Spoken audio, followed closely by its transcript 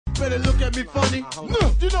better look at me funny.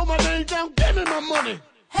 You know my name down, give me my money.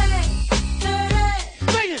 Hey,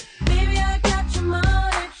 Sing it. baby, I got your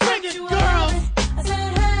money. Sing it, girls. I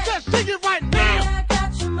said, hey, Just sing it right baby, now. I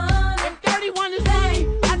got your money. If 31 is money,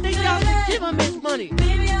 I think y'all should give him his money.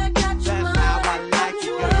 Baby, I got your money. That's how I like Don't it,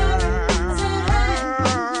 you girl. worry. I said, hey,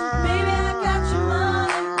 baby, I got your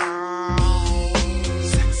money.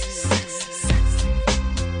 Sexy, sexy, sexy.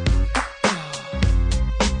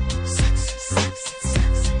 Sexy, sexy,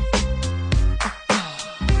 sexy.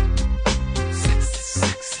 Sexy,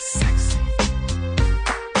 sexy, sexy.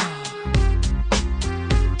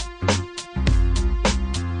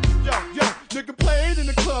 Yo, nigga played in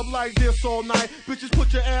the club like this all night. Bitches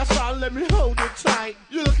put your ass out, let me hold it tight.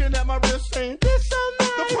 You looking at my wrist saying, this so nice.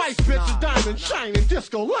 The price, bitch, is diamond shining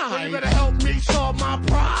disco line. Well, you better help me solve my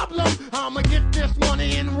problem. I'ma get this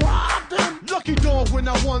money and rob them. Lucky dog when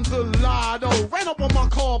I won the lotto. Ran up on my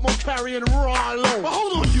car, I'm carrying Rollo. But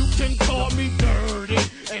hold on, you can call me dirty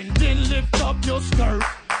and then lift up your skirt.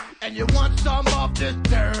 And you want some of this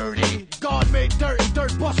dirty? God made dirt and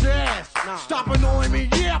dirt bust your ass. Stop annoying me,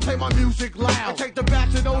 yeah, I play my music loud. And take the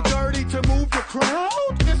back to no dirty to move the crowd.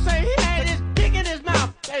 And say he had his dick in his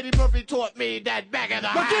mouth. Eddie Murphy taught me that back in the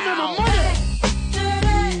house. But give me my money.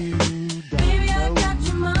 Baby, I got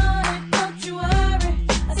your money. Don't you worry.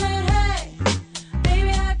 I said, hey,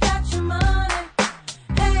 baby, I got your money.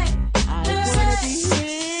 Hey,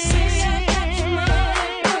 baby, I got your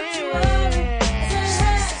money. Don't you worry. I said,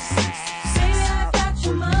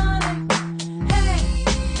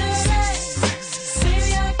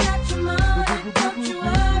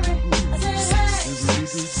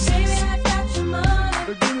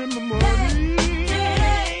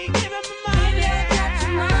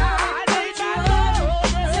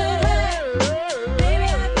 hey, baby,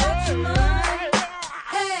 I got your money.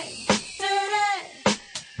 Hey,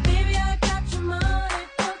 baby, I got your money.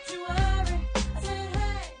 Don't you worry. I said,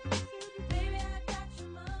 hey, baby, I got your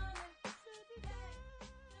money. Give me my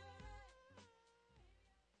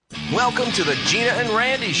money. Welcome to the Gina and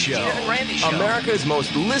Randy Show. Gina and Randy Show. America's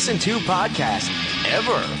most listened to podcast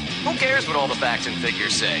ever. Who cares what all the facts and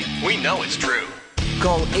figures say? We know it's true.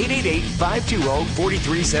 Call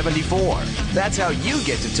 888-520-4374. That's how you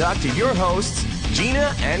get to talk to your hosts,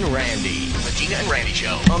 Gina and Randy. The Gina and Randy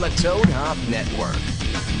Show on the Toad Hop Network.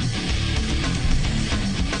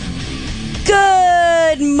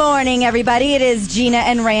 Good morning, everybody. It is Gina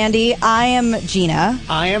and Randy. I am Gina.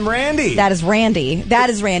 I am Randy. That is Randy. That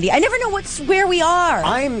is Randy. I never know where we are.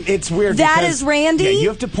 It's weird. That because, is Randy? Yeah, you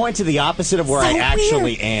have to point to the opposite of where So I actually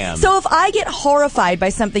weird. am. So if I get horrified by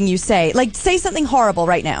something you say, like say something horrible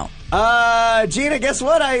right now. Gina, guess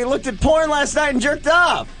what? I looked at porn last night and jerked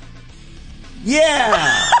off.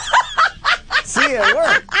 Yeah. See, it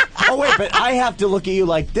worked. Oh, wait, but I have to look at you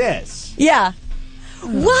like this. Yeah.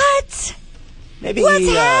 What? Maybe What's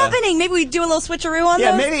happening? Maybe we do a little switcheroo on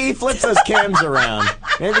Yeah, those? maybe he flips those cams around.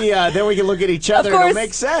 Maybe then we can look at each other Of course, and it'll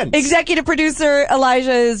make sense. Executive producer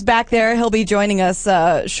Elijah is back there. He'll be joining us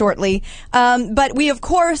shortly. But we, of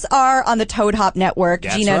course, are on the Toad Hop Network,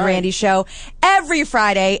 That's Gina and right. Randy Show, every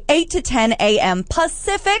Friday, 8 to 10 a.m.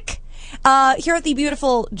 Pacific, here at the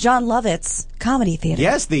beautiful John Lovitz Comedy Theater.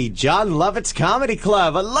 Yes, the John Lovitz Comedy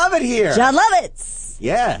Club. I love it here. John Lovitz!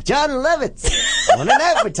 Yeah, John Lovitz. On an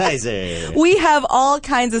advertiser. We have all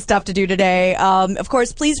kinds of stuff to do today. Of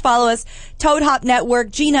course, please follow us, Toad Hop Network,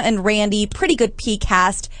 Gina and Randy, Pretty Good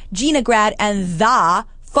P-Cast, Gina Grad, and The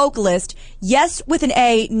Folklist. Yes, with an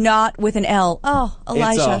A, not with an L. Oh,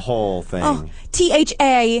 Elijah. It's a whole thing. Oh,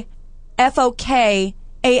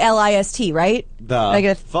 THAFOKALIST, right? The I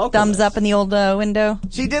get a Folklist. thumbs up in the old window.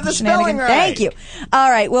 She did the spelling right. Thank you. All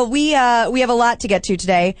right. Well, we have a lot to get to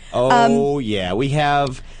today. Oh, yeah.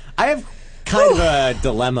 I have kind of a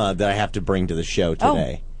dilemma that I have to bring to the show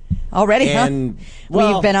today. Already, And, huh?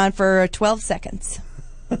 well- We've been on for 12 seconds.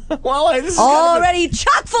 Well, this is Already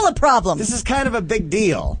chock full of problems. This is kind of a big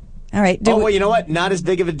deal. All right. Well, you know what? Not as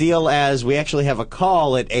big of a deal as we actually have a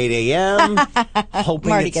call at 8 a.m. Hoping I'm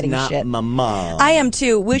already it's getting not shit. my mom. I am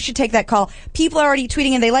too. We should take that call. People are already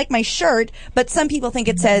tweeting and they like my shirt, but some people think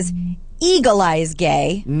it says Eagle Eyes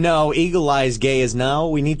Gay. No, Eagle Eyes Gay is no.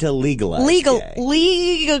 We need to legalize gay.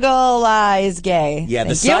 Legalize gay. Yeah,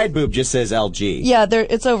 the Thank you. side boob just says LG. Yeah,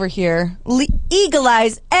 it's over here. Eagle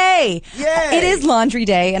Eyes A. Yay! It is Laundry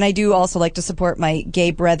Day, and I do also like to support my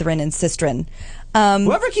gay brethren and sistren.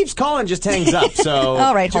 Whoever keeps calling just hangs up, so...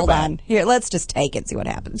 All right, too hold bad. on. Here, let's just take it and see what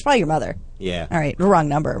happens. It's probably your mother. Yeah. All right, wrong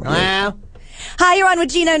number. Well, Hi, you're on with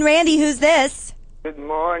Gina and Randy. Who's this? Good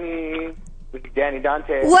morning. This is Danny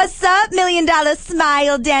Dante. What's up, $1 Million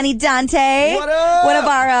Smile, Danny Dante? What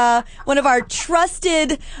up? One of our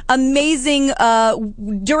trusted, amazing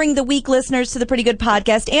during the week listeners to the Pretty Good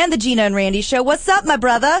Podcast and the Gina and Randy Show. What's up, my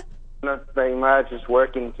brother? Not very much. Just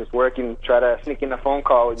working. Try to sneak in a phone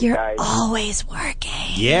call with you You're guys. always working.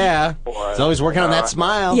 Yeah. He's always working on that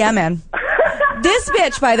smile. Yeah, man. This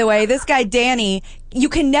bitch, by the way, this guy Danny, you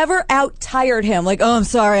can never out-tired him. Like, oh, I'm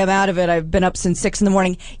sorry, I'm out of it. I've been up since 6 in the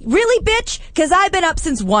morning. Really, bitch? Because I've been up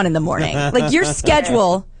since 1 in the morning. Like, your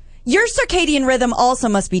schedule, your circadian rhythm also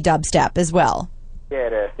must be dubstep as well.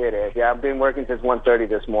 Yeah, it is. Yeah, I've been working since 1:30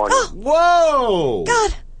 this morning. Whoa!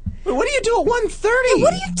 God. Wait, what do you do at 1:30?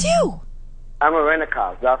 What do you do? I'm a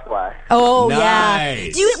rent-a-car, that's why. Oh, Nice. yeah.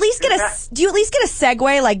 Do you at least get a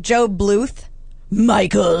segue like Joe Bluth?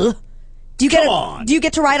 Michael. Do you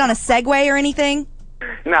get to ride on a Segway or anything?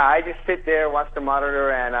 No, I just sit there, watch the monitor,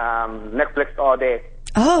 and Netflix all day.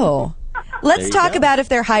 Oh. Let's you talk go. about if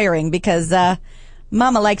they're hiring because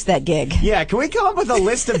Mama likes that gig. Yeah, can we come up with a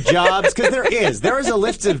list of jobs? Because there is a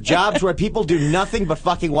list of jobs where people do nothing but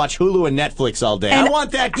fucking watch Hulu and Netflix all day. And I want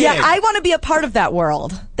that gig. Yeah, I want to be a part of that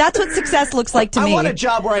world. That's what success looks like to I me. want a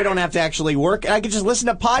job where I don't have to actually work and I can just listen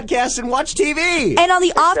to podcasts and watch TV. And on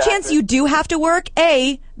the off chance you do have to work,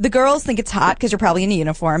 A, the girls think it's hot because you're probably in a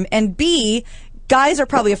uniform, and B, guys are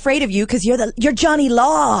probably afraid of you because you're Johnny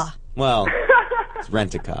Law. Well, it's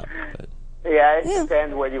rent-a-cop, but... Yeah, it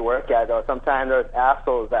depends where you work at, though. Sometimes there's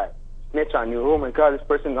assholes that snitch on you. Oh, my God, this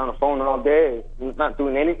person's on the phone all day. He's not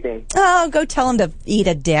doing anything. Oh, go tell him to eat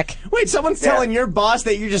a dick. Wait, someone's telling your boss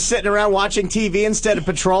that you're just sitting around watching TV instead of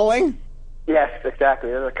patrolling? Yes, exactly.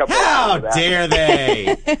 There's a couple How of that. dare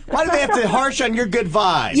they? Why do they have to harsh on your good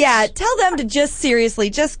vibes? Yeah, tell them to just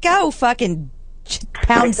go fucking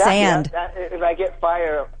pound Exactly. sand. If I get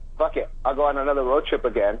fired, fuck it. I'll go on another road trip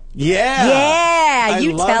again. Yeah. Yeah,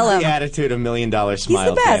 you I love tell him. the attitude of $1 Million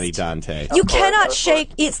Smile, best. Danny Dante. You cannot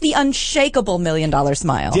shake. It's the unshakable $1 Million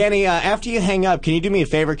Smile. Danny, after you hang up, can you do me a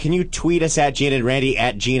favor? Can you tweet us at Gina and Randy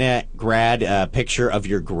at Gina Grad a picture of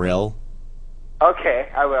your grill? Okay,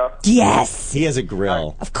 I will. Yes. He has a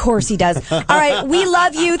grill. Of course he does. All right, we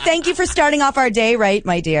love you. Thank you for starting off our day right,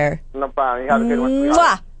 my dear. No problem. You have a good one.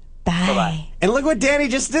 Mwah. Bye. Bye-bye. And look what Danny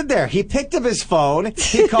just did there. He picked up his phone,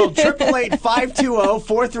 he called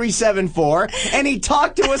 888-520-4374, and he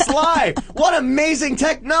talked to us live. What amazing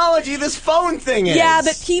technology this phone thing is. Yeah,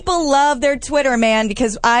 but people love their Twitter, man,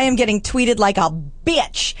 because I am getting tweeted like a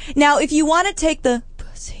bitch. Now, if you want to take the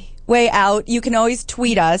pussy way out, you can always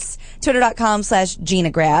tweet us,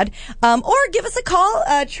 twitter.com/GinaGrad, or give us a call,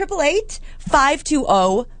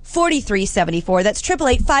 888-520-4374. That's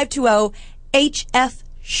 888-520-HF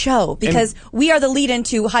show, because we are the lead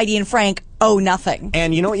into Heidi and Frank owe nothing.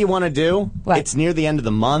 And you know what you want to do? What? It's near the end of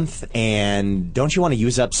the month, and don't you want to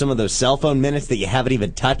use up some of those cell phone minutes that you haven't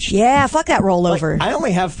even touched? Yeah, fuck that rollover. I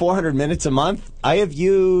only have 400 minutes a month. I have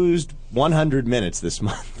used 100 minutes this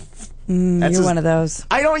month. You're one of those.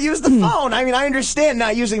 I don't use the phone. I mean, I understand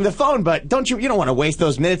not using the phone, but you don't want to waste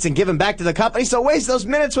those minutes and give them back to the company, so waste those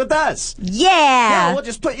minutes with us. Yeah. We'll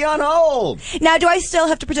just put you on hold. Now, do I still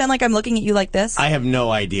have to pretend like I'm looking at you like this? I have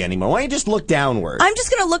no idea anymore. Why don't you just look downward? I'm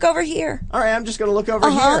just going to look over here. All right, I'm just going to look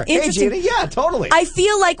over here. Hey, Interesting. Gina, yeah, totally. I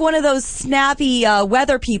feel like one of those snappy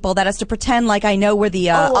weather people that has to pretend like I know where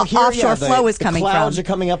the offshore flow is coming the clouds from. are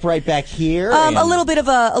coming up right back here. A little bit of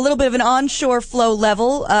an onshore flow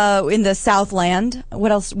level in the Southland.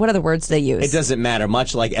 What else? What other words do they use? It doesn't matter.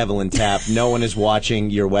 Much like Evelyn Tapp, no one is watching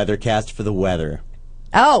your weathercast for the weather.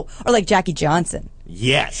 Oh, or like Jackie Johnson.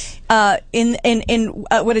 Yes. In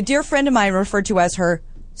what a dear friend of mine referred to as her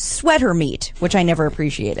sweater meat, which I never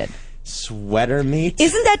appreciated. Sweater meat?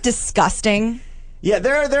 Isn't that disgusting? Yeah,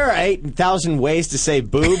 there are 8,000 ways to say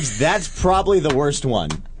boobs. That's probably the worst one.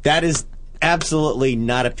 That is absolutely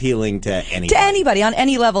not appealing to anybody. To anybody on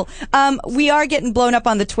any level. We are getting blown up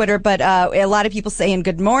on the Twitter, but a lot of people saying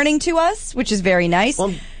good morning to us, which is very nice.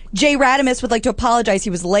 Well, Jay Radimus would like to apologize. He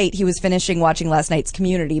was late. He was finishing watching last night's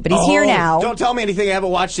Community, but he's here now. Don't tell me anything. I haven't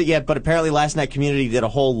watched it yet, but apparently last night Community did a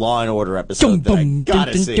whole Law and Order episode that I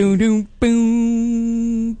gotta see.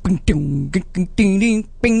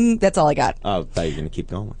 That's all I got. Oh, I thought you were going to keep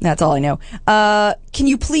going. That's all I know. Can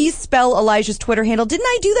you please spell Elijah's Twitter handle? Didn't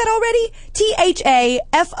I do that already?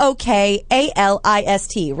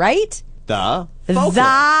 THAFOKALIST, right? The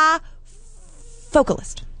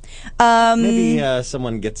Vocalist. Maybe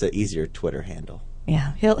someone gets an easier Twitter handle.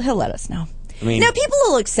 Yeah, he'll let us know. I mean, now, people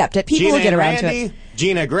will accept it. People Gina will get around and Randy, to it.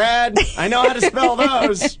 Gina Grad. I know how to spell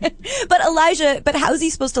those. But Elijah, how's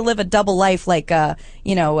he supposed to live a double life like,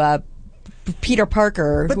 Peter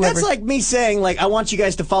Parker. But whoever. that's like me saying, like, I want you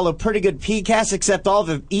guys to follow Pretty Good PCast, except all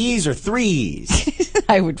the E's are 3's.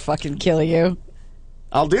 I would fucking kill you.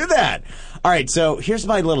 I'll do that. All right, so here's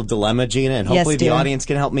my little dilemma, Gina, and hopefully the audience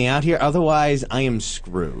can help me out here. Otherwise, I am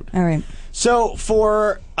screwed. All right. So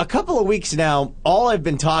for a couple of weeks now, all I've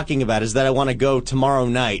been talking about is that I want to go tomorrow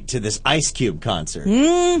night to this Ice Cube concert.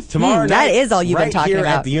 Tomorrow night, that is all you've been right talking here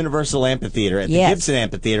about. at the Universal Amphitheater, at Yes. the Gibson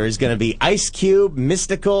Amphitheater, is going to be Ice Cube,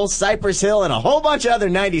 Mystical, Cypress Hill, and a whole bunch of other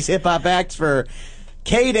 90s hip-hop acts for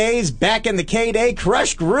K-Days, back in the K-Day,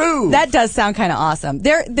 Crush Groove. That does sound kind of awesome.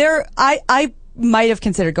 I might have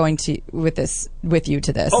considered going with you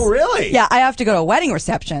to this. Oh, really? Yeah, I have to go to a wedding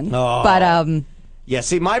reception. Oh. But Yeah,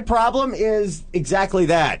 see, my problem is exactly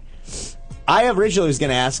that. I originally was going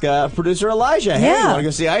to ask producer Elijah, hey, you want to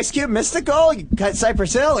go see Ice Cube, Mystical,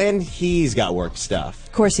 Cypress Hill? And he's got work stuff.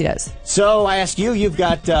 of course he does. So I asked you, you've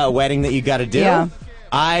got a wedding that you got to do. Yeah.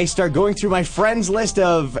 I start going through my friends list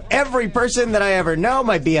of every person that I ever know.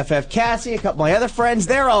 My BFF Cassie, a couple of my other friends,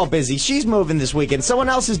 they're all busy. She's moving this weekend. Someone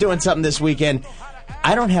else is doing something this weekend.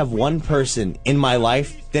 I don't have one person in my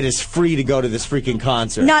life that is free to go to this freaking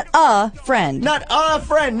concert. Not a friend. Not a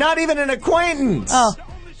friend, not even an acquaintance. Oh.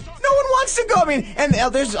 No one wants to go. I mean,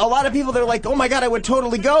 and there's a lot of people that are like, oh my God, I would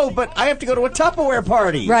totally go, but I have to go to a Tupperware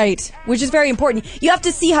party. Right, which is very important. You have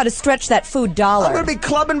to see how to stretch that food dollar. I'm going to be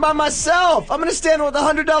clubbing by myself. I'm going to stand with a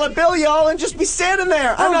 $100 bill, y'all, and just be standing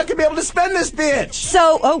there. I'm not going to be able to spend this bitch.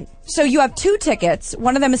 So you have 2 tickets.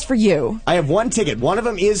 One of them is for you. I have 1 ticket. One of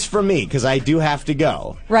them is for me, because I do have to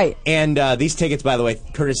go. Right. And these tickets, by the way,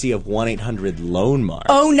 courtesy of 1-800-LOAN-MART.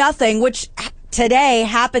 Oh, nothing, which today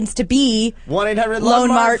happens to be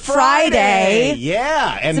 1-800-LOAN-MART Friday.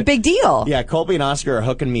 Yeah. And It's a big deal. Yeah, Colby and Oscar are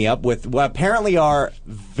hooking me up with what apparently are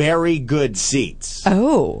very good seats.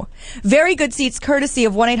 Oh, very good seats, courtesy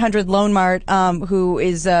of 1-800-LOAN-MART, who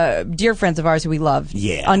is dear friends of ours who we love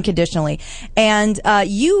unconditionally. And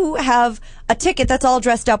you have a ticket that's all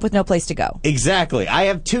dressed up with no place to go. Exactly. I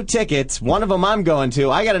have 2 tickets. One of them I'm going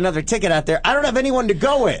to. I got another ticket out there. I don't have anyone to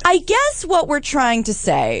go with. I guess what we're trying to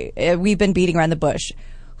say, we've been beating around the bush.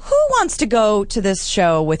 Who wants to go to this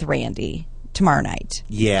show with Randy tomorrow night?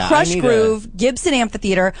 Yeah. Crush Groove, Gibson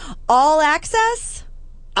Amphitheater, all access?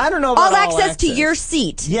 I don't know about all access to your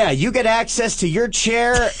seat. Yeah, you get access to your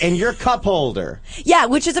chair and your cup holder. Yeah,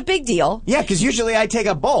 which is a big deal. Yeah, because usually I take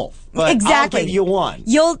up both. But exactly. I'll give you one.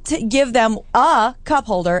 You'll give them a cup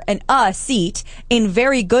holder and a seat in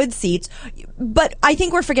very good seats. But I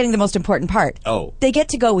think we're forgetting the most important part. Oh. They get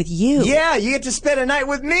to go with you. Yeah, you get to spend a night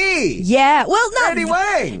with me. Yeah. Well, not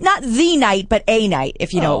Not the night, but a night,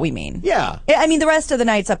 if you know what we mean. Yeah. I mean, the rest of the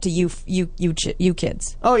night's up to you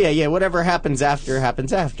kids. Oh, yeah. Whatever happens after,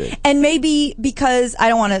 happens after. And maybe, because I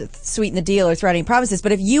don't want to sweeten the deal or throw out any promises,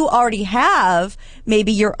 but if you already have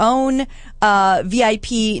maybe your own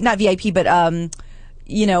VIP, not VIP, but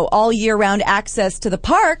all year round access to the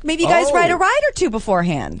park, maybe you guys ride a ride or 2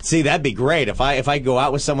 beforehand. See, that'd be great if I go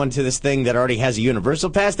out with someone to this thing that already has a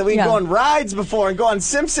Universal pass, that we can go on rides before and go on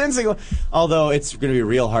Simpsons. Although it's going to be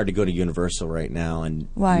real hard to go to Universal right now and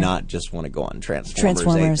not just want to go on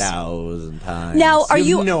Transformers 8,000 times. Now, have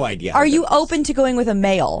no idea. Are you open to going with a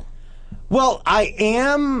male? Well, I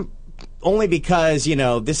am. Only because,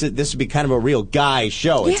 this would be kind of a real guy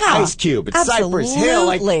show. It's Ice Cube. It's Cypress Hill.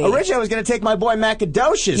 Like, originally I was going to take my boy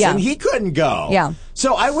Macadocious, and he couldn't go. Yeah.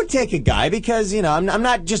 So I would take a guy because, I'm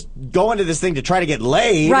not just going to this thing to try to get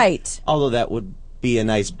laid. Right. Although that would be a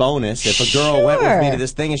nice bonus if a girl went with me to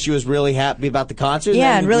this thing and she was really happy about the concert.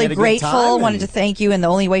 Yeah, and really grateful, wanted to thank you in the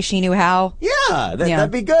only way she knew how. Yeah,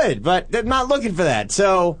 that'd be good. But they're not looking for that.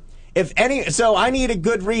 So I need a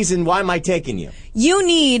good reason. Why am I taking you? I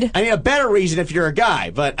need a better reason if you're a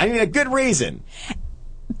guy, but I need a good reason.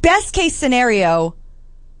 Best case scenario,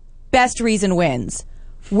 best reason wins.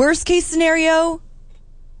 Worst case scenario,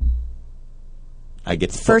 I get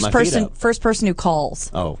to put my feet up. First person who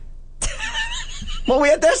calls. Oh. Well,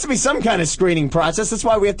 there has to be some kind of screening process. That's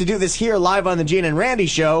why we have to do this here live on the Gina and Randy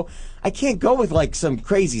show. I can't go with like some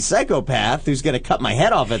crazy psychopath who's going to cut my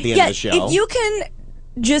head off at the end of the show. If you can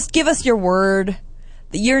just give us your word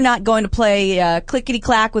that you're not going to play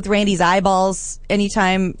clickety-clack with Randy's eyeballs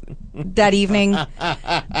anytime that evening,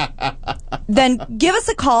 then give us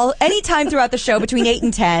a call anytime throughout the show between 8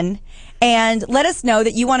 and 10 and let us know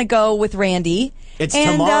that you want to go with Randy. It's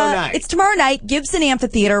tomorrow night. It's tomorrow night, Gibson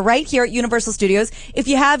Amphitheater, right here at Universal Studios. If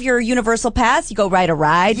you have your Universal Pass, you go ride a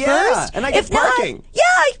ride first. And I get parking.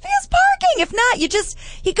 It's parking. If not,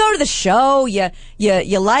 you go to the show, you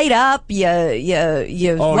light up, you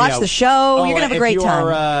watch the show. You're gonna have a great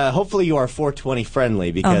time. Hopefully you are 420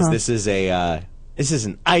 friendly because this is a This is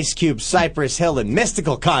an Ice Cube, Cypress Hill, and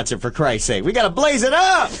Mystical concert, for Christ's sake. We got to blaze it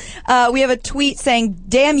up! We have a tweet saying,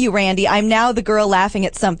 "Damn you, Randy. I'm now the girl laughing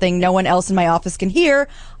at something no one else in my office can hear.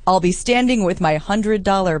 I'll be standing with my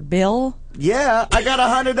 $100 bill." Yeah, I got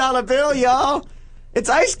a $100 bill, y'all. It's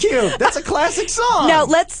Ice Cube. That's a classic song. Now,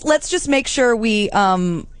 let's just make sure we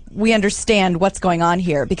understand what's going on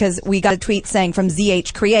here, because we got a tweet saying from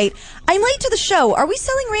ZH Create, "I'm late to the show. Are we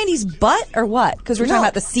selling Randy's butt or what?" Because we're talking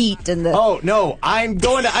about the seat and the... Oh, no. I'm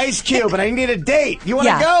going to Ice Cube and I need a date. You want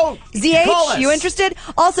to go? ZH, Call us. you interested?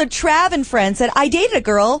 Also, Trav and friend said, "I dated a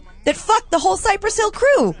girl that fucked the whole Cypress Hill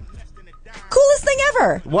crew. Coolest thing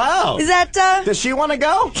ever." Wow. Is that... Does she want to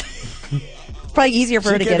go? Probably easier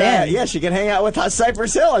for her to get in. Yeah, she can hang out with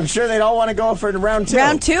Cypress Hill. I'm sure they'd all want to go for round 2.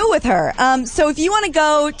 Round 2 with her. So if you want to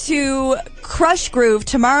go to Crush Groove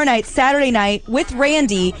tomorrow night, Saturday night, with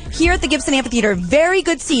Randy here at the Gibson Amphitheater, very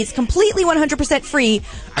good seats, completely 100% free,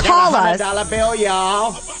 call us. $100 bill,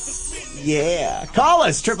 y'all. Yeah. Call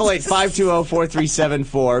us,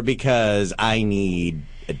 888-520-4374, because I need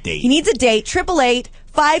a date. He needs a date,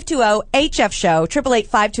 888-520-HF-SHOW,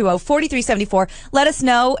 888-520-4374. Let us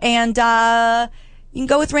know, and you can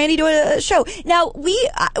go with Randy to a show. Now, we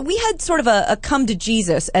had sort of a come to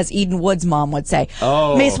Jesus, as Eden Wood's mom would say.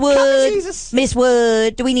 Oh, Miss Wood, come to Jesus. Miss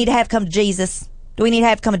Wood, do we need to have come to Jesus? Do we need to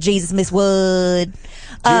have come to Jesus, Miss Wood?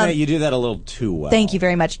 Gina, you do that a little too well. Thank you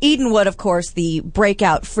very much. Eden Wood, of course, the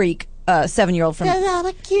breakout freak 7-year-old from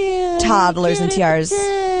Toddlers and Tiaras.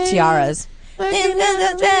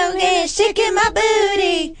 Shaking my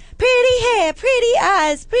booty, pretty hair, pretty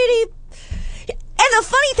eyes, pretty... And the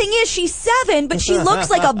funny thing is, she's 7, but she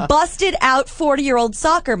looks like a busted-out 40-year-old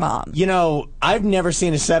soccer mom. You know, I've never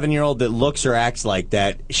seen a 7-year-old that looks or acts like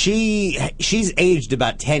that. She's aged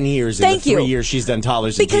about 10 years in the 3 years she's done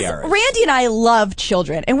Toddlers and Because Tiaras. Randy and I love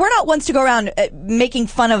children, and we're not ones to go around making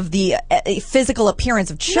fun of the physical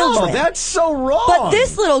appearance of children. No, that's so wrong. But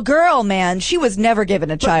this little girl, man, she was never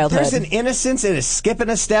given a childhood. There's an innocence and a skip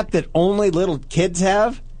and a step that only little kids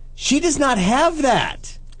have. She does not have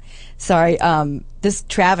that. Sorry, this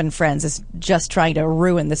Trav and Friends is just trying to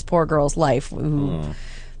ruin this poor girl's life. Ooh.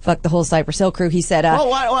 Fuck the whole Cypress Hill crew. He said, well,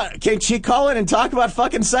 what? Can she call in and talk about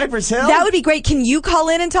fucking Cypress Hill? That would be great. Can you call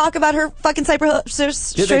in and talk about her fucking Cypress Hill?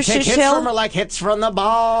 Do they take hits from her like hits from the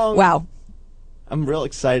bong? Wow. I'm real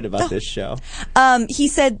excited about this show. He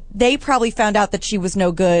said they probably found out that she was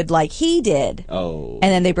no good like he did. Oh.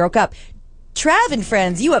 And then they broke up. Trav and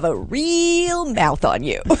Friends, you have a real mouth on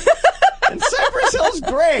you. And Cypress Hill's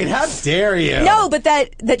great. How dare you? No, but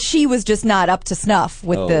that she was just not up to snuff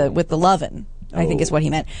with the lovin'. I think is what he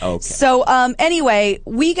meant. Okay. So anyway,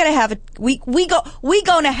 we gonna have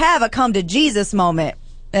a come to Jesus moment.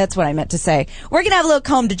 That's what I meant to say. We're gonna have a little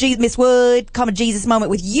come to Jesus, Miss Wood, come to Jesus moment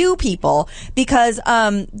with you people, because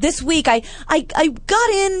this week I got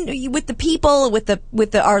in with the people,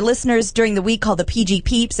 with our listeners during the week, called the PG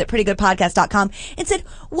Peeps at prettygoodpodcast.com, and said,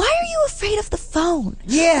 "Why are you afraid of the phone?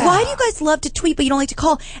 Yeah. Why do you guys love to tweet but you don't like to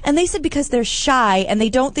call?" And they said because they're shy and they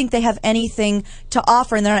don't think they have anything to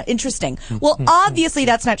offer and they're not interesting. Well, obviously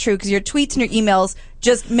that's not true, because your tweets and your emails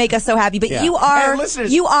just make us so happy. But Yeah. you are, Hey,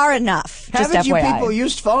 listeners, you are enough. Just Haven't you FYI. people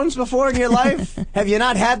used phones before in your life? Have you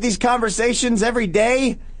not had these conversations every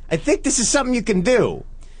day? I think this is something you can do.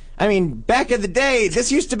 I mean, back in the day,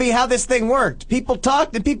 this used to be how this thing worked. People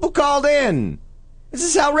talked and people called in. This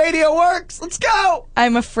is how radio works. Let's go.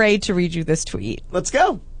 I'm afraid to read you this tweet Let's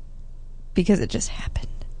go. because it just happened.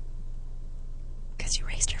 Because you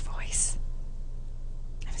raised your voice.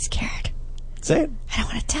 I'm scared. Say it. I don't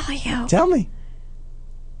want to tell you. Tell me.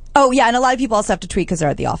 Oh, yeah, and a lot of people also have to tweet because they're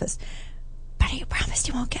at the office. But you promised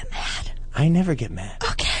you won't get mad. I never get mad.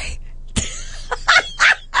 Okay.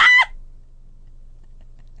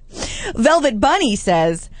 Velvet Bunny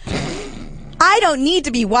says, "I don't need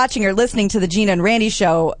to be watching or listening to the Gina and Randy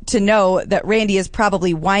show to know that Randy is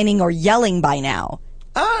probably whining or yelling by now."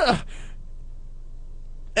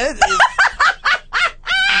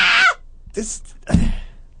 This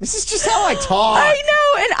is just how I talk. I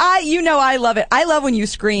know, and I love it. I love when you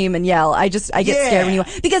scream and yell. I get scared when you,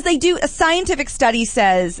 because they do. A scientific study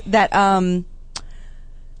says that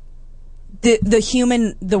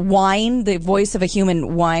the whine, the voice of a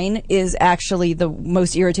human whine, is actually the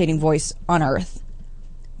most irritating voice on earth.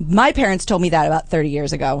 My parents told me that about 30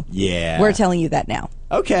 years ago. Yeah. We're telling you that now.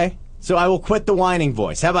 Okay. So I will quit the whining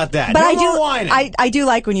voice. How about that? But No more whining. I do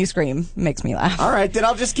like when you scream. It makes me laugh. All right, then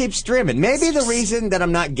I'll just keep streaming. Maybe the reason that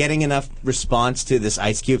I'm not getting enough response to this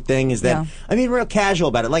Ice Cube thing is that I'm being real casual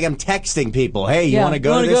about it. Like I'm texting people, "Hey, you want to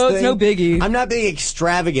go to this thing?" It's no biggie. I'm not being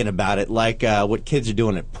extravagant about it like what kids are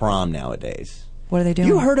doing at prom nowadays. What are they doing?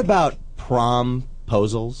 You heard about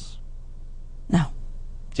promposals? No.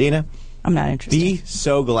 Gina? I'm not interested. Be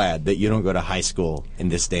so glad that you don't go to high school in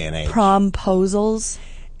this day and age. Promposals?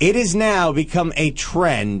 It has now become a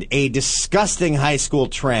trend, a disgusting high school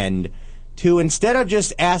trend, to instead of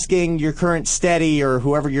just asking your current steady or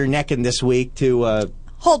whoever you're necking this week to...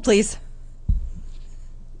 Hold, please.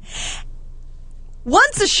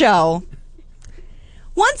 Once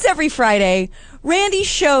every Friday, Randy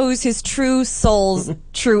shows his true soul's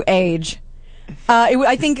true age.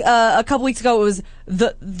 I think a couple weeks ago it was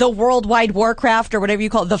the Worldwide Warcraft or whatever you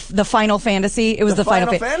call it, the Final Fantasy. It was the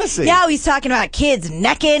Final Fantasy. Now he's talking about kids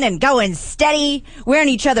necking and going steady, wearing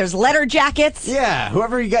each other's letter jackets. Yeah,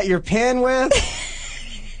 whoever you got your pin with.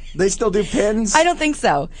 They still do pins? I don't think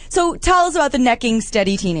so. So tell us about the necking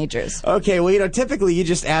steady teenagers. Okay, well, typically you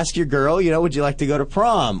just ask your girl, would you like to go to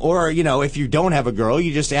prom? Or, if you don't have a girl,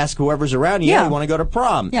 you just ask whoever's around you, Yeah. you want to go to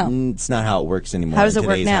prom. Yeah. It's not how it works anymore. How does in it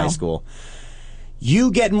work today's now? high school.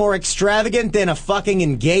 You get more extravagant than a fucking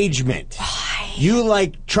engagement. Why?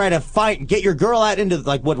 You, try to get your girl out into,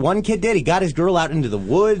 what one kid did. He got his girl out into the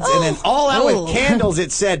woods, and then all out with candles,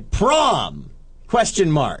 it said prom? ?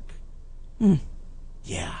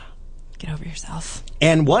 Yeah. Get over yourself.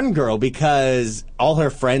 And one girl, because all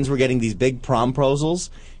her friends were getting these big prom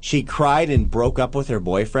proposals, she cried and broke up with her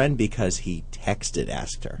boyfriend because he asked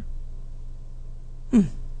her.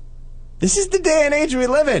 This is the day and age we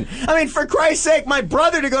live in. I mean, for Christ's sake, my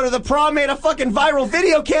brother to go to the prom made a fucking viral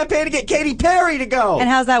video campaign to get Katy Perry to go. And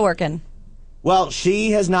how's that working? Well,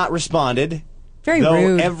 she has not responded. Very though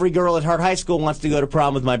rude. Every girl at Hart High School wants to go to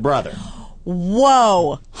prom with my brother.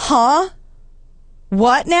 Whoa. Huh?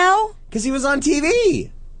 What now? Because he was on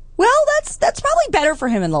TV. Well, that's probably better for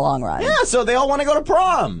him in the long run. Yeah, so they all want to go to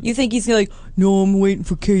prom. You think he's gonna no, I'm waiting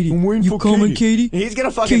for Katie. I'm waiting you for coming, Katie? He's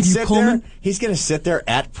gonna fucking Katie, sit you coming? there. He's gonna sit there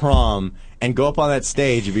at prom and go up on that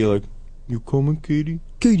stage and be like, "You coming, Katie?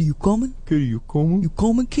 Katie, you coming? Katie, you coming? You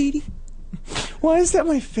coming, Katie?" Why is that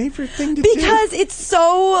my favorite thing to do? Because it's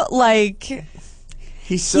so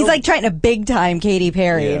he's he's trying to big time Katy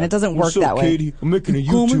Perry, and it doesn't work that way. Katie? I'm making a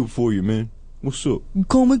You coming? YouTube for you, man. What's up? You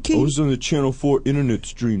coming, I Katie? was on the Channel 4 internet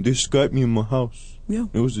stream. They Skyped me in my house. Yeah.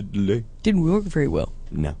 There was a delay. Didn't work very well.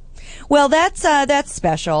 No. Well, that's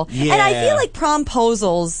special. Yeah. And I feel like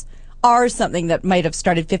promposals are something that might have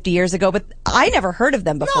started 50 years ago, but I never heard of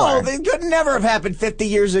them before. No, they could never have happened 50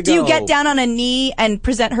 years ago. Do you get down on a knee and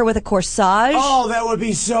present her with a corsage? Oh, that would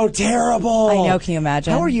be so terrible. I know, can you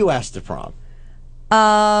imagine? How were you asked to prom?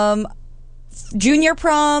 Junior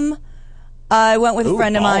prom, I went with a Ooh,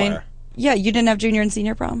 friend of mine. baller. Yeah, you didn't have junior and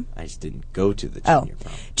senior prom? I just didn't go to the junior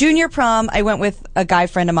prom. Junior prom, I went with a guy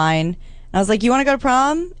friend of mine. And I was like, you want to go to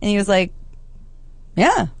prom? And he was like,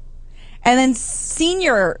 yeah. And then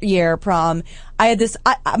senior year prom, I had this,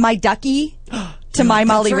 my ducky to my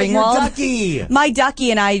Molly That's right, your Ringwald. ducky. My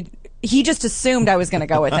ducky and he just assumed I was going to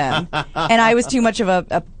go with him. And I was too much of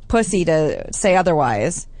a pussy to say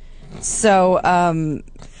otherwise. So,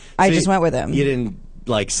 I just went with him. You didn't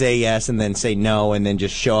say yes and then say no and then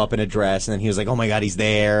just show up in a dress and then he was like, oh my God, he's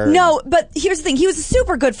there. No, but here's the thing. He was a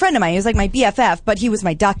super good friend of mine. He was like my BFF, but he was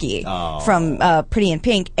my ducky from Pretty in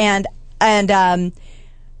Pink. And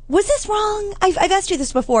was this wrong? I've asked you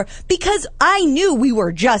this before because I knew we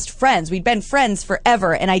were just friends. We'd been friends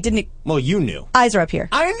forever, and I didn't. Well, you knew. Eyes are up here.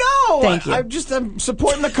 I know. Thank you. I'm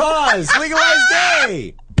supporting the cause. Legalized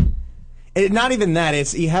day. Not even that.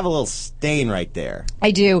 It's you have a little stain right there.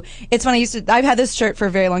 I do. It's when I've had this shirt for a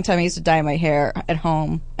very long time. I used to dye my hair at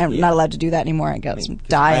home. I'm not allowed to do that anymore. I got some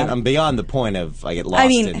dye. I'm beyond the point of I get lost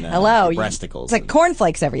in hello, breasticles. It's like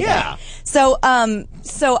cornflakes every day. Yeah. So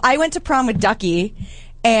I went to prom with Ducky.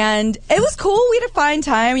 And it was cool. We had a fine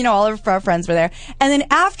time. All of our friends were there. And then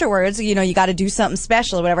afterwards, you got to do something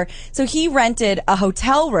special or whatever. So he rented a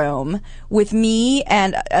hotel room with me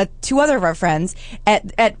and two other of our friends.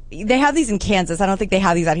 They have these in Kansas. I don't think they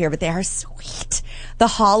have these out here, but they are sweet. The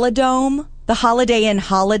Holodome. The Holiday Inn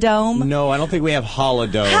Holodome. No, I don't think we have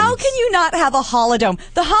Holodomes. How can you not have a Holodome?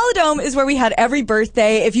 The Holodome is where we had every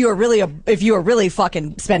birthday if you were really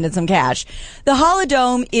fucking spending some cash. The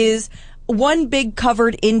Holodome is one big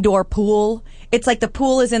covered indoor pool. It's like the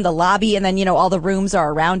pool is in the lobby and then, all the rooms are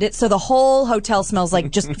around it. So the whole hotel smells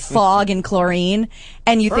like just fog and chlorine.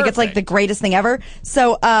 And you think it's like the greatest thing ever.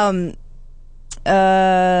 So, So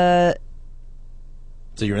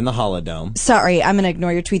you're in the Holodome. Sorry, I'm going to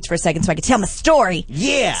ignore your tweets for a second so I can tell my story.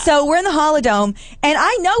 Yeah. So we're in the Holodome and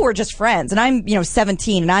I know we're just friends and I'm,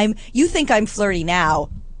 17 and you think I'm flirty now.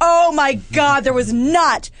 Oh my God, there was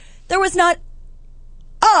not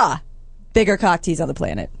bigger cock tease on the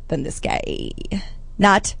planet than this guy.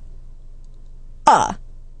 Not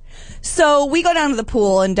So we go down to the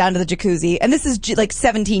pool and down to the jacuzzi, and this is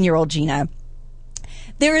 17-year-old Gina.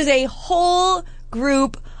 there is a whole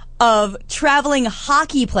group of traveling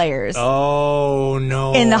hockey players Oh,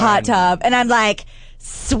 no. in the hot tub. And I'm like,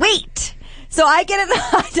 sweet. So I get in the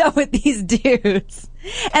hot tub with these dudes.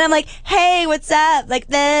 And I'm like, hey, what's up? Like,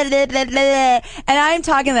 blah, blah, blah, blah. And I'm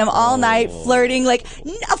talking to them all night, flirting. Like,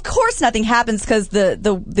 of course nothing happens because the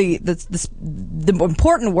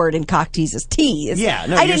important word in cock tease is tease. Yeah,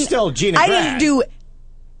 no, you're still Gina I Brad. didn't do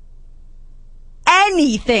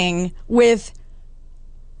anything with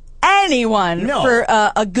anyone for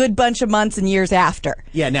a good bunch of months and years after.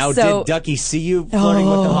 Yeah, now, So- did Ducky see you flirting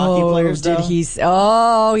with the hockey players,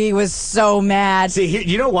 though? He was so mad. See,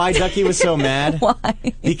 you know why Ducky was so mad? Why?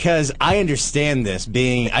 Because I understand this.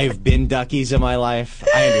 I've been Duckies in my life.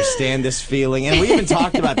 I understand this feeling. And we even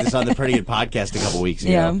talked about this on the Pretty Good podcast a couple weeks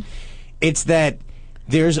ago. Yeah. It's that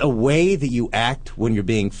there's a way that you act when you're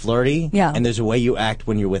being flirty, and there's a way you act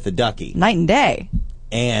when you're with a Ducky. Night and day.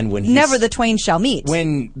 And when Never the twain shall meet.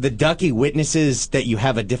 When the Ducky witnesses that you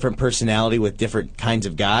have a different personality with different kinds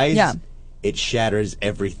of guys, it shatters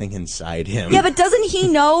everything inside him. Yeah, but doesn't he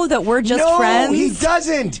know that we're just friends? No, he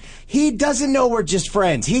doesn't. He doesn't know we're just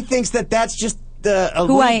friends. He thinks that that's just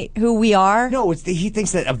the who we are. No, he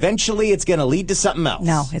thinks that eventually it's going to lead to something else.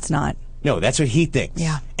 No, it's not. No, that's what he thinks.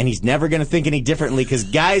 Yeah. And he's never going to think any differently because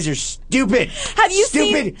guys are stupid. Have you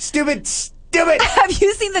seen... Stupid. Have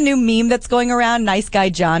you seen the new meme that's going around, Nice Guy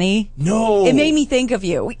Johnny? No. It made me think of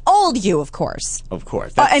you. Old you, of course. Of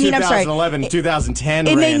course. That's I'm sorry. 2011, 2010,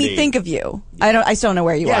 It made Randy. me think of you. I still don't know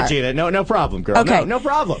where you are. Yeah, Gina, no problem, girl. Okay. No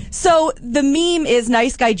problem. So the meme is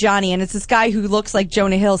Nice Guy Johnny, and it's this guy who looks like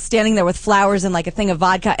Jonah Hill standing there with flowers and like a thing of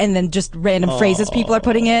vodka and then just random phrases people are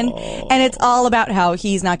putting in. And it's all about how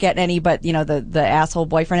he's not getting any, but, the asshole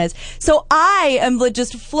boyfriend is. So I am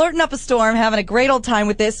just flirting up a storm, having a great old time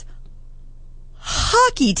with this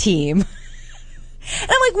hockey team. And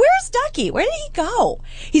I'm like, where's Ducky? Where did he go?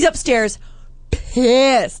 He's upstairs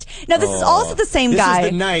pissed. Now, this is also the same guy. This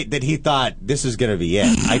is the night that he thought this is going to be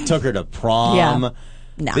it. I took her to prom. Yeah.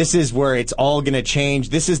 No. This is where it's all going to change.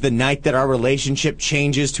 This is the night that our relationship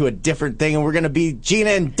changes to a different thing, and we're going to be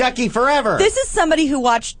Gina and Ducky forever. This is somebody who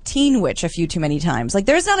watched Teen Witch a few too many times. Like,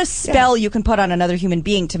 there's not a spell you can put on another human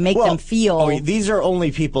being to make them feel... Oh, these are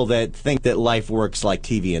only people that think that life works like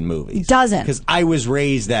TV and movies. Doesn't. Because I was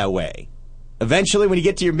raised that way. Eventually, when you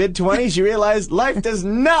get to your mid-20s, you realize life does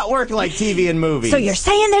not work like TV and movies. So you're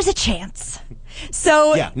saying there's a chance.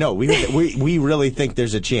 So... Yeah, no, we really think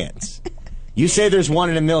there's a chance. You say there's 1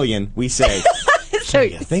 in a million, we say, so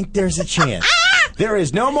you think there's a chance. There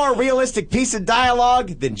is no more realistic piece of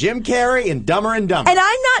dialogue than Jim Carrey in Dumber and Dumber. And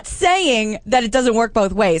I'm not saying that it doesn't work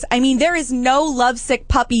both ways. I mean, there is no lovesick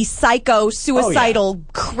puppy, psycho, suicidal,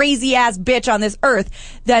 crazy-ass bitch on this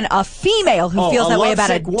earth than a female who feels that way about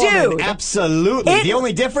a woman, dude. Absolutely. The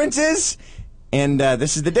only difference is, and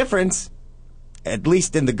this is the difference, at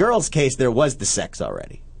least in the girl's case, there was the sex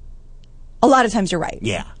already. A lot of times you're right.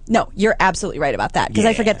 Yeah. No, you're absolutely right about that. Because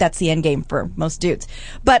I forget that's the end game for most dudes.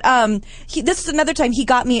 But this is another time he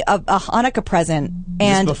got me a Hanukkah present.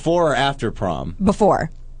 And This before or after prom? Before.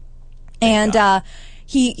 And I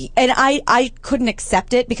couldn't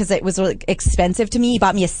accept it because it was really expensive to me. He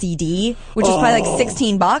bought me a CD, which is probably like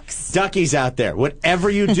 $16. Duckies out there, whatever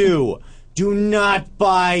you do, do not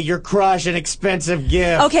buy your crush an expensive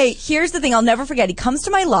gift. Okay, here's the thing I'll never forget. He comes to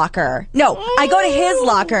my locker. No, I go to his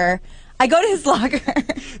locker.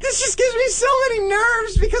 This just gives me so many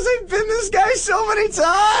nerves because I've been this guy so many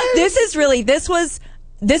times.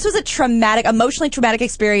 This was a emotionally traumatic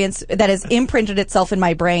experience that has imprinted itself in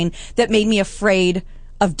my brain that made me afraid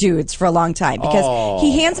of dudes for a long time because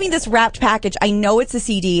he hands me this wrapped package. I know it's a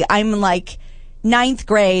CD. I'm like 9th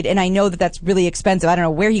grade, and I know that that's really expensive. I don't know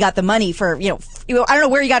where he got the money for, I don't know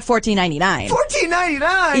where he got $14.99.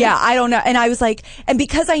 $14.99? Yeah, I don't know. And I was like, and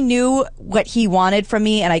because I knew what he wanted from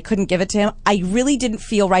me and I couldn't give it to him, I really didn't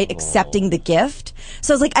feel right accepting the gift.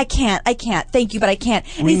 So I was like, I can't, thank you, but I can't.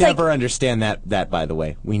 And we he's never like, understand that, by the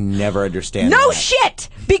way. We never understand no that. shit!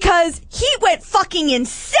 Because he went fucking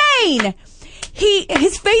insane!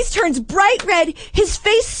 His face turns bright red. His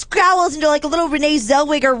face scowls into like a little Renee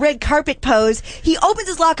Zellweger red carpet pose. He opens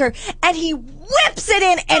his locker and he whips it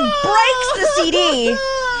in and breaks the CD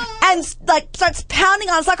and like starts pounding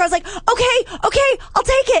on his locker. I was like, okay, I'll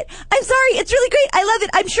take it. I'm sorry. It's really great. I love it.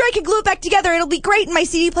 I'm sure I can glue it back together. It'll be great in my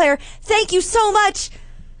CD player. Thank you so much.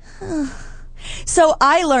 So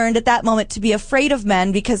I learned at that moment to be afraid of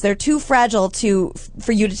men because they're too fragile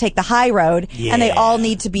for you to take the high road, and they all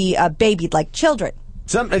need to be babied like children.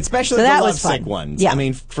 Especially the lovesick ones. Yeah. I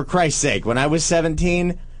mean, for Christ's sake, when I was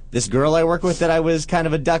 17, this girl I work with that I was kind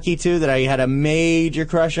of a ducky to, that I had a major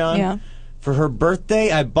crush on, for her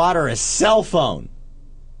birthday, I bought her a cell phone.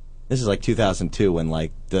 This is like 2002 when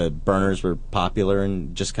like the burners were popular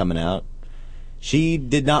and just coming out. She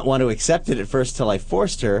did not want to accept it at first till I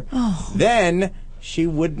forced her. Oh. Then she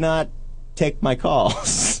would not take my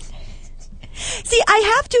calls. See, I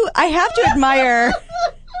have to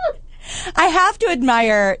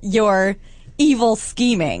admire your evil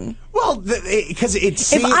scheming. Well, because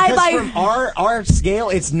it's If I buy- from our scale,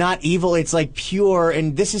 it's not evil. It's like pure,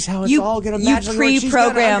 and this is how it's all going to magically work. She's gotta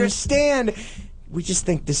pre-programmed. understand. We just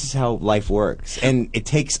think this is how life works, and it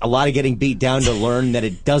takes a lot of getting beat down to learn that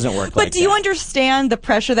it doesn't work. But do you understand the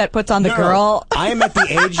pressure that puts on the girl? I am at the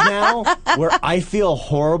age now where I feel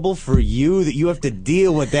horrible for you that you have to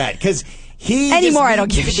deal with that because. Anymore, I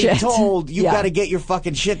don't give a to be shit. told you Yeah. got to get your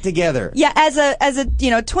fucking shit together. Yeah, as a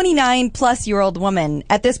 29-plus-year-old woman,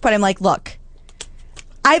 at this point, I'm like, look,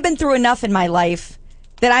 I've been through enough in my life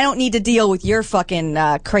that I don't need to deal with your fucking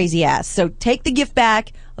crazy ass. So take the gift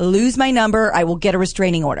back, lose my number, I will get a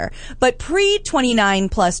restraining order. But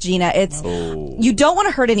pre-29-plus, Gina, it's you don't want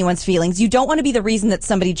to hurt anyone's feelings. You don't want to be the reason that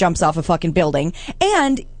somebody jumps off a fucking building,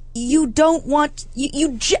 and you don't want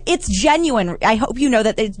it's genuine. I hope you know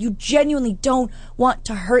that you genuinely don't want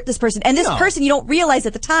to hurt this person, and this person you don't realize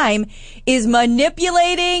at the time is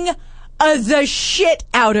manipulating the shit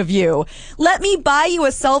out of you. Let me buy you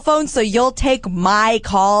a cell phone so you'll take my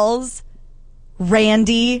calls,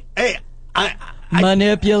 Randy. Hey,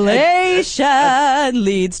 Manipulation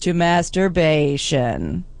leads to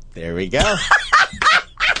masturbation. There we go.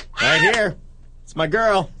 Right here. It's my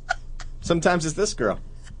girl. Sometimes it's this girl.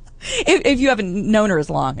 If you haven't known her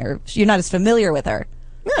as long, or you're not as familiar with her,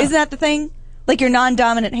 isn't that the thing? Like your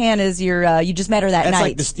non-dominant hand is your you just met her that That's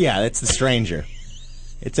night. like that's the stranger.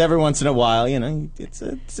 It's every once in a while, it's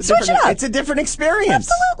a Switch it up. It's a different experience.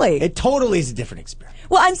 Absolutely. It totally is a different experience.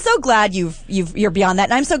 Well, I'm so glad you're beyond that,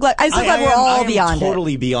 and I'm so glad we're all I am beyond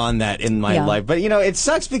totally beyond that in my life. But it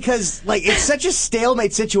sucks because like it's such a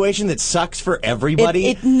stalemate situation that sucks for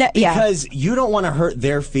everybody because you don't want to hurt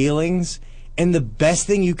their feelings. And the best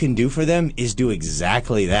thing you can do for them is do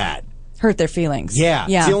exactly that. Hurt their feelings. Yeah.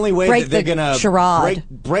 It's the only way that they're going to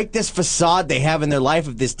break this facade they have in their life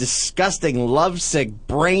of this disgusting, lovesick,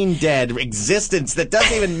 brain-dead existence that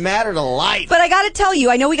doesn't even matter to life. But I got to tell you,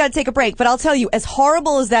 I know we got to take a break, but I'll tell you, as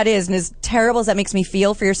horrible as that is and as terrible as that makes me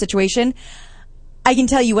feel for your situation, I can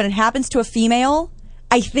tell you when it happens to a female,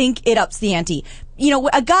 I think it ups the ante.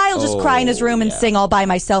 A guy will just cry in his room and sing all by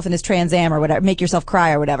myself in his Trans Am or whatever, make yourself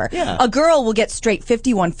cry or whatever. Yeah. A girl will get straight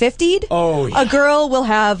 5150'd. Oh, yeah. A girl will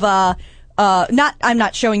have, I'm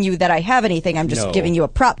not showing you that I have anything. I'm just giving you a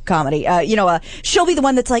prop comedy. She'll be the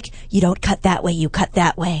one that's like, you don't cut that way, you cut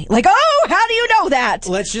that way. Like, oh, how do you know that?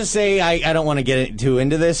 Let's just say I don't want to get too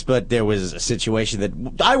into this, but there was a situation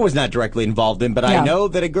that I was not directly involved in, but I know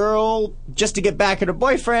that a girl, just to get back at her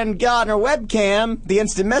boyfriend, got on her webcam, the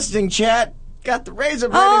instant messaging chat, got the razor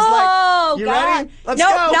blade. Oh, you God. ready? Let's nope,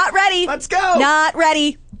 go. Not ready. Let's go. Not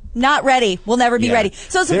ready. Not ready. We'll never be ready.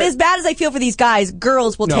 So as bad as I feel for these guys,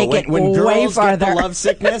 girls will take it when way girls farther. get the love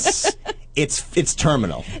sickness, it's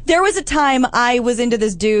terminal. There was a time I was into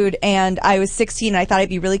this dude, and I was 16, and I thought I'd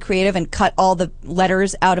be really creative and cut all the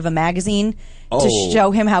letters out of a magazine to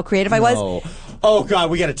show him how creative I was. Oh, God,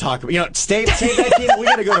 we got to talk about Stay back, Gina. We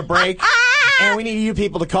got to go to break. And we need you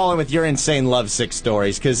people to call in with your insane lovesick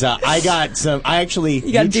stories, because I got some. I actually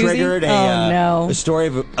you triggered a story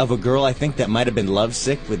of a girl I think that might have been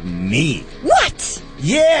lovesick with me. What?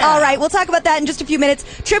 Yeah. All right, we'll talk about that in just a few minutes.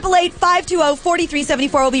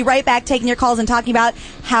 888-520-4374. We'll be right back taking your calls and talking about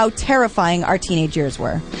how terrifying our teenage years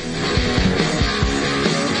were.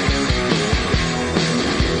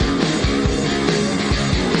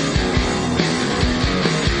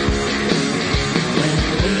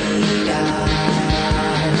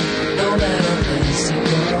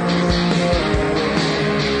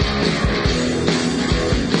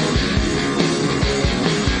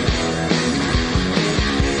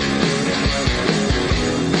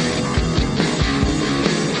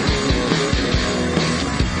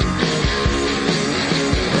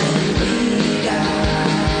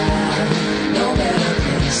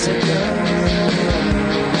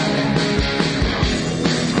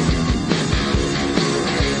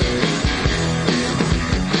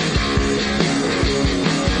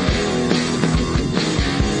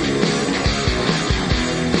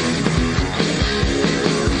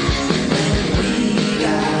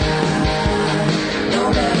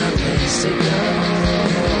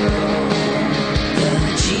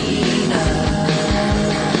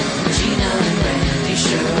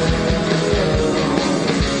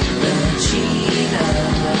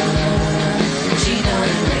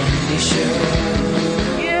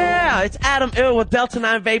 I'm ill with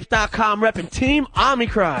Delta9Vapes.com repping Team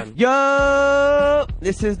Omicron. Yo!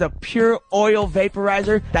 This is the pure oil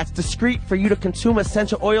vaporizer that's discreet for you to consume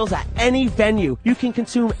essential oils at any venue. You can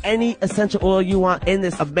consume any essential oil you want in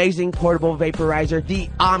this amazing portable vaporizer, the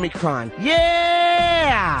Omicron.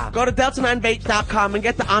 Yeah! Go to Delta9Vapes.com and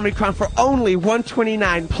get the Omicron for only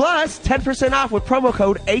 $129 plus 10% off with promo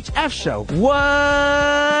code HFShow.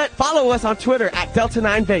 What? Follow us on Twitter at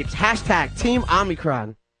Delta9Vapes, hashtag Team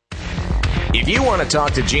Omicron. If you want to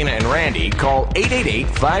talk to Gina and Randy, call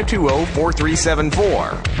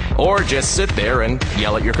 888-520-4374. Or just sit there and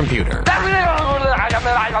yell at your computer.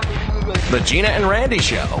 The Gina and Randy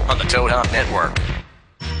Show on the Toad Hop Network.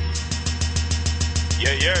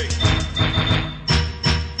 Yeah, yeah.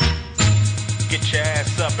 Get your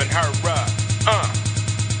ass up and hurry up.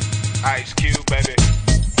 Ice Cube, baby.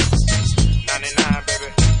 99,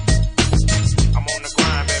 baby. I'm on the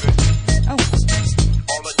grind, baby. Oh.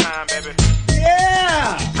 All the time, baby.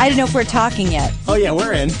 Yeah! I don't know if we're talking yet. Oh, yeah,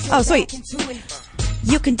 we're in. Oh, sweet.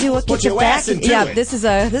 You can do it. Put Get your your back. ass into Yeah, it. this is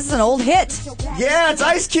an old hit. Yeah, it's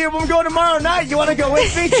Ice Cube. I'm going tomorrow night. You want to go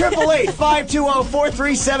with me?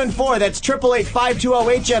 888-520-4374. That's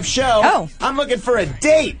 888-520-HF-SHOW. Oh. I'm looking for a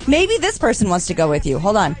date. Maybe this person wants to go with you.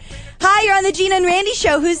 Hold on. Hi, you're on the Gina and Randy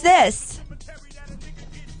Show. Who's this?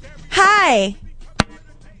 Hi.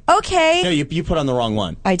 Okay. No, you put on the wrong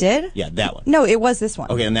one. I did? Yeah, that one. No, it was this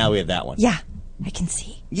one. Okay, now we have that one. Yeah, I can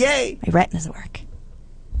see. Yay! My retinas work.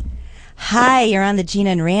 Hi, you're on the Gina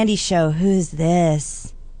and Randy Show. Who's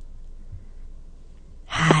this?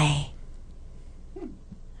 Hi.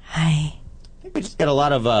 Hi. I think we just got a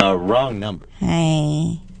lot of wrong numbers.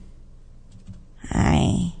 Hi.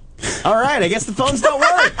 Hi. All right, I guess the phones don't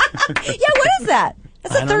work. Yeah, what is that?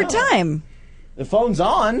 That's the I don't third know. time. The phone's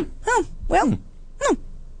on. Oh, well.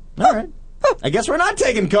 All right. I guess we're not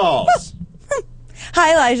taking calls.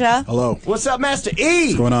 Hi, Elijah. Hello. What's up, Master E?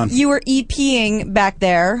 What's going on? You were EPing back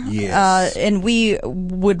there. Yes. And we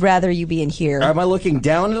would rather you be in here. Am I looking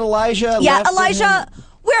down at Elijah? Yeah, left at Elijah, him?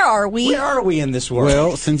 where are we? Where are we in this world?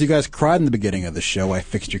 Well, since you guys cried in the beginning of the show, I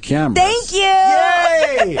fixed your cameras. Thank you.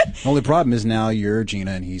 Yay! Only problem is now you're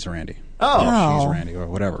Gina and he's Randy. Oh. She's Randy or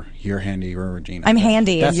whatever. You're Handy or Gina. I'm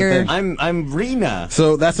Handy That's and the you're... thing. I'm Rena.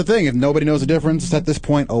 So that's the thing. If nobody knows the difference at this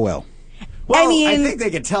point, oh well. Well, I mean- I think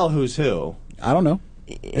they could tell who's who. I don't know.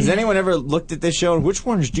 Has anyone ever looked at this show and which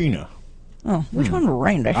one's Gina? Oh, which one,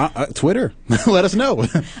 Randy? Twitter. Let us know.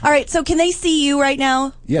 All right, so can they see you right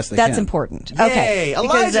now? Yes, they That's can. important. Yay, Okay.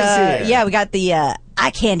 Elijah's here. Yeah, we got the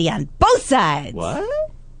eye candy on both sides. What?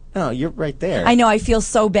 No, you're right there. I know. I feel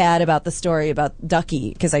so bad about the story about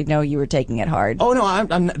Ducky because I know you were taking it hard. Oh, no,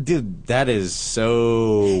 I'm not. Dude, that is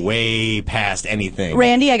so way past anything.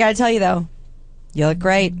 Randy, I got to tell you, though, you look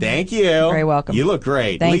great. Thank you. Very welcome. You look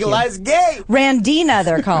great. Thank you. Legalize gay. Randina,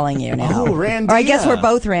 they're calling you now. Oh, Randina. Or I guess we're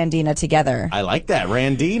both Randina together. I like that.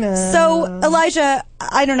 Randina. So, Elijah,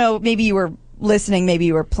 I don't know, maybe you were listening, maybe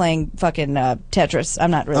you were playing fucking Tetris.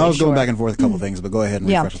 I'm not really sure. I was going back and forth a couple things, but go ahead and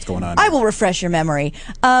refresh what's going on. I will refresh your memory.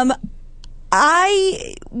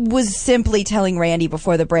 I was simply telling Randy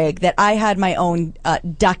before the break that I had my own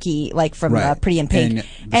Ducky, like from Pretty in Pink,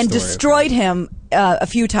 and destroyed him a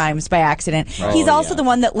few times by accident. Right. He's Oh, also yeah. the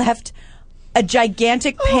one that left a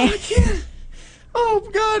gigantic pan. Oh,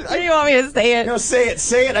 God. Do you want me to say it? No, say it.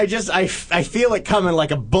 Say it. I feel it coming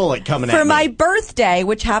like a bullet coming at me. For my birthday,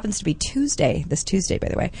 which happens to be Tuesday, this Tuesday, by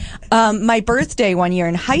the way, my birthday one year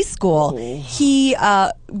in high school, he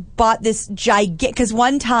bought this gigantic, because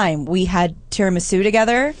one time we had tiramisu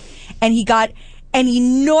together, and he got an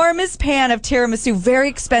enormous pan of tiramisu, very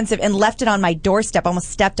expensive, and left it on my doorstep, almost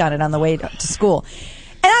stepped on it on the way to school.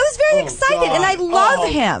 And I was very excited, and I love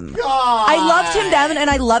him. I loved him then, and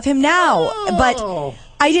I love him now. But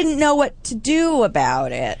I didn't know what to do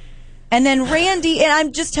about it. And then Randy, and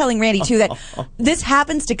I'm just telling Randy, too, that this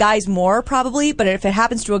happens to guys more, probably, but if it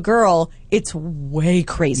happens to a girl, it's way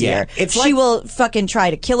crazier. Yeah, it's she like- will fucking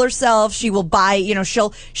try to kill herself. She will buy,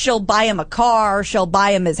 she'll buy him a car. She'll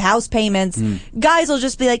buy him his house payments. Guys will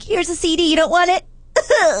just be like, here's a CD, you don't want it?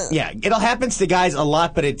 Yeah, it happens to guys a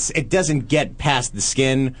lot, but it doesn't get past the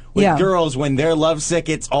skin. With Yeah. girls, when they're lovesick,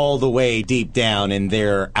 it's all the way deep down, and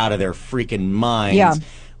they're out of their freaking minds. Yeah.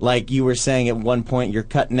 Like you were saying at one point, you're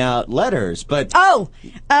cutting out letters, but Oh,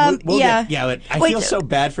 we'll yeah. but I Wait, feel so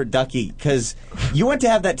bad for Ducky because you went to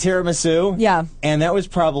have that tiramisu. Yeah. And that was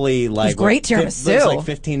probably like great It tiramisu. was like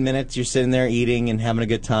 15 minutes. You're sitting there eating and having a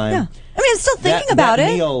good time. Yeah. I mean, I'm still thinking about that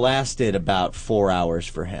it. meal lasted about 4 hours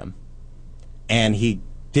for him, and he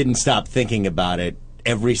didn't stop thinking about it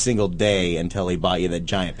every single day until he bought you that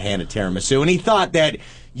giant pan of tiramisu. And he thought that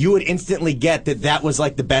you would instantly get that was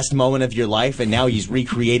like the best moment of your life, and now he's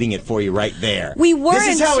recreating it for you right there. We weren't.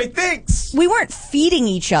 This is how he thinks. We weren't feeding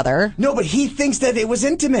each other. No, but he thinks that it was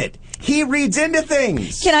intimate. He reads into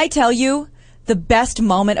things. Can I tell you, the best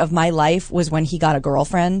moment of my life was when he got a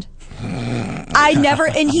girlfriend.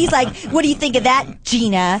 And he's like, what do you think of that,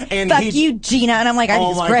 Gina? And Fuck you, Gina. And I'm like, I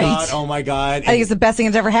think it's great. Oh my God. I think it's the best thing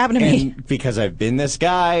that's ever happened to me. Because I've been this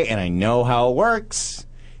guy and I know how it works,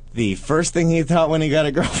 the first thing he thought when he got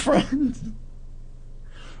a girlfriend,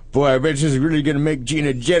 boy, I bet she's really going to make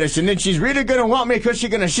Gina jealous, and then she's really going to want me because she's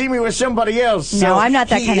going to see me with somebody else. No, I'm not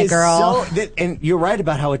that kind of girl. And you're right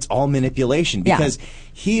about how it's all manipulation, because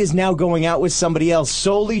he is now going out with somebody else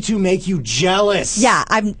solely to make you jealous. Yeah,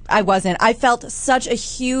 I wasn't. I felt such a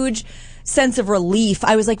huge sense of relief.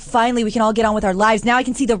 I was like, finally, we can all get on with our lives. Now I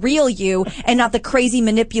can see the real you and not the crazy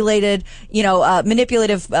manipulative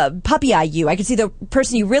puppy eye you. I can see the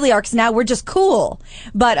person you really are, because now we're just cool.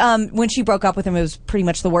 But when she broke up with him, it was pretty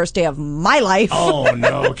much the worst day of my life. Oh,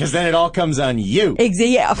 no, because then it all comes on you.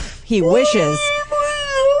 Yeah, he wishes.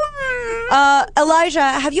 Elijah,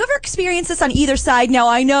 have you ever experienced this on either side? Now,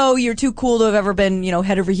 I know you're too cool to have ever been,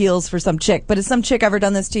 head over heels for some chick, but has some chick ever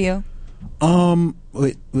done this to you?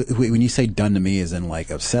 Wait, when you say done to me, as in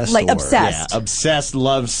like obsessed? Like or? obsessed. Yeah, obsessed,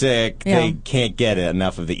 lovesick. Yeah. They can't get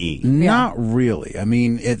enough of the E. Not really. I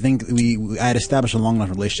mean, I think I had established a long enough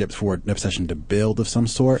relationship for an obsession to build of some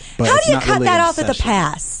sort. But how it's do you not cut really that an off at the obsession.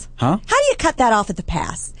 pass? Huh? How do you cut that off at the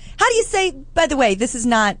pass? How do you say, by the way, this is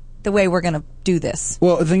not the way we're going to do this?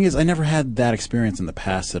 Well, the thing is, I never had that experience in the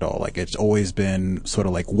past at all. Like, it's always been sort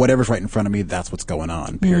of like whatever's right in front of me, that's what's going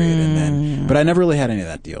on, period. And then, but I never really had any of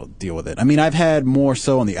that deal with it. I mean, I've had more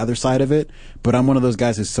so on the other side of it, but I'm one of those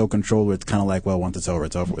guys who's so controlled where it's kind of like, well, once it's over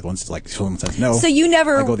with. Once it's like someone says no, so you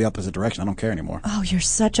never I go the opposite direction. I don't care anymore. Oh, you're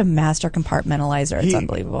such a master compartmentalizer. It's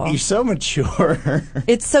unbelievable. You're so mature.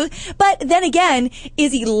 It's so, but then again,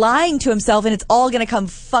 is he lying to himself and it's all going to come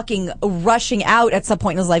fucking rushing out at some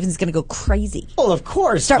point in his life and he's going to go crazy? Well, of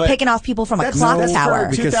course. Start picking off people from a clock tower.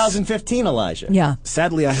 For 2015, Elijah. Yeah.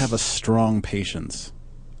 Sadly, I have a strong patience.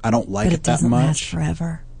 I don't like But it that doesn't much. last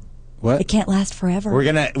forever. What? It can't last forever. We're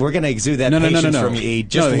gonna exude that patience from you.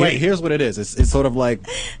 Just wait. Here's what it is. It's sort of like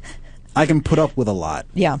I can put up with a lot.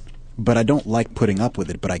 Yeah. But I don't like putting up with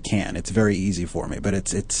it. But I can. It's very easy for me. But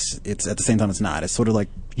it's at the same time it's not. It's sort of like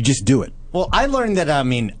you just do it. Well, I learned that, I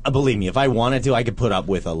mean, believe me, if I wanted to, I could put up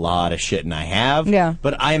with a lot of shit, and I have. Yeah.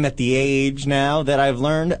 But I'm at the age now that I've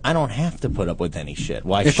learned I don't have to put up with any shit.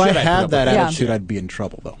 Why If should I I had put up that with attitude, I'd be in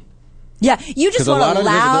trouble, though. Yeah, you just want to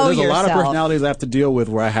allow there's yourself. a lot of personalities I have to deal with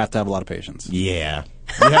where I have to have a lot of patience. Yeah.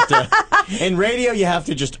 You have to, in radio, you have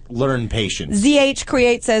to just learn patience. ZH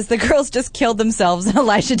Create says the girls just killed themselves and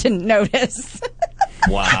Elisha didn't notice.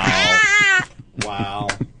 Wow. Wow.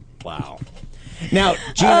 Wow. Now,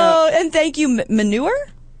 Gina. Oh, and thank you,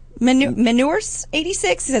 Manures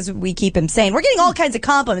 86 says we keep him sane. We're getting all kinds of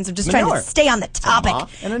compliments. I'm just trying to stay on the topic.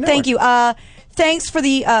 Thank you. Thanks for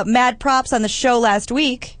the mad props on the show last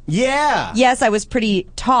week. Yeah. Yes, I was pretty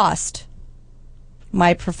tossed.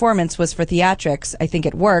 My performance was for theatrics. I think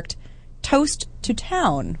it worked. Toast to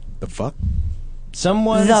town. The fuck?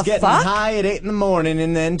 Someone's getting high at 8 in the morning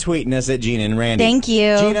and then tweeting us at Gina and Randy. Thank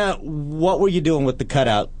you. Gina, what were you doing with the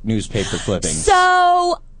cutout newspaper clippings?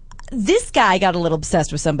 So, this guy got a little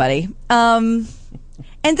obsessed with somebody. And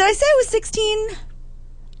did I say I was 16?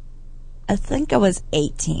 I think I was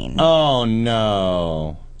 18. Oh,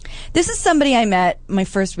 no. This is somebody I met my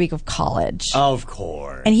first week of college. Of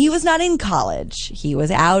course. And he was not in college. He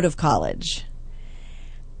was out of college.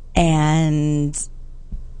 And,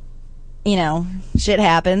 shit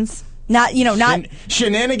happens. Not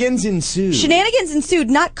Shenanigans ensued. Shenanigans ensued.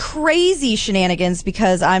 Not crazy shenanigans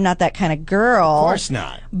because I'm not that kind of girl. Of course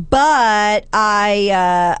not. But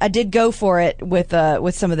I did go for it with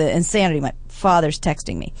some of the insanity. My father's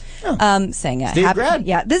texting me, saying, Steve Grad?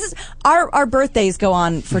 yeah, this is our birthdays go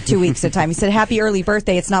on for 2 weeks at a time. He said, happy early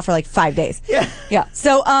birthday. It's not for like 5 days. Yeah. Yeah.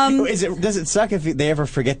 So, does it suck if they ever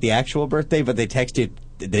forget the actual birthday, but they text you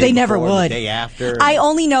the day they never before, would. the day after? I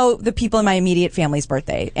only know the people in my immediate family's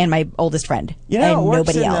birthday and my oldest friend. You know, and it works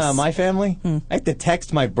nobody in else. my family. I have to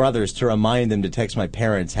text my brothers to remind them to text my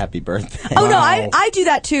parents happy birthday. Oh, no, I do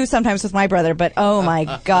that too sometimes with my brother, but oh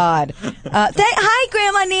my God. Hi,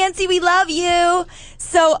 Grandma Nancy, we love you.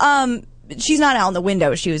 So, she's not out in the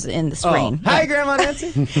window. She was in the screen. Oh. Hi, Grandma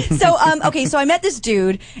Nancy. So, okay, so I met this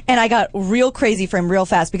dude, and I got real crazy for him real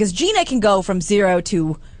fast, because Gina can go from 0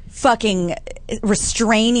 to fucking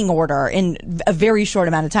restraining order in a very short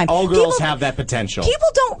amount of time. All girls have that potential. People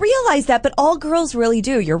don't realize that, but all girls really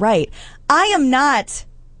do. You're right. I am not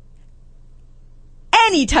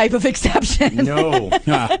any type of exception. No.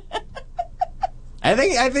 I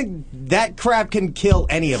think that crap can kill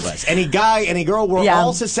any of us. Any guy, any girl, we're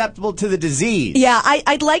all susceptible to the disease. Yeah,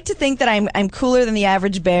 I'd like to think that I'm cooler than the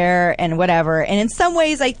average bear and whatever. And in some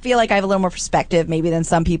ways, I feel like I have a little more perspective maybe than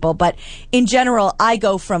some people. But in general, I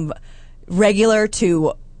go from regular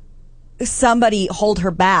to somebody hold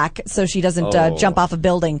her back so she doesn't jump off a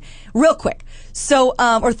building real quick. So,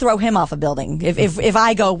 or throw him off a building. If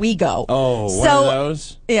I go, we go. Oh, so, one of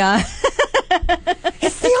those? Yeah.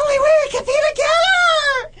 It's the only way we can be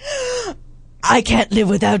together! I can't live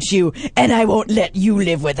without you, and I won't let you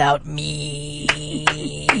live without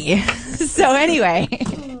me. So anyway.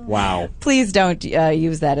 Wow. Please don't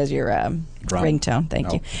use that as your ringtone.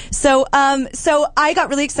 Thank you. So I got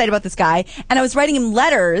really excited about this guy, and I was writing him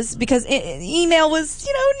letters because email was,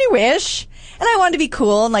 newish, and I wanted to be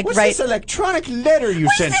cool and What's write. this electronic letter you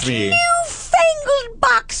sent me? Newfangled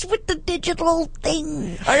box with the digital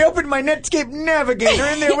thing. I opened my Netscape Navigator,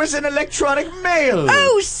 and there was an electronic mail.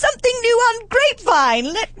 Oh, something new on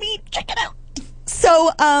Grapevine. Let me check it out.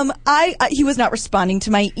 So, he was not responding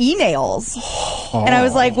to my emails. And I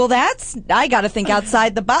was like, well, I gotta think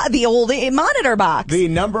outside the old monitor box. The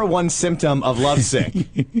number one symptom of lovesick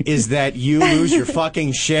is that you lose your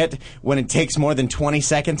fucking shit when it takes more than 20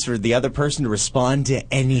 seconds for the other person to respond to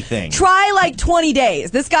anything. Try like 20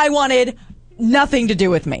 days. This guy wanted nothing to do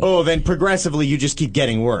with me. Oh, then progressively you just keep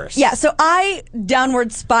getting worse. Yeah, so I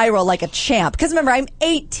downward spiral like a champ. Because remember, I'm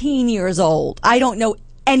 18 years old. I don't know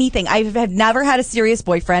anything. I have never had a serious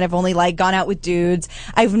boyfriend. I've only gone out with dudes.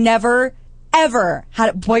 I've never ever had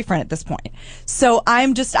a boyfriend at this point. So I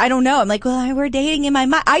don't know. I'm like, well, we're dating in my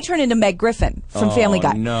mind. I turn into Meg Griffin from Family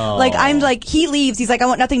Guy. No. I'm like, he leaves. He's like, I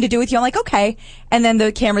want nothing to do with you. I'm like, okay. And then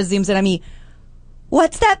the camera zooms in on me.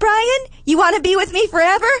 What's that, Brian? You want to be with me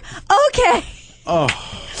forever? Okay. Oh.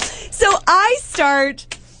 So I start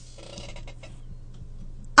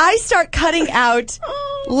cutting out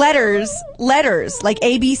letters, like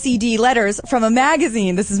ABCD letters from a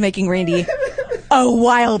magazine. This is making Randy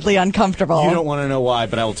wildly uncomfortable. You don't want to know why,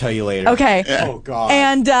 but I will tell you later. Okay. Oh, God.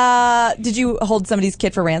 And did you hold somebody's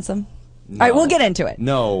kid for ransom? No. All right, we'll get into it.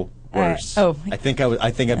 No. Worse. Oh. I think I've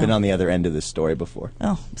been on the other end of this story before.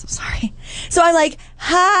 Oh, I'm so sorry. So I'm like,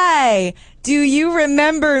 hi, do you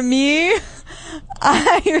remember me?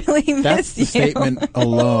 I really miss That's the you. statement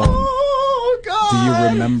alone. Oh, God. Do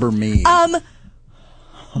you remember me?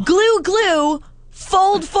 Glue,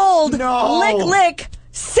 fold, No. lick,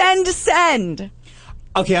 send.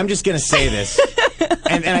 Okay, I'm just gonna say this,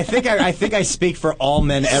 and I think I speak for all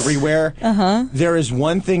men everywhere. There is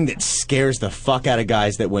one thing that scares the fuck out of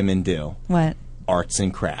guys that women do: What? arts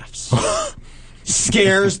and crafts.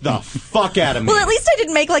 Scares the fuck out of me. Well, at least I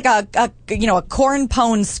didn't make like a corn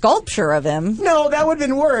pone sculpture of him. No, that would have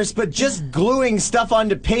been worse. But just gluing stuff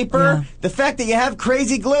onto paper, the fact that you have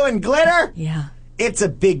crazy glue and glitter, it's a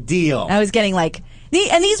big deal. I was getting like.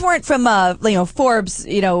 And these weren't from, Forbes,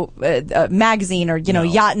 magazine or,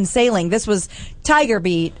 Yacht and Sailing. This was Tiger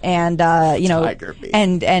Beat and, Tiger Beat.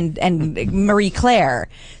 and Marie Claire.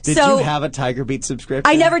 Did you have a Tiger Beat subscription?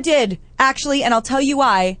 I never did, actually, and I'll tell you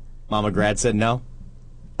why. Mama Grad said no?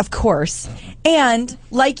 Of course. And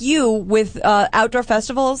like you with outdoor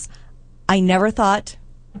festivals, I never thought,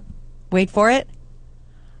 wait for it,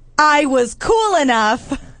 I was cool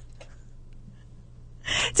enough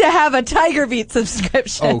to have a Tiger Beat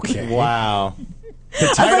subscription. Okay. Wow. I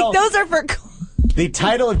was like, those are for cool. The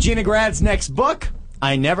title of Gina Grad's next book,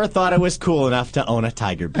 I never thought I was cool enough to own a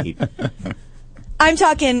Tiger Beat. I'm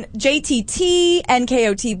talking JTT,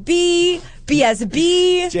 NKOTB,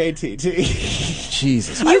 BSB. JTT.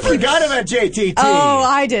 Jesus. I forgot about JTT. Oh,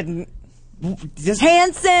 I didn't.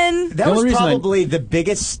 Hanson. That was probably the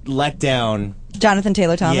biggest letdown. Jonathan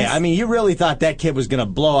Taylor Thomas. Yeah, I mean, you really thought that kid was going to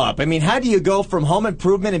blow up. I mean, how do you go from Home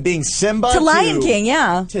Improvement and being Simba to Lion King?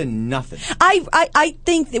 Yeah, to nothing. I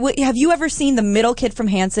think. Have you ever seen the middle kid from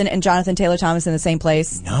Hanson and Jonathan Taylor Thomas in the same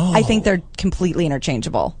place? No. I think they're completely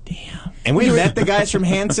interchangeable. Damn. And we met the guys from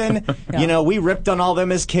Hanson. Yeah. We ripped on all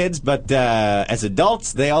them as kids, but as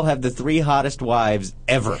adults, they all have the 3 hottest wives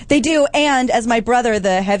ever. They do, and as my brother,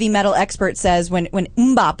 the heavy metal expert, says, when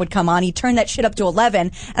MMMBop would come on, he'd turn that shit up to 11,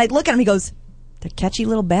 and I'd look at him, he goes, they're catchy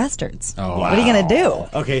little bastards. Oh, what are you going to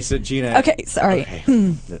do? Okay, so Gina. Okay, sorry.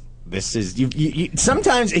 Okay. This is you.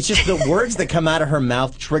 Sometimes it's just the words that come out of her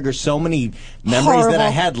mouth trigger so many memories that I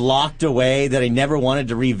had locked away that I never wanted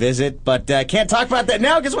to revisit. But can't talk about that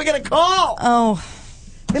now because we get a call. Oh,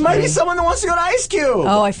 there might be someone that wants to go to Ice Cube.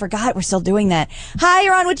 Oh, I forgot. We're still doing that. Hi,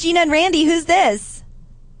 you're on with Gina and Randy. Who's this?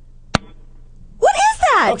 What is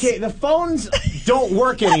that? Okay, the phones don't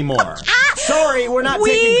work anymore. Sorry, we're not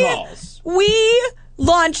taking calls. We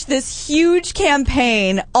launched this huge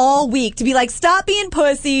campaign all week to be like, stop being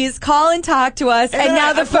pussies, call and talk to us, and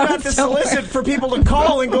now the forgot phones to don't work. solicit for people to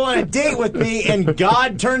call and go on a date with me, and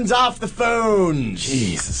God turns off the phones.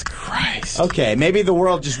 Jesus Christ. Okay, maybe the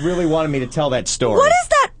world just really wanted me to tell that story. What is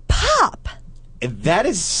that pop? That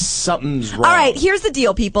is something's wrong. All right, here's the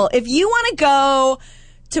deal, people. If you want to go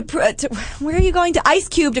to where are you going? To Ice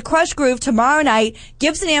Cube, to Crush Groove tomorrow night,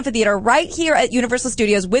 Gibson Amphitheater, right here at Universal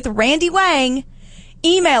Studios with Randy Wang.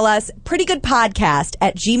 Email us,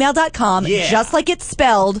 prettygoodpodcast@gmail.com, just like it's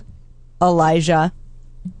spelled, Elijah.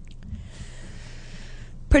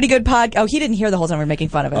 Pretty good pod. Oh, he didn't hear the whole time we were making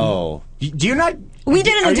fun of him. Oh. Do you not? We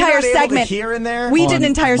did an entire segment. Here and there? We did an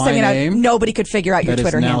entire my segment. name? Nobody could figure out your That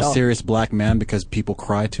Twitter is now handle. Serious Black Man because people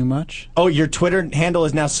cry too much. Oh, your Twitter handle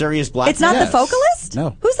is now Serious Black It's not Yes. the vocalist?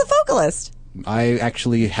 No. Who's the vocalist? I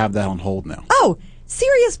actually have that on hold now. Oh,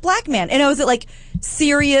 Serious Black Man. And is it like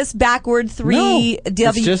Serious backward 3 No, W?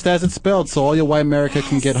 it's just as it's spelled, so all your white America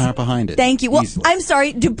can get behind it. Thank you. Well, easily. I'm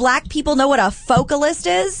sorry. Do black people know what a vocalist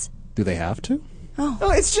is? Do they have to? No,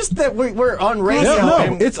 it's just that we're on radio. No,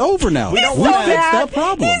 and it's over now. We don't We want fixed mad. that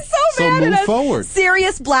problem. He's so mad move at us. forward.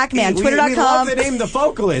 Serious Black Man. we Twitter.com. love the name The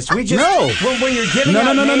Vocalist. We just No. when you're giving No.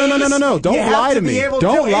 out names, Don't you have lie to be me. able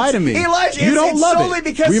Don't to- lie to me. Elijah, You don't it's love solely it.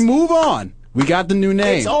 because We move on. We got the new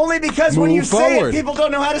name. It's only because when Move you say forward. it, people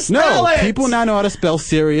don't know how to spell No, it. people now know how to spell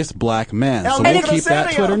Serious Black Man. So And we'll if- keep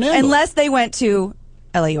that Twitter name. Unless they went to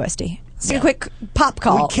LAUSD. Let's do a quick pop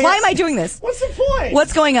call. can't- Why am I doing this? What's the point?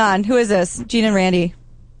 What's going on? Who is this? Gina and Randy.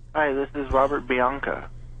 Hi, this is Robert Bianca.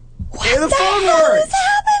 Hey, the phone hell works. is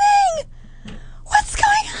happening? What's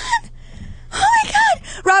going on? Oh my God,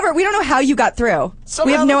 Robert, we don't know how you got through. Somehow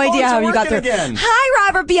we have no the idea phones how are you got through. working again. Hi,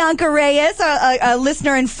 Robert Bianca Reyes, a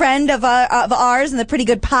listener and friend of ours and the Pretty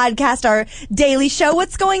Good Podcast, our daily show.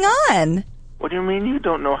 What's going on? What do you mean you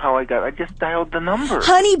don't know how I got? I just dialed the number.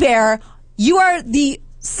 Honey Bear, you are the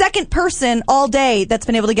second person all day that's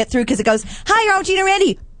been able to get through because it goes, "Hi, you're on with Gina and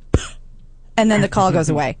Randy," and then the call goes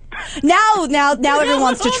away. Now everyone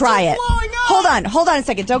wants to try it. Hold on a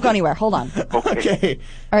second. Don't go anywhere. Hold on. Okay.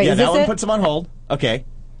 All right, yeah, is that this one it? puts them on hold. Okay.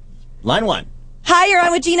 Line 1. Hi, you're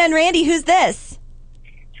on with Gina and Randy. Who's this?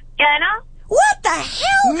 Jenna? What the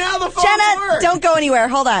hell? Now the phones Jenna, work. don't go anywhere.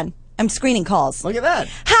 Hold on. I'm screening calls. Look at that.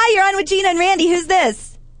 Hi, you're on with Gina and Randy. Who's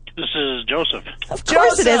this? This is Joseph. Of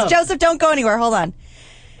course it is. Joseph, don't go anywhere. Hold on.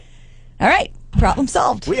 All right. Problem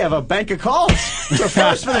solved. We have a bank of calls. So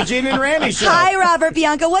first for the Gene and Randy show. Hi, Robert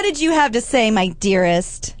Bianca. What did you have to say, my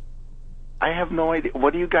dearest? I have no idea.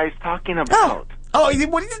 What are you guys talking about? Oh, what?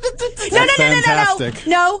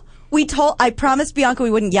 No. I promised Bianca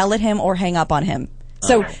we wouldn't yell at him or hang up on him.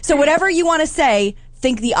 So whatever you want to say,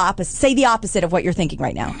 think the opposite. Say the opposite of what you're thinking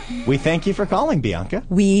right now. We thank you for calling, Bianca.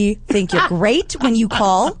 We think you're great when you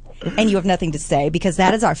call and you have nothing to say because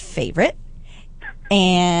that is our favorite.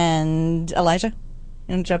 And Elijah,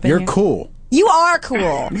 you want to jump in You're here? cool. You are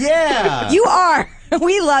cool. Yeah. You are.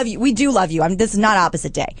 We love you. We do love you. This is not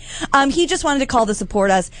opposite day. He just wanted to call to support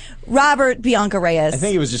us. Robert Bianca Reyes. I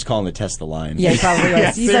think he was just calling to test the line. Yeah, he probably was.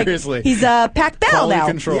 Yeah, he's seriously. Like, he's Pac Bell Quality now.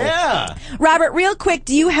 control. Yeah. Robert, real quick,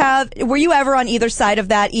 were you ever on either side of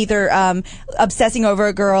that, either obsessing over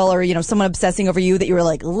a girl or, someone obsessing over you that you were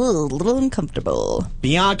like, ooh, a little uncomfortable?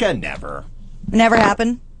 Bianca, never. Never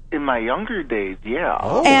happened? In my younger days, yeah.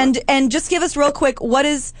 Oh. And just give us real quick, what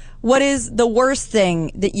is the worst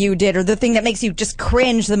thing that you did or the thing that makes you just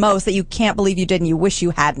cringe the most that you can't believe you did and you wish you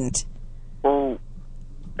hadn't? Well,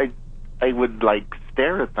 I would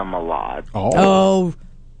stare at them a lot. Oh.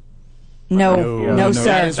 No, sir.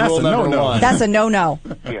 That is rule number one. That's a no.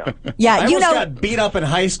 Yeah. Yeah, I almost got beat up in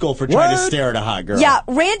high school for trying to stare at a hot girl. Yeah,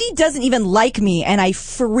 Randy doesn't even like me, and I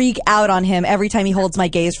freak out on him every time he holds my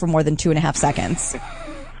gaze for more than 2.5 seconds.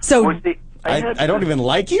 So, Well, see, I don't even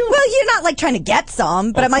like you? well, you're not trying to get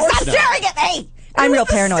some, but I'm like, stop course not. staring at me! I'm real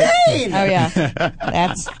paranoid. stain. Oh yeah,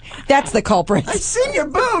 that's the culprit. I've seen your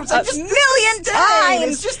boobs. I A just million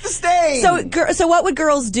times. It's just the stain. So what would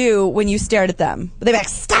girls do when you stared at them? They'd be like,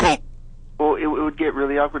 stop it! Well, it would get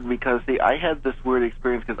really awkward because, see, I had this weird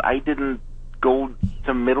experience because I didn't go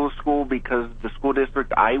to middle school because the school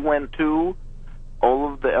district I went to,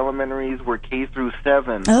 all of the elementaries were K through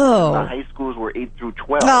 7. Oh. The high schools were 8 through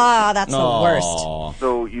 12. Ah, that's the worst.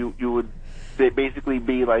 So you would basically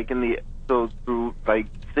be through 5th,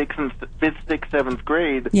 6th, 7th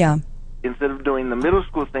grade. Yeah. Instead of doing the middle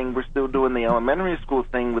school thing, we're still doing the elementary school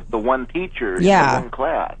thing with the one teacher in Yeah. one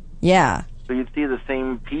class. Yeah. So you'd see the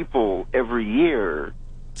same people every year.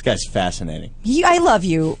 This guy's fascinating. I love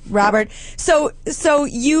you, Robert. So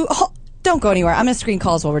you don't go anywhere. I'm going to screen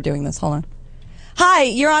calls while we're doing this. Hold on. Hi,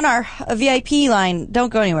 you're on our VIP line. Don't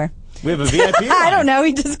go anywhere. We have a VIP line. I don't know.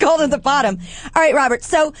 He just called at the bottom. All right, Robert.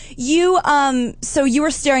 So you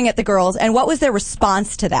were staring at the girls, and what was their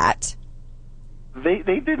response to that? They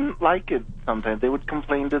didn't like it sometimes. They would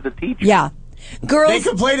complain to the teacher. Yeah. Girls. They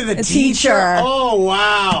complain to the teacher? Oh,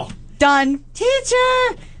 wow. Done.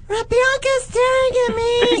 Teacher, Bianca's staring at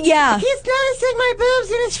me. Yeah. He's noticing my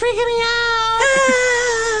boobs and it's freaking me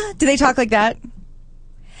out. Do they talk like that?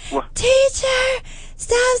 What? Teacher,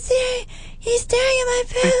 stop staring. He's staring at my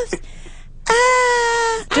boobs.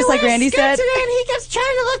 Just like Randy said. Today and he keeps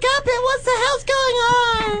trying to look up at what the hell's going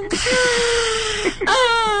on.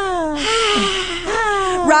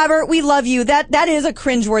 Robert, we love you. That is a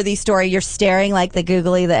cringeworthy story. You're staring like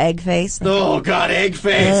the egg face. Oh, God, egg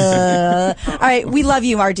face. All right, we love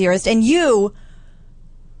you, our dearest. And you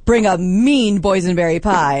bring a mean boysenberry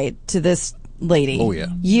pie to this lady. Oh, yeah.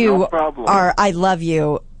 You No problem. are, I love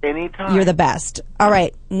you. Anytime. You're the best. All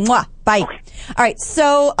right. Mwah. Bye. Okay. All right.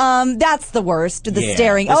 So, that's the worst. The Yeah,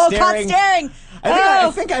 staring. the Caught staring. staring. I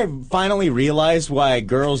think I finally realized why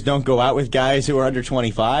girls don't go out with guys who are under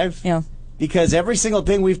 25. Yeah. Because every single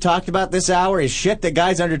thing we've talked about this hour is shit that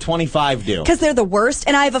guys under 25 do. Because they're the worst.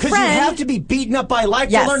 And I have a Because friend. you have to be beaten up by life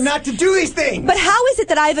Yes. to learn not to do these things. But how is it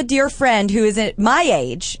that I have a dear friend who is at my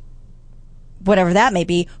age, whatever that may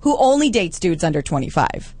be, who only dates dudes under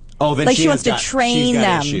 25? Oh, then Like she she has wants to got- train she's got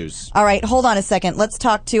them. issues. All right, hold on a second. Let's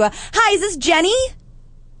talk to. Hi, is this Jenny?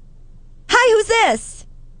 Hi, who's this?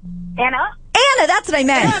 Anna? Anna, that's what I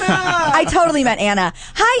meant. I totally meant Anna.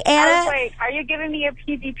 Hi, I was Anna. like, are you giving me a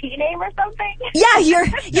PvP name or something? Yeah, you're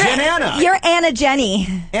Jen Anna. You're Anna Jenny.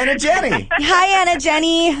 Anna Jenny. Hi, Anna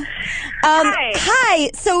Jenny. Hi.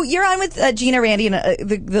 Hi. So you're on with Gina, Randy, and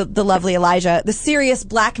the lovely Elijah, the serious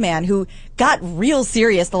black man who got real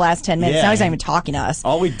serious the last 10 minutes. Yeah. Now he's not even talking to us.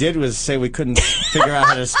 All we did was say we couldn't figure out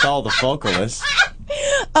how to stall the vocalist.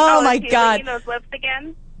 Oh my is he God. licking those lips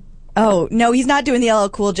again? Oh, no, he's not doing the LL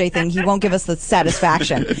Cool J thing. He won't give us the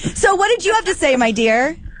satisfaction. So what did you have to say, my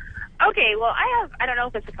dear? Okay, well, I don't know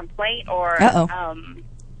if it's a complaint or, Uh-oh.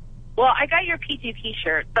 well, I got your PGP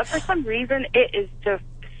shirt, but for some reason it is just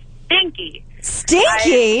stinky.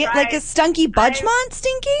 Stinky? I- Like a stunky budgemont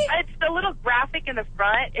stinky? It's the little graphic in the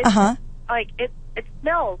front. It's Uh-huh. like, it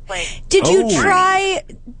smells like... Did you Oh. try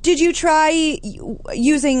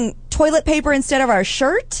using toilet paper instead of our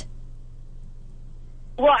shirt?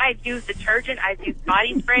 Well, I've used detergent, I've used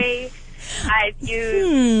body spray, I've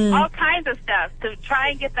used all kinds of stuff to try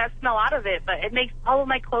and get that smell out of it, but it makes all of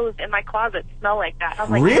my clothes in my closet smell like that.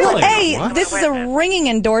 I'm like, Really? A, What? this is a ringing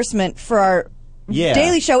endorsement for our Yeah.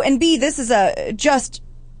 daily show, and B, this is a just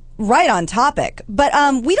right on topic. But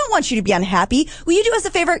we don't want you to be unhappy. Will you do us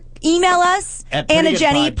a favor? Email us, At Anna Pretty Good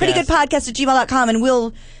Jenny, Podcast. prettygoodpodcast@gmail.com, and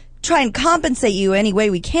we'll try and compensate you any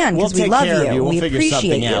way we can We'll because we take love care of you. We'll we figure appreciate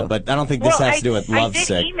something you. out, but I don't think this has to do with I love did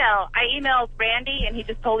sick. email. I emailed Randy, and he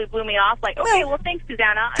just totally blew me off. Like, okay, well, thanks,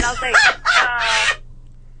 Susanna. And I was like,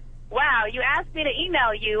 wow, you asked me to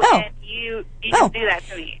email you, Oh. and you just do that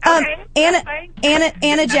to me. Okay, Anna, that's fine.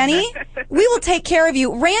 Anna Jenny, we will take care of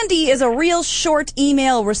you. Randy is a real short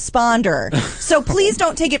email responder, so please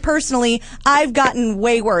don't take it personally. I've gotten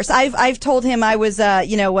way worse. I've told him I was,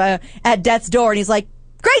 at death's door, and he's like,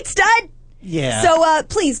 "Great, stud." Yeah. So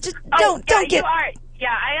please, just don't get. You are. Yeah,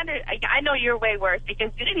 I know you're way worse because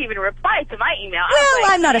you didn't even reply to my email. I Well, was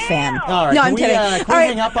like, I'm not a fan. damn. All right, No, can I'm we, kidding. Can we All right.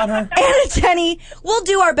 hang up on her? Anna Jenny, we'll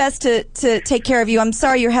do our best to take care of you. I'm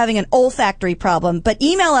sorry you're having an olfactory problem, but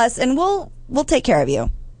email us and we'll take care of you.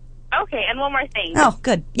 Okay, and one more thing. Oh,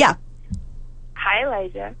 good. Yeah. Hi,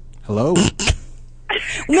 Elijah. Hello.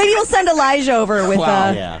 Maybe we'll send Elijah over with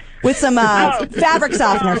Wow, yeah. with some fabric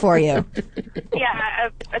softener for you. Yeah,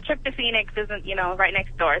 a trip to Phoenix isn't, right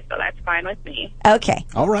next door, so that's fine with me. Okay.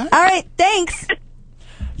 All right. All right. Thanks.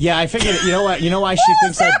 Yeah, I figured. You know what? You know why she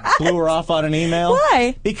thinks I blew her off on an email?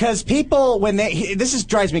 Why? Because people,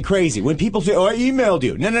 drives me crazy. When people say, "Oh, I emailed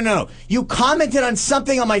you," no. You commented on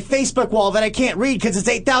something on my Facebook wall that I can't read because it's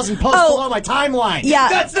 8,000 posts below my timeline. Yeah.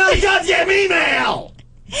 That's not a goddamn email.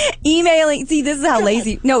 Emailing. See, this is how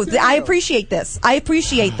lazy. No, I appreciate this.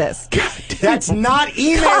 That's not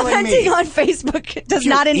emailing Commenting me. on Facebook does If you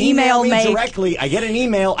not an email me make. directly. I get an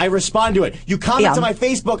email. I respond to it. You comment Yeah. to my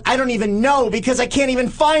Facebook. I don't even know because I can't even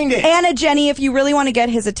find it. Anna Jenny, if you really want to get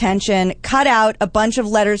his attention, cut out a bunch of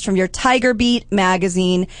letters from your Tiger Beat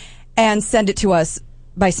magazine and send it to us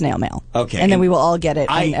by snail mail. Okay. And then we will all get it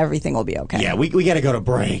and I- everything will be okay. Yeah, we got to go to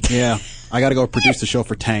break. Yeah. I got to go produce the show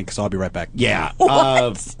for Tank, so I'll be right back. Yeah.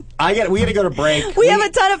 What? We got to go to break. We have a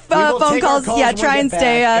ton of we will phone take our calls. calls Yeah, when we try get and back.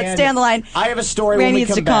 stay on the line. I have a story Randy when we needs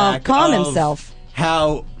come to back. calm of himself.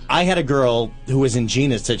 How I had a girl who was in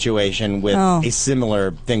Gina's situation with Oh. a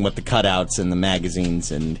similar thing with the cutouts and the magazines,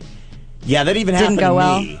 and Yeah, that even Didn't happened go to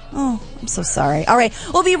well. me. Oh, I'm so sorry. All right,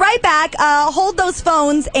 we'll be right back. Hold those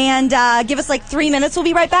phones and give us like 3 minutes. We'll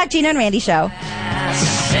be right back. Gina and Randy Show.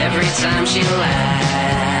 Every time she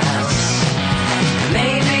laughs,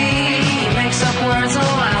 maybe makes up words a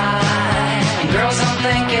lot. And girls don't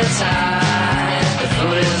think it's hot. The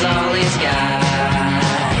food is all he's got.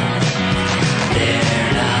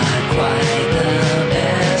 They're not quite the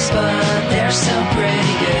best, but they're still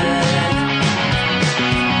pretty good.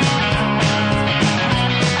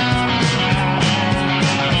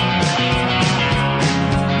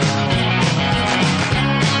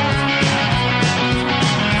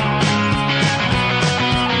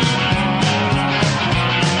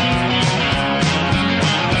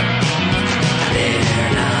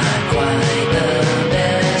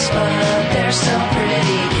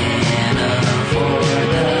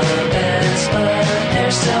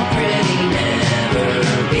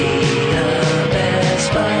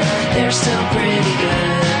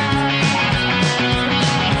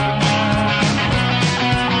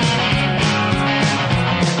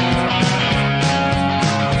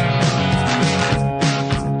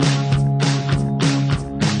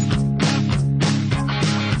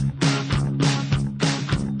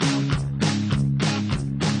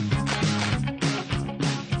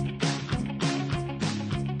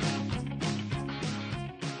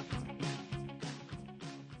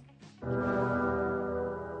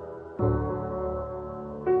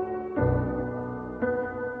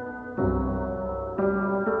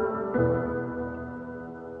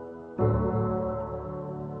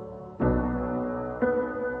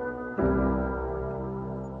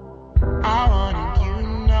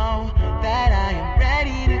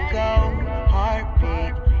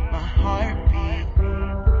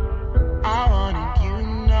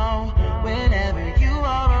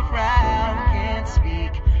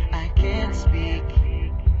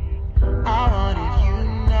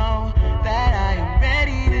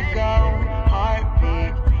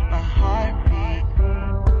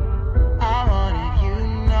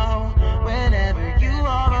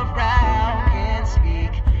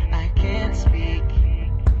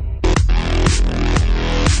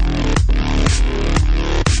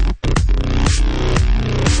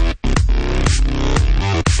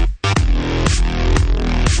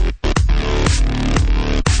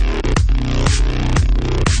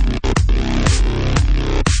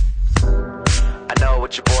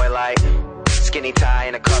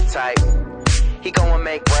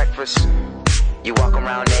 You walk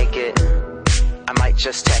around naked, I might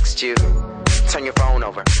just text you. Turn your phone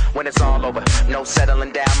over when it's all over. No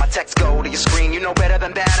settling down, my texts go to your screen. You know better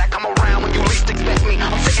than that, I come around when you least expect me.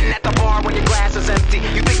 I'm sitting at the bar when your glass is empty.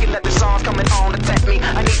 You thinking that the song's coming on to tempt me.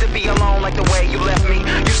 I need to be alone like the way you left me.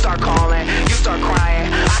 You start calling, you start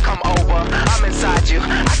crying. I come over, I'm inside you.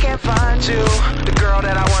 I can't find you, the girl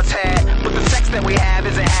that I once had. But the sex that we have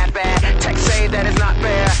isn't half bad. Text say that it's not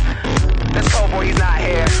fair. That's cold boy, he's not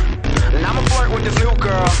here. And I'ma flirt with this new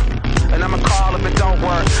girl, and I'ma call if it don't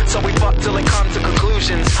work. So we fuck till it comes to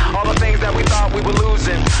conclusions. All the things that we thought we were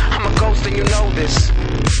losing. I'm a ghost and you know this.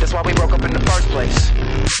 That's why we broke up in the first place.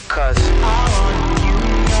 Cause I want you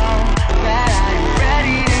to know that I'm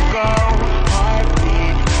ready to go.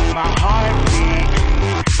 Heartbeat, my heartbeat.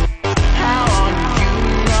 I want you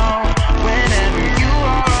to know whenever you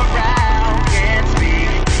are around. Can't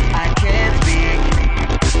speak, I can't speak.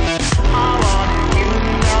 I want you to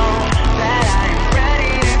know that I'm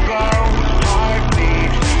ready to go.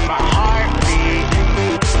 Heartbeat, my heartbeat.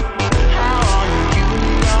 I want you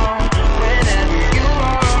to know whenever you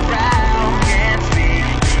are around. Can't speak,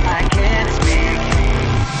 I can't speak.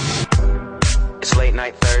 It's late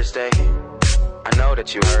night Thursday. I know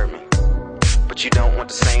that you heard me, but you don't want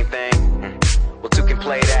the same thing. Well, two can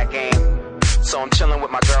play that game. So I'm chilling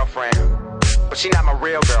with my girlfriend, but she not my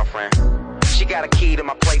real girlfriend. She got a key to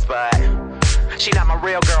my place, but she not my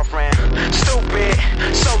real girlfriend. Stupid,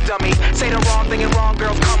 so dummy. Say the wrong thing and wrong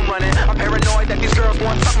girls come running. I'm paranoid that these girls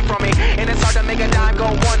want something from me, and it's hard to make a dime go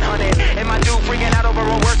 100. And my dude freaking out over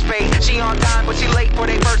her worst fate. She on time, but she late for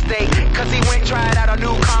their first date. Cause he went and tried out a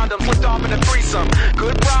new condom, flipped off in a threesome.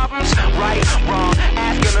 Good problems, right, wrong.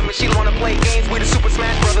 Asking them if she wanna play games with the Super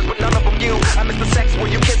Smash Brothers, but none of them you. I miss the sex where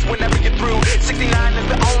you kiss whenever you're through. 69 is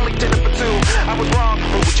the only dinner for two. I was wrong,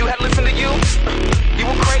 but would you have listened to you? You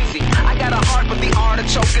were crazy. I got a heart, but the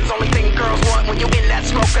artichoke is only thing girls want when you in that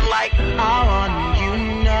smoking like. I want you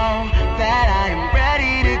to know that I am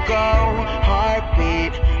ready to go.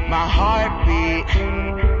 Heartbeat, my heartbeat.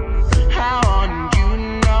 I want you to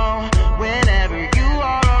know whenever you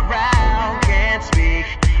are around. Can't speak,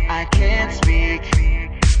 I can't speak.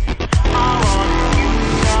 I want you to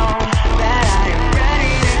know that I am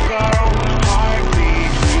ready to go.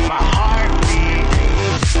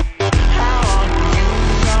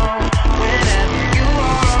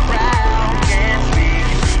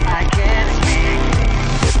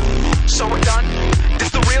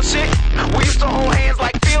 We used to hold hands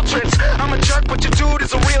like field trips. I'm a jerk, but your dude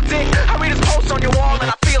is a real dick. I read his posts on your wall and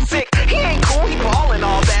I feel sick. He ain't cool, he ballin'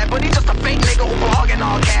 all that, but he's just a fake nigga who blogging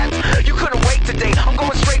all caps. You couldn't wait today. I'm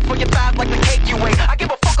going straight for your thighs like the cake you ate. I give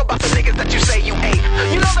a fuck about the niggas that you say you hate.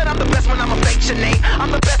 You know that I'm the best when I'm a fake Sinead. I'm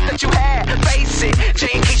the best that you had, face it.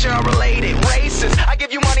 Jay and Keisha are related, racist. I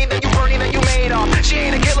give you money, then you burn it, then you made off. She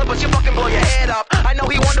ain't a killer, but she'll fucking blow your head off. I know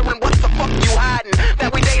he wondering what the fuck you hiding. That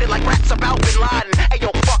we dated like raps about Bin Laden. Hey yo,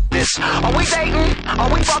 fuck this. Are we dating?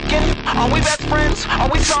 Are we fucking? Are we best friends? Are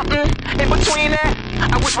we something in between that?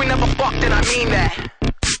 I wish we never fucked and I mean that.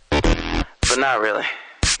 But not really.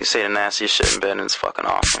 You say the nastiest shit in bed and it's fucking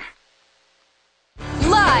awesome.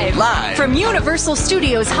 Live from Universal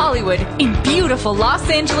Studios Hollywood in beautiful Los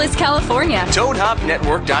Angeles, California.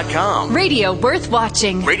 ToadHopNetwork.com. Radio worth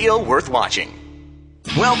watching. Radio worth watching.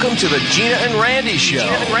 Welcome to the Gina and Randy Show.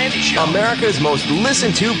 Gina and Randy Show. America's most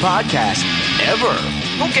listened to podcast ever.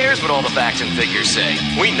 Who cares what all the facts and figures say?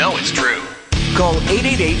 We know it's true. Call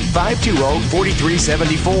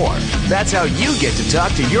 888-520-4374. That's how you get to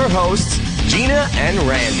talk to your hosts, Gina and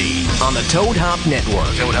Randy, on the Toad Hop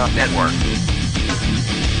Network. Toad Hop Network.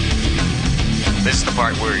 This is the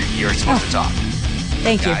part where you're supposed to talk.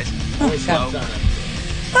 Thank you. Guys,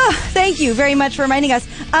 Thank you very much for reminding us.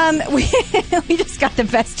 We just got the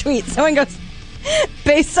best tweet. Someone goes,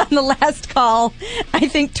 based on the last call, I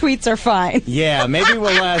think tweets are fine. Yeah, maybe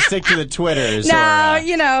we'll stick to the Twitters. No,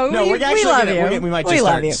 we're we love you. We might just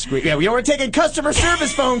love you. We're taking customer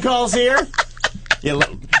service phone calls here. Yeah,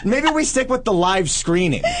 maybe we stick with the live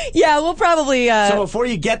screening. Yeah, we'll probably... So before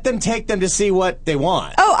you get them, take them to see what they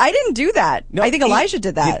want. Oh, I didn't do that. No, I think Elijah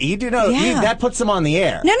did that. Did he do no? Yeah. That puts them on the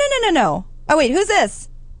air. No. Oh, wait, who's this?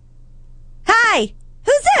 Hi.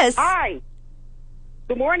 Who's this? Hi.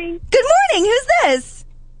 Good morning. Good morning. Who's this?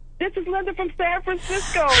 This is Linda from San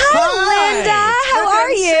Francisco. Hi, Linda. How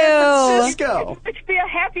are you? San Francisco. Wish me a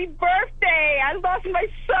happy birthday. I lost my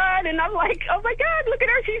son, and I'm like, oh my God, look at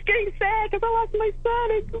her. She's getting sad because I lost my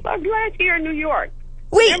son. I'm glad here in New York.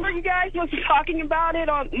 Wait. Remember you guys was talking about it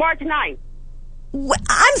on March 9th?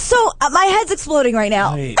 I'm so... my head's exploding right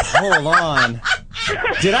now. Wait, hold on.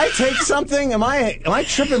 Did I take something? Am I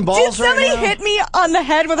tripping balls right now? Did somebody hit me on the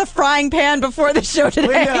head with a frying pan before the show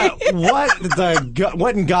today? Linda,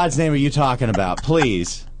 what in God's name are you talking about?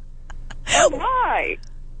 Please. I'm high.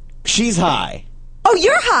 She's high. Oh,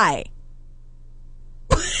 you're high.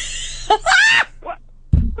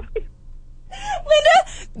 Linda,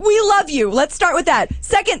 we love you. Let's start with that.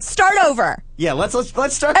 Second, start over. Yeah, let's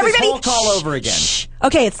start Everybody, this whole call over again. Shh.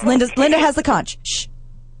 Okay, it's Linda. Linda has the conch. Shh.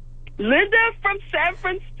 Linda from San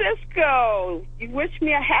Francisco. You wish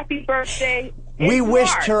me a happy birthday. We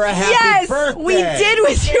wished her a happy birthday. We did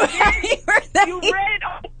wish you a happy birthday. You read it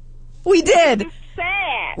on. We did.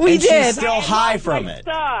 Sad. We and did. She's still high from it.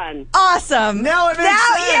 Son. Awesome. Now it makes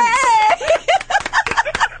sense. Yay!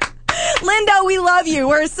 Linda, we love you.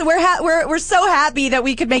 We're so happy that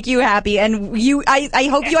we could make you happy, and I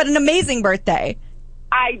hope you had an amazing birthday.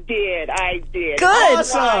 I did. Good.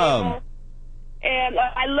 Awesome. And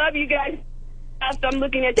I love you guys. I'm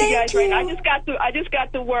looking at you guys right now. I just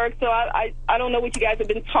got to work, so I don't know what you guys have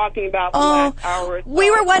been talking about for the last hour.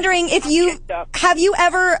 We were wondering if have you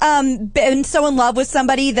ever been so in love with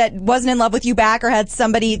somebody that wasn't in love with you back, or had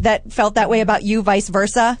somebody that felt that way about you, vice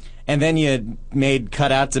versa? And then you made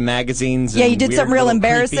cutouts in magazines. Yeah, and you did weird something real little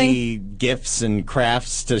embarrassing. creepy gifts and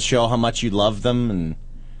crafts to show how much you love them. And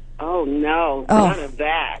oh no, none of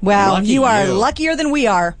that. Well, Lucky you are you. luckier than we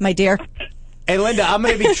are, my dear. Hey, Linda, I'm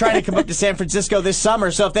going to be trying to come up to San Francisco this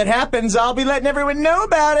summer, so if that happens, I'll be letting everyone know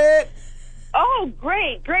about it. Oh,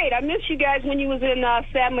 great. I missed you guys when you was in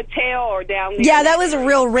San Mateo or down there. Yeah, that was a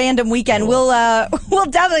real random weekend. We'll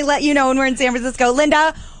definitely let you know when we're in San Francisco.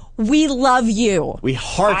 Linda, we love you. We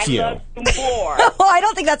heart you. I love you more. Oh, I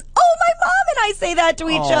don't think that's... Oh, my mom and I say that to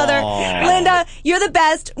each other. Linda, you're the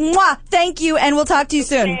best. Mwah. Thank you, and we'll talk to you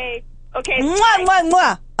soon. Okay. Mwah, mwah,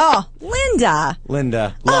 mwah. Oh, Linda.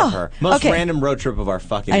 Linda, love her. Most random road trip of our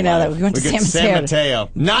fucking I know life. that. We went to San Mateo.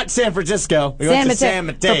 Not San Francisco. We went to San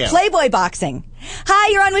Mateo. For Playboy boxing.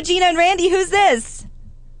 Hi, you're on with Gina and Randy. Who's this?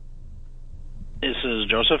 This is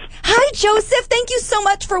Joseph. Hi, Joseph. Thank you so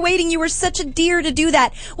much for waiting. You were such a dear to do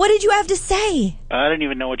that. What did you have to say? I didn't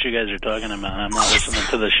even know what you guys are talking about. I'm not listening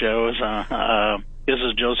to the shows. This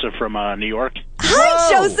is Joseph from New York.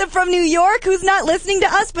 Hi, Joseph from New York, who's not listening to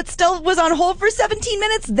us but still was on hold for 17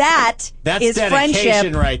 minutes. That's is dedication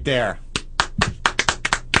friendship. right there.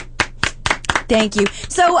 Thank you.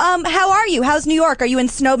 So, how are you? How's New York? Are you in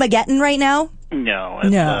Snowmageddon right now? No.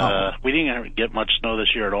 We didn't get much snow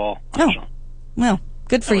this year at all. Oh. Well,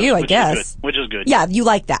 good for you, I guess. Which is good. Yeah, you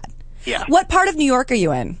like that. Yeah. What part of New York are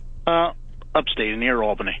you in? upstate near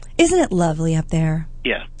Albany. Isn't it lovely up there?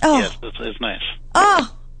 Yeah. Oh. Yes, it's nice.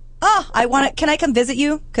 Oh, I want to. Can I come visit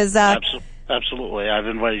you? Because Absolutely. I've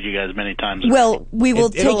invited you guys many times. Well, we will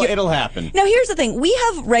take you. It'll happen. Now, here's the thing. We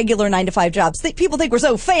have regular 9-to-5 jobs. People think we're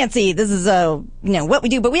so fancy. This is, what we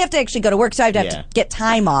do. But we have to actually go to work, so I have to get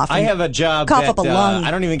time off. I have a job cough that up a lung.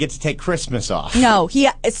 I don't even get to take Christmas off. No, he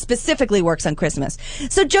specifically works on Christmas.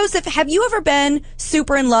 So, Joseph, have you ever been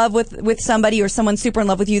super in love with somebody or someone super in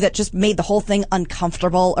love with you that just made the whole thing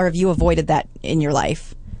uncomfortable, or have you avoided that in your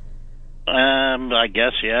life? I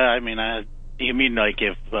guess, yeah. I mean, you mean like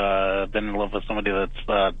if been in love with somebody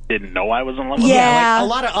that didn't know I was in love with them? Yeah, like a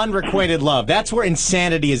lot of unrequited love. That's where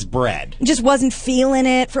insanity is bred. Just wasn't feeling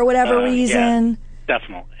it for whatever reason. Yeah,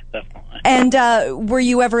 definitely. And were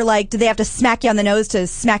you ever like, did they have to smack you on the nose to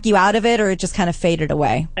smack you out of it, or it just kind of faded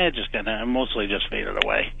away? It just mostly just faded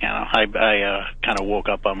away. You know, I kind of woke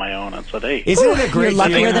up on my own and said, "Hey, isn't it a great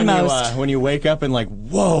feeling when you wake up and like,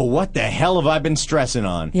 whoa, what the hell have I been stressing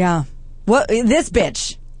on?" Yeah, what this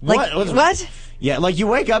bitch? Like what? Yeah, like you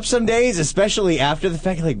wake up some days, especially after the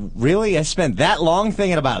fact, like, really, I spent that long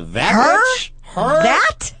thinking about that bitch? Her?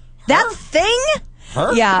 That thing?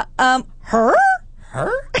 Her? Yeah. Her?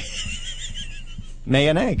 Nay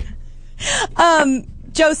and egg.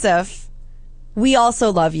 Joseph, we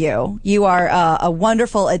also love you. You are a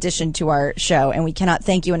wonderful addition to our show, and we cannot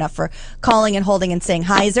thank you enough for calling and holding and saying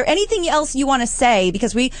hi. Is there anything else you want to say?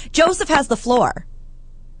 Because Joseph has the floor.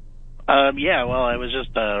 Yeah, well, I was just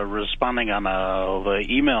responding on the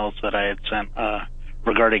emails that I had sent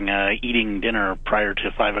regarding eating dinner prior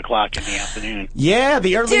to 5 o'clock in the afternoon. Yeah,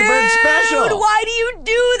 the early bird special. Dude, why do you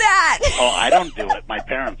do that? Oh, I don't do it. My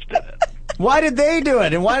parents did it. Why did they do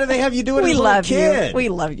it? And why did they have you do it as a little kid? We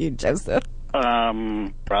love you, Joseph.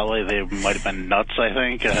 Probably they might have been nuts, I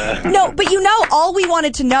think. No, but all we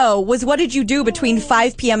wanted to know was what did you do between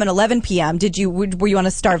 5 p.m. and 11 p.m.? Were you on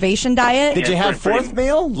a starvation diet? Did you have fourth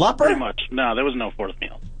meal? Lupper? Pretty much. No, there was no fourth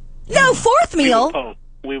meal. No fourth meal?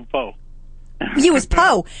 We were po'. You was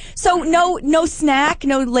po'. So no snack,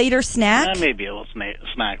 no later snack? Maybe a little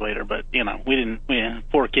snack later, but, we didn't,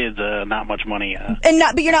 4 kids, not much money.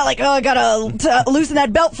 But you're not like, I gotta loosen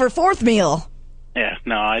that belt for fourth meal. Yeah,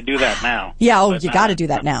 no, I do that now. Yeah, you got to do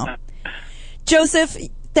that now. Joseph,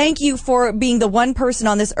 thank you for being the one person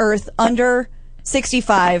on this earth under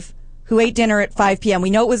 65 who ate dinner at 5 p.m. We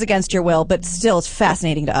know it was against your will, but still it's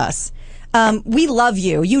fascinating to us. We love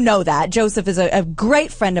you. You know that. Joseph is a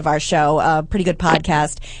great friend of our show, a pretty good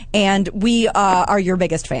podcast, and we are your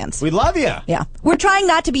biggest fans. We love you. Yeah. We're trying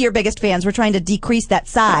not to be your biggest fans. We're trying to decrease that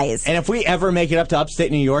size. And if we ever make it up to upstate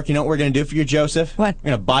New York, you know what we're going to do for you, Joseph? What?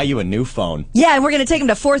 We're going to buy you a new phone. Yeah, and we're going to take him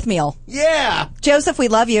to fourth meal. Yeah. Joseph, we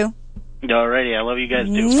love you. Alrighty, I love you guys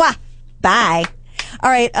too. Mwah. Bye. All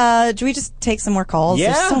right, do we just take some more calls?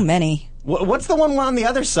 Yeah. There's so many. What's the one on the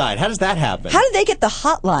other side? How does that happen? How did they get the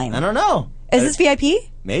hotline? I don't know. Is this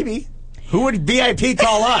VIP? Maybe. Who would VIP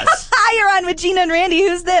call us? Hi, you're on with Gina and Randy.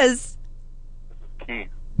 Who's this?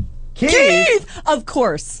 Keith! Of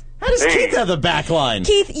course. How does Keith have the back line?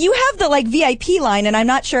 Keith, you have the VIP line, and I'm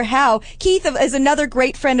not sure how. Keith is another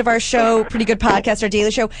great friend of our show, pretty good podcast, our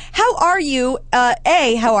daily show. How are you?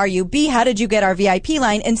 A, how are you? B, how did you get our VIP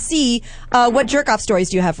line? And C, what jerk-off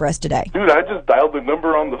stories do you have for us today? Dude, I just dialed the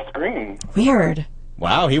number on the screen. Weird.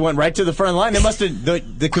 Wow, he went right to the front line. They must have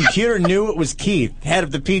the computer knew it was Keith, head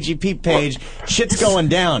of the PGP page. Shit's going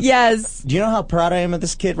down. Yes. Do you know how proud I am of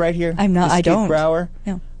this kid right here? I'm not. This I don't. Keith Brower.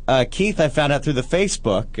 No. Keith, I found out through the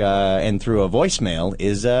Facebook and through a voicemail,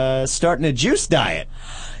 is starting a juice diet.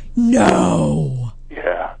 No.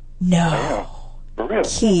 Yeah. No. For real.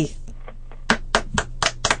 Keith.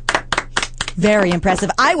 Very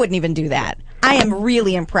impressive. I wouldn't even do that. I am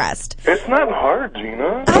really impressed. It's not hard,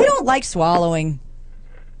 Gina. I don't like swallowing.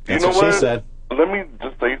 That's you know what she said. Let me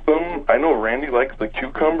just say something. I know Randy likes the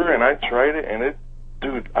cucumber, and I tried it, and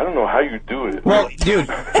dude, I don't know how you do it. Well,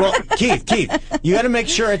 Keith, you got to make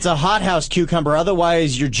sure it's a hothouse cucumber,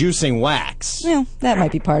 otherwise you're juicing wax. Well, that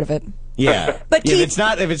might be part of it. Yeah, but if it's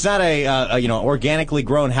not a organically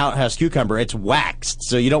grown hothouse cucumber, it's waxed,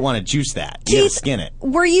 so you don't want to juice that. You got to skin it.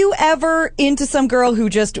 Were you ever into some girl who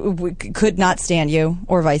just could not stand you,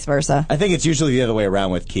 or vice versa? I think it's usually the other way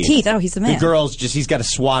around with Keith. Keith, he's the man. The girls he's got to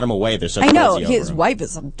swat them away. They're so I know crazy his over him. wife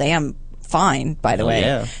is damn fine, by the way.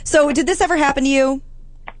 Yeah. So, did this ever happen to you?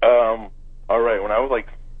 All right. When I was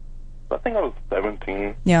I think I was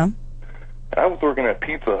 17. Yeah. I was working at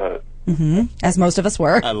Pizza Hut. Mm-hmm. As most of us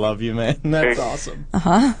were. I love you, man. That's awesome.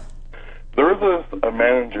 Uh-huh. There was a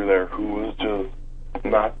manager there who was just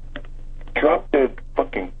not drop dead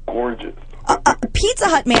fucking gorgeous. A Pizza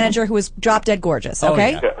Hut manager who was drop dead gorgeous,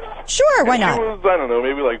 okay? Yes. Sure, why And not? She was, I don't know,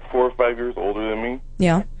 maybe like 4 or 5 years older than me.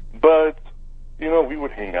 Yeah. But, we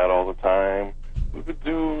would hang out all the time. We would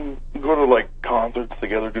go to like concerts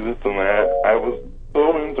together, do this and that. I was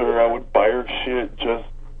so into her, I would buy her shit just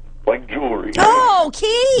like jewelry. Oh,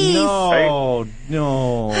 Keith! No,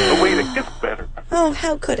 no. But wait, it gets better. Oh,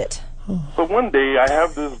 how could it? So one day I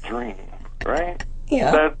have this dream, right?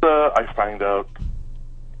 Yeah. That I find out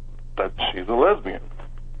that she's a lesbian.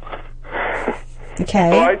 Okay.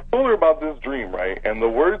 So I told her about this dream, right? And the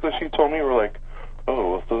words that she told me were like,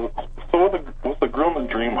 "Oh, so was the girl in the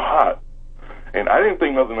dream hot?" And I didn't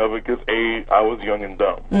think nothing of it because I was young and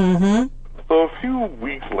dumb. Mm-hmm. So a few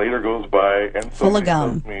weeks later goes by, and Full of somebody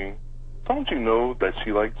gum. tells me, "Don't you know that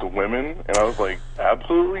she likes women?" And I was like,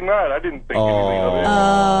 "Absolutely not. I didn't think anything of it."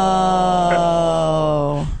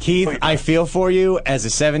 Oh. Keith, I feel for you. As a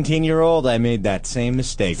 17-year-old, I made that same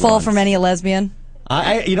mistake. Fall once. for many a lesbian?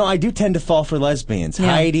 I do tend to fall for lesbians. Yeah.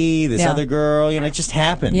 Heidi, this Yeah. other girl, it just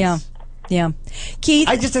happens. Yeah. Yeah. Keith.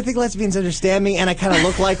 I think lesbians understand me, and I kind of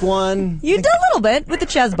look like one. You did a little bit with the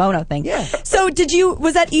Chaz Bono thing. Yeah. So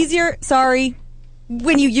was that easier? Sorry.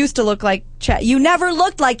 When you used to look like Chaz. You never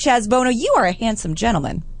looked like Chaz Bono. You are a handsome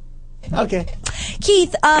gentleman. Okay.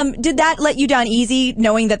 Keith, did that let you down easy,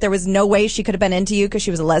 knowing that there was no way she could have been into you because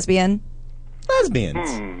she was a lesbian?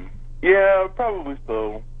 Lesbians. Yeah, probably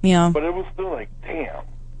so. Yeah. But it was still like, damn.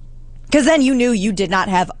 Because then you knew you did not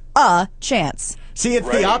have a chance. See, it's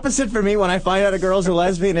the opposite for me when I find out a girl's a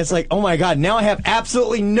lesbian. It's like, oh my God, now I have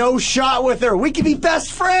absolutely no shot with her. We can be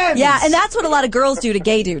best friends. Yeah, and that's what a lot of girls do to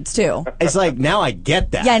gay dudes, too. It's like, now I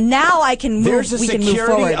get that. Yeah, now I can move. There's a we can move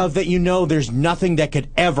security forward. of that there's nothing that could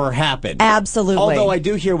ever happen. Absolutely. Although I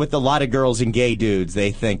do hear with a lot of girls and gay dudes,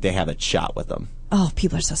 they think they have a shot with them. Oh,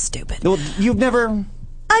 people are so stupid. Well, you've never...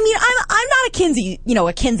 I mean, I'm not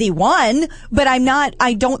a Kinsey 1, but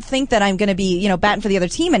I don't think that I'm going to be, batting for the other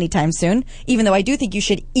team anytime soon, even though I do think you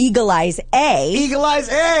should Eagle Eyes A. Eagle Eyes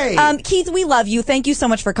A! Keith, we love you. Thank you so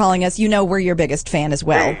much for calling us. We're your biggest fan as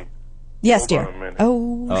well. Hey, yes, hold on dear. a minute.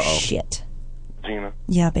 Oh, shit. Gina.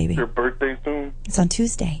 Yeah, baby. It's your birthday soon? It's on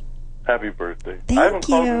Tuesday. Happy birthday. Thank I haven't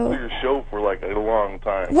called you. into your show for like a long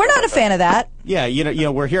time. We're not a fan of that. Yeah,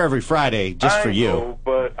 we're here every Friday just for you. Know,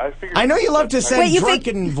 but I figured... I know you love to send Wait, you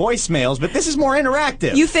drunken voicemails, but this is more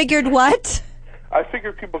interactive. You figured what? I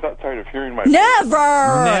figured people got tired of hearing my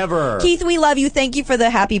Never. Keith, we love you. Thank you for the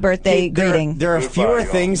happy birthday greeting. There are fewer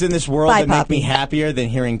things in this world Bye, that make Poppy. me happier than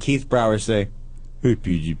hearing Keith Brower say, "Hey,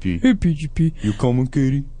 PGP. Hey, PGP. You coming,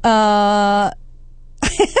 Katie?"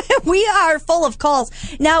 We are full of calls.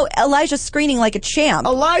 Now, Elijah's screening like a champ.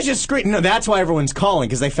 Elijah's screening. No, that's why everyone's calling,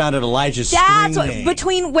 because they found out Elijah's That's screening.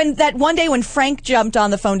 between that one day when Frank jumped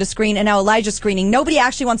on the phone to screen and now Elijah's screening. Nobody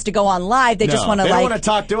actually wants to go on live. They just want to They don't want to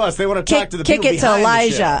talk to us. They want to talk to the kick people it to behind the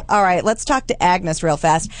Elijah. show. All right, let's talk to Agnes real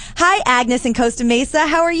fast. Hi, Agnes in Costa Mesa.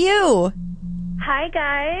 How are you? Hi,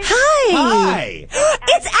 guys. Hi.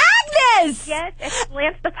 It's Agnes. Yes, it's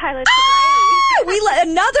Lance the pilot.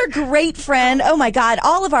 Another great friend. Oh my God!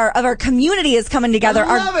 All of our community is coming together.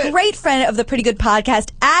 Our great friend of the Pretty Good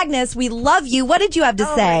Podcast, Agnes. We love you. What did you have to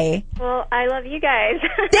say? Well, I love you guys.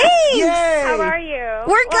 Thanks. Yay. How are you?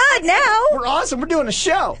 We're good now. We're awesome. We're doing a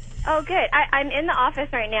show. Oh, good. I'm in the office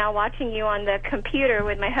right now watching you on the computer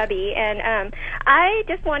with my hubby, and I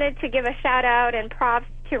just wanted to give a shout out and props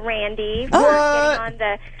to Randy for getting on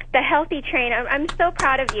the healthy train. I'm so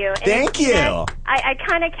proud of you. And Thank you. I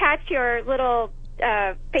kind of catch your little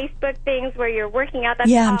Facebook things where you're working out.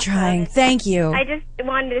 That's I'm awesome. trying. Thank you. I just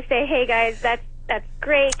wanted to say, hey guys, that's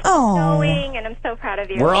great. Keep Oh. going, and I'm so proud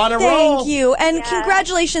of you. We're on a Thank roll. you, and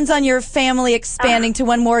congratulations on your family expanding to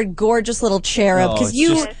one more gorgeous little cherub. It's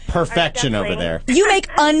just perfection over there. You make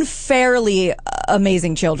unfairly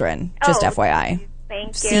amazing children. Just FYI. Thank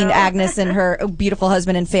you. Seen Agnes and her beautiful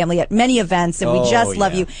husband and family at many events, and we just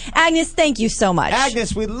love you. Agnes, thank you so much.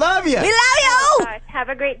 Agnes, we love you. We love you. Have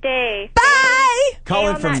a great day. Bye.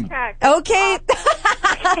 Calling Stay on from that track. Okay.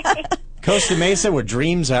 Costa Mesa, where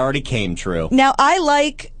dreams already came true. Now, I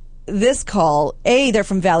like this call. They're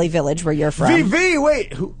from Valley Village, where you're from. VV,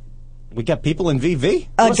 wait. Who? We got people in VV?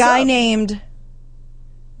 A What's guy up? named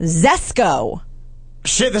Zesco.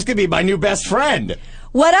 Shit, this could be my new best friend.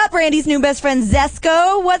 What up, Randy's new best friend,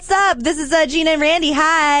 Zesco? What's up? This is Gina and Randy.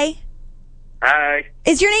 Hi. Hi.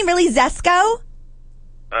 Is your name really Zesco?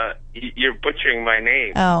 You're butchering my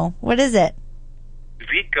name. Oh, what is it?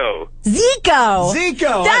 Zico.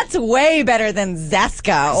 Zico. That's way better than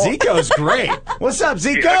Zesco. Zico's great. What's up,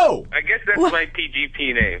 Zico? I guess that's my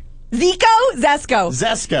PGP name. Zico?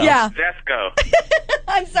 Zesco. Yeah. Zesco.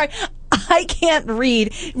 I'm sorry. I can't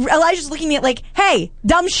read. Elijah's looking at me like, hey,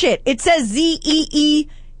 dumb shit. It says Zeeko.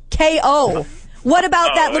 What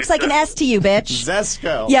about that looks like an S to you, bitch?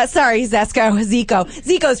 Zesco. Yeah, sorry, Zesco. Zico.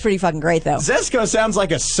 Zico's pretty fucking great, though. Zesco sounds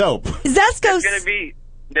like a soap. Zesco's...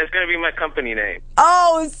 That's gonna be my company name.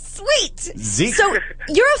 Oh, sweet. Zico. So,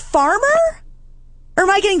 you're a farmer? Or am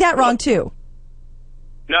I getting that wrong, too?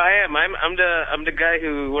 No, I am. I'm the guy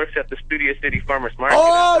who works at the Studio City Farmers Market.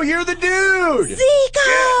 Oh, you're the dude.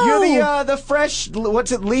 Zico. You're the fresh.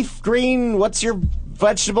 What's it? Leaf green. What's your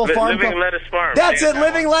vegetable farm? Living Lettuce Farm. That's it.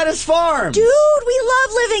 Living Lettuce Farm. Dude, we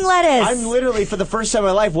love Living Lettuce. I'm literally, for the first time in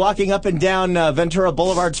my life, walking up and down Ventura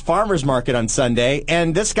Boulevard's Farmers Market on Sunday,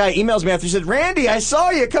 and this guy emails me after. He said, "Randy, I saw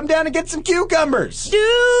you. Come down and get some cucumbers." Dude,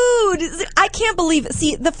 I can't believe it.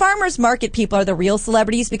 See, the farmers market people are the real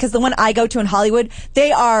celebrities, because the one I go to in Hollywood,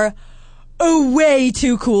 they are way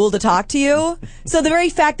too cool to talk to you. So the very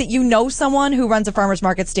fact that you know someone who runs a farmers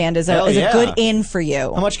market stand is a good in for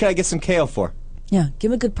you. How much can I get some kale for? Yeah,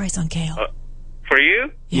 give him a good price on kale. For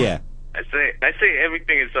you? Yeah. I say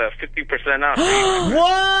everything is 50% off.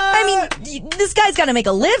 What? I mean, this guy's got to make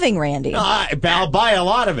a living, Randy. I'll buy a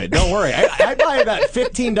lot of it. Don't worry. I buy about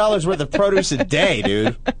 $15 worth of produce a day,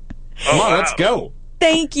 dude. Come on, let's go.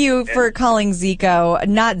 Thank you for calling Zico,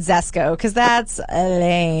 not Zesco, because that's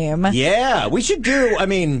lame. Yeah, we should do, I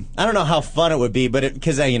mean, I don't know how fun it would be, but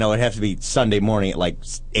because, it'd have to be Sunday morning at like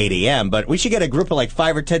 8 a.m., but we should get a group of like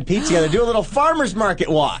 5 or 10 peeps together, do a little farmer's market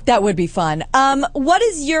walk. That would be fun. What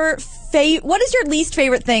is your least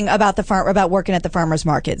favorite thing about about working at the farmer's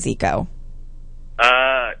market, Zico?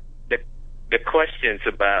 The questions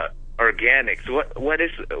about organics. What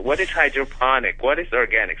is hydroponic? What is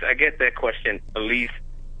organics? I get that question at least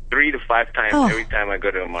 3 to 5 times every time I go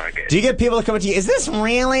to a market. Do you get people that come up to you, is this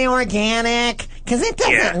really organic? Because it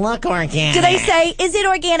doesn't look organic. Do they say, is it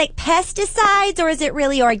organic pesticides or is it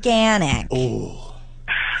really organic? Ooh.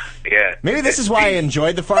 Yeah. Maybe this is why I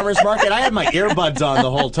enjoyed the farmer's market. I had my earbuds on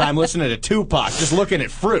the whole time listening to Tupac, just looking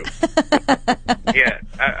at fruit. Yeah,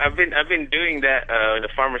 I've been doing that the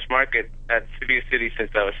farmers market at Studio City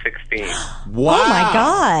since I was 16. Wow! Oh my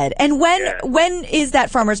God! And when is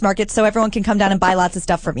that farmers market so everyone can come down and buy lots of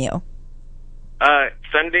stuff from you?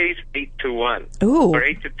 Sundays 8 to 1. Ooh. Or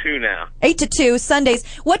 8 to 2 now. 8 to 2 Sundays.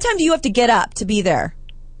 What time do you have to get up to be there?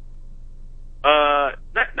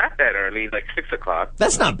 Not that early, like 6 o'clock.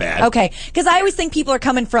 That's not bad. Okay, because I always think people are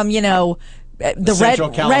coming from the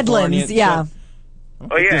Redlands. Yeah. I don't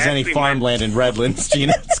think there's any farmland in Redlands,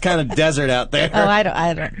 Gina. It's kind of desert out there. Oh, I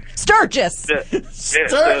don't. Sturgis.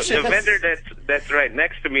 The vendor that's right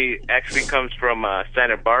next to me actually comes from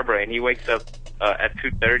Santa Barbara, and he wakes up at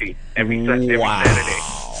 2:30 every Saturday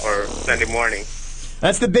or Sunday morning.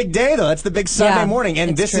 That's the big day, though. That's the big Sunday morning.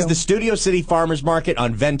 And this true. is the Studio City Farmers Market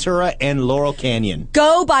on Ventura and Laurel Canyon.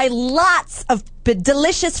 Go buy lots of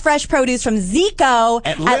delicious fresh produce from Zico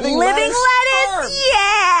at Living Lettuce.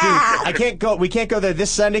 Yeah! Dude, I can't go. We can't go there this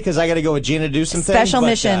Sunday because I got to go with Gina to do some Special things.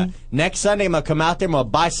 mission. Next Sunday, I'm going to come out there. I'm going to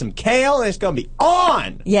buy some kale, and it's going to be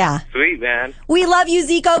on. Yeah. Sweet, man. We love you,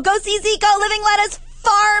 Zico. Go see Zico Living Lettuce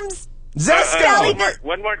Farms. Zesco.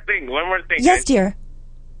 One more thing. Yes, dear.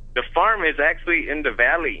 The farm is actually in the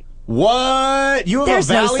valley. What? You have There's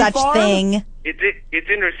a valley no such farm? thing. It's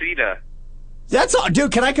in Reseda. That's all,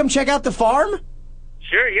 dude. Can I come check out the farm?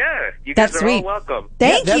 Sure, yeah. You That's guys are sweet. all welcome.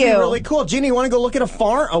 Thank that'd you. Be really cool. Gina, you want to go look at a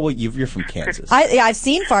farm? Oh, well, you're from Kansas. I've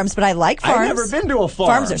seen farms, but I like farms. I've never been to a farm.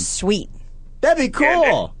 Farms are sweet. That'd be cool.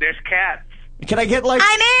 Yeah, there's cats. Can I get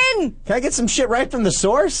I'm in. Can I get some shit right from the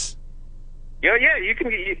source? Yeah, you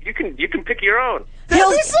can pick your own. That'd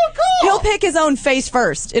be so cool. He'll pick his own face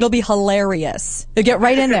first. It'll be hilarious. He'll get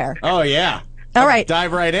right in there. Oh yeah. All right.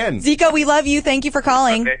 Dive right in. Zico, we love you. Thank you for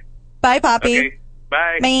calling. Okay. Bye, Poppy. Okay.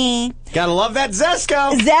 Bye. Me. Gotta love that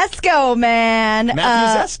Zesco. Zesco, man.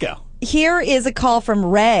 Matthew Zesco. Here is a call from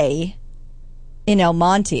Ray in El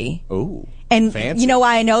Monte. Ooh. And fancy. you know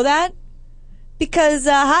why I know that? Because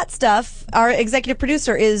Hot Stuff, our executive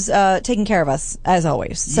producer, is taking care of us, as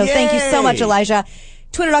always. So thank you so much, Elijah.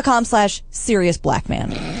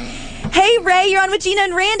 Twitter.com/SeriousBlackman. Hey, Ray, you're on with Gina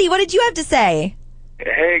and Randy. What did you have to say?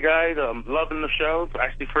 Hey, guys. I'm loving the show.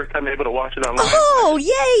 Actually, first time able to watch it online. Oh,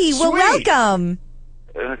 yay. Well, welcome.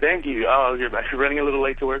 Thank you. You're actually running a little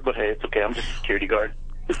late to work, but hey, it's okay. I'm just a security guard.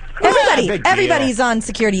 Everybody's on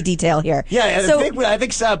security detail here. Yeah, and so, I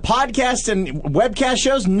think podcasts and webcast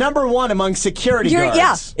shows #1 among security guards.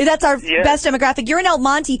 Yeah, that's our best demographic. You're in El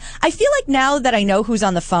Monte. I feel like now that I know who's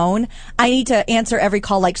on the phone, I need to answer every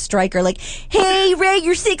call like Stryker, like, "Hey, Ray,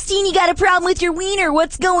 you're 16. You got a problem with your wiener?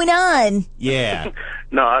 What's going on?" Yeah.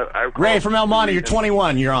 No, Ray from El Monte. You're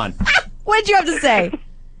 21. You're on. What did you have to say?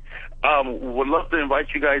 Would love to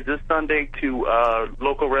invite you guys this Sunday to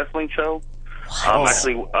local wrestling show.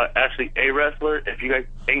 Actually, a wrestler. If you guys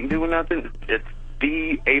ain't doing nothing, it's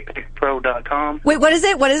theapexpro.com. Wait, what is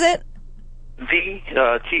it? What is it? THE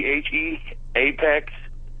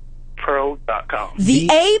apexpro.com.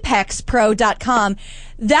 Theapexpro.com.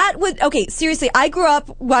 That would, okay, seriously, I grew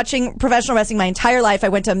up watching professional wrestling my entire life. I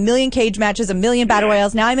went to a million cage matches, a million battle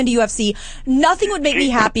royals. Now I'm into UFC. Nothing would make me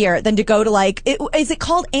happier than to go to is it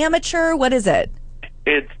called amateur? What is it?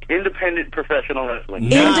 It's independent professional wrestling.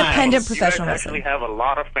 Nice. Independent professional you guys wrestling. actually have a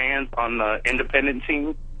lot of fans on the independent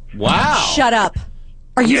team. Wow. Shut up.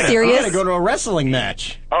 Are you serious? I'm gonna go to a wrestling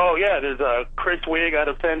match. Oh, yeah, there's Chris Wigg out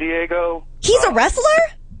of San Diego. He's a wrestler?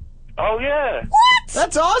 Oh, yeah. What?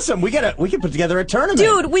 That's awesome. We can put together a tournament.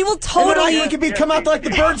 Dude, we will totally... And then we could come out like the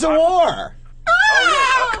Birds of War.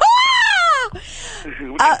 We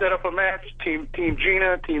can set up a match, Team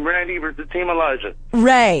Gina, Team Randy versus Team Elijah.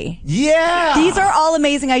 Ray. Yeah. These are all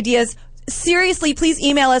amazing ideas. Seriously, please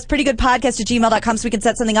email us prettygoodpodcast@gmail.com so we can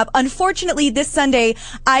set something up. Unfortunately, this Sunday,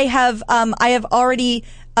 I have already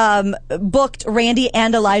booked Randy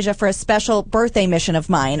and Elijah for a special birthday mission of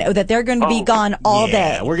mine that they're going to be gone all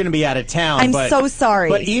day. Yeah, we're going to be out of town. I'm so sorry.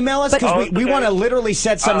 But email us because we want to literally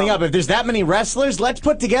set something up. If there's that many wrestlers, let's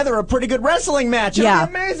put together a pretty good wrestling match. It'll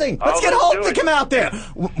be amazing. Let's get Hulk to come out there.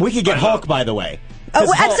 We could get Hulk, by the way. Oh,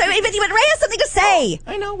 I'm sorry, but Ray has something to say.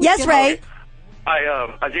 I know. Yes, Ray.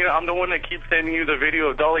 Gina, I'm the one that keeps sending you the video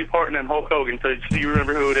of Dolly Parton and Hulk Hogan, so you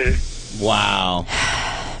remember who it is. Wow.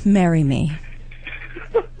 Marry me.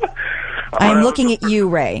 I'm looking at you,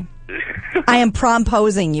 Ray. I am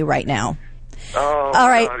promposing you right now. Oh, all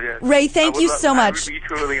right. God, yes. Ray, thank you so much. I would be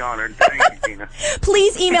truly honored. Thank you, Gina.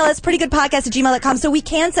 Please email us prettygoodpodcast@gmail.com so we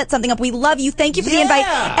can set something up. We love you. Thank you for the invite.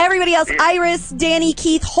 Everybody else, Iris, Danny,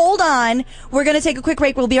 Keith, hold on. We're going to take a quick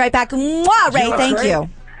break. We'll be right back. Mwah, Ray, thank you.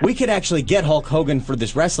 We could actually get Hulk Hogan for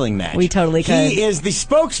this wrestling match. We totally could. He is the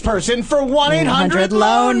spokesperson for 1-800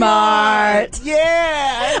 Loan Mart.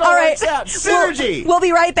 Yeah. All right. Synergy. We'll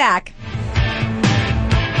be right back.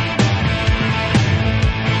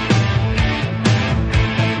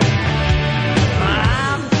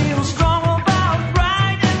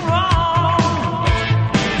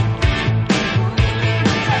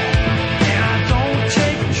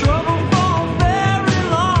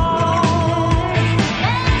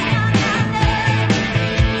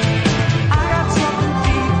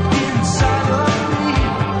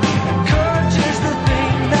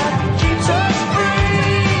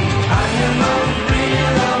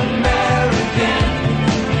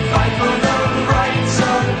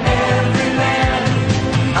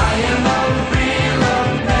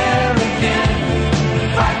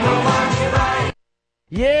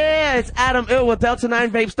 Yeah, it's Adam Ill with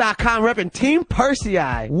Delta9Vapes.com repping Team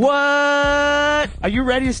Persei. What? Are you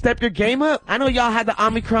ready to step your game up? I know y'all had the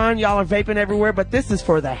Omicron, y'all are vaping everywhere, but this is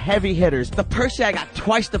for the heavy hitters. The Persei got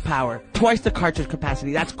twice the power, twice the cartridge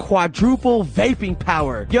capacity. That's quadruple vaping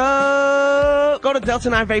power. Yo! Go to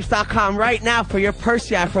Delta9Vapes.com right now for your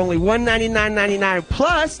Persei for only $199.99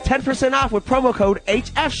 plus 10% off with promo code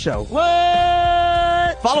HFShow.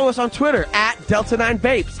 What? Follow us on Twitter at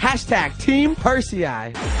Delta9Vapes. Hashtag Team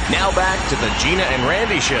Persei. Now back to the Gina and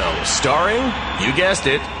Randy Show, starring, you guessed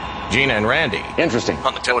it, Gina and Randy. Interesting.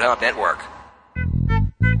 On the Toad Hop Network.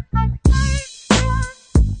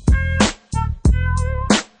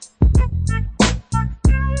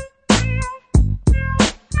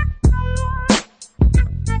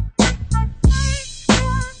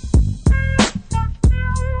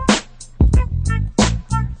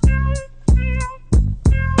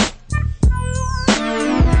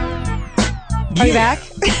 Are you back?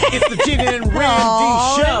 It's the Gina and Randy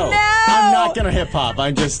Show. No. I'm not going to hip hop.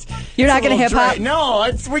 I'm just... You're not going to hip hop? No,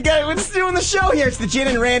 we're doing the show here. It's the Gina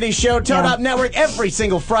and Randy Show, Toad Hop Network, every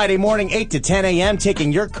single Friday morning, 8 to 10 a.m.,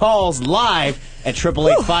 taking your calls live at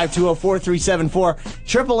 888-520-4374,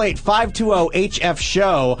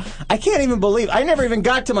 888-520-HF-SHOW. I can't even believe, I never even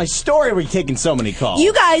got to my story. We're taking so many calls.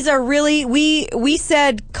 You guys are really, we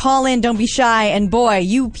said call in, don't be shy, and boy,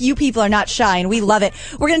 you people are not shy, and we love it.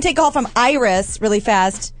 We're going to take a call from Iris really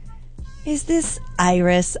fast. Is this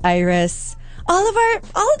Iris? All of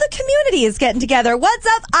the community is getting together. What's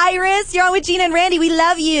up, Iris? You're on with Gina and Randy. We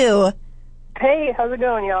love you. Hey, how's it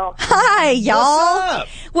going, y'all? Hi, y'all. What's up?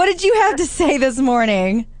 What did you have to say this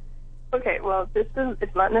morning? Okay, well,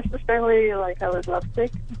 it's not necessarily like I was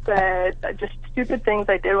lovesick, but just stupid things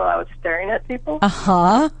I did while I was staring at people.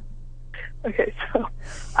 Uh-huh. Okay, so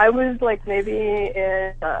I was like maybe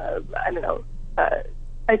in, I don't know,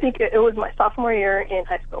 I think it was my sophomore year in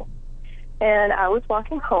high school. And I was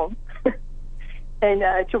walking home. And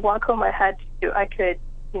to walk home, I could,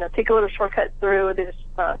 take a little shortcut through this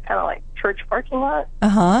kind of like church parking lot.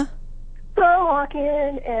 Uh-huh. So I'm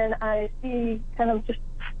walking and I see kind of just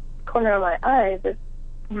corner of my eye this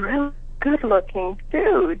really good-looking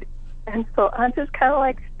dude. And so I'm just kind of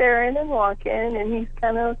like staring and walking, and he's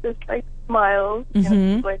kind of just like smiles, and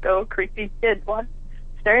he's like, oh, creepy kid,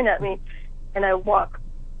 staring at me. And I walk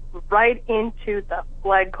right into the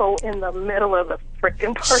flagpole in the middle of the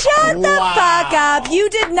frickin' park. Shut the fuck up. You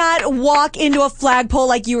did not walk into a flagpole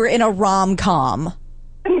like you were in a rom-com.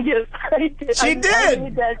 Yes, I did. She did. I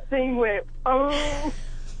made that thing went, oh.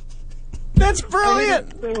 That's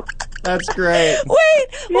brilliant. That's great. Wait,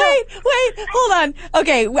 hold on.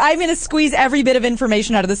 Okay, I'm going to squeeze every bit of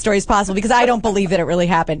information out of the story as possible because I don't believe that it really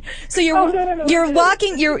happened. So you're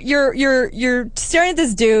walking, you're staring at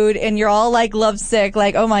this dude and you're all like lovesick,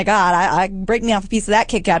 like, oh my God, I break me off a piece of that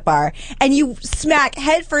Kit Kat bar. And you smack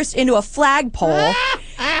headfirst into a flagpole.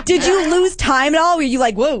 Did you lose time at all? Were you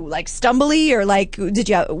like, whoa, like stumbly, or like, did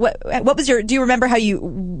you, what was your, do you remember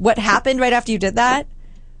what happened right after you did that?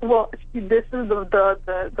 Well, this is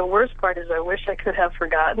the worst part is I wish I could have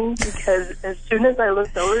forgotten, because as soon as I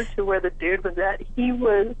looked over to where the dude was at, he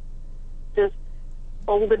was just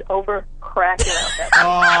folded over, cracking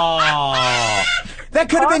out. That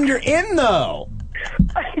could have been your in, though.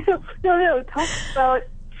 No, talk about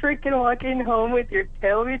freaking walking home with your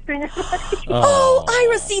tail between your legs. Oh,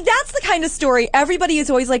 Ira, see, that's the kind of story. Everybody is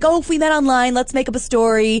always like, oh, if we met online, let's make up a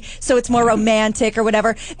story so it's more romantic or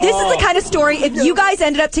whatever. This is the kind of story, if you guys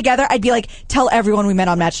ended up together, I'd be like, tell everyone we met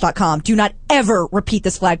on Match.com. Do not ever repeat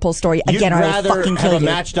this flagpole story again, or I will fucking kill you. You'd rather have a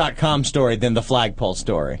Match.com story than the flagpole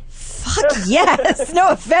story. Fuck yes. No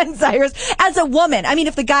offense, Iris. As a woman, I mean,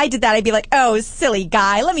 if the guy did that, I'd be like, oh, silly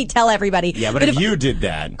guy, let me tell everybody. Yeah, but if you did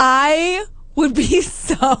that, I would be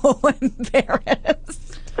so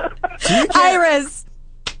embarrassed. Iris.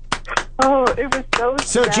 Oh, it was so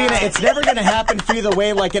sad. Gina, it's never going to happen for you the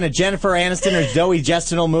way like in a Jennifer Aniston or Zoe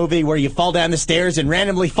Deschanel movie where you fall down the stairs and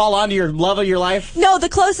randomly fall onto your love of your life? No, the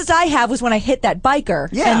closest I have was when I hit that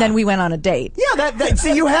biker, and then we went on a date. Yeah,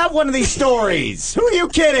 see, you have one of these stories. Who are you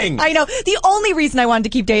kidding? I know. The only reason I wanted to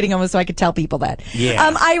keep dating him was so I could tell people that.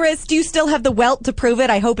 Yeah. Iris, do you still have the welt to prove it?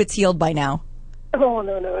 I hope it's healed by now. Oh,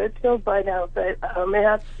 no, it's healed by now, but it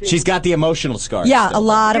has to. She's got the emotional scar. Yeah, still. a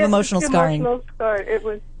lot of emotional scarring. Emotional scar. It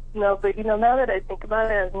was, but now that I think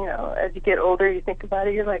about it, as you get older, you think about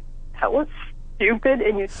it, you're like, that was stupid,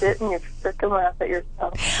 and you sit and you freaking laugh at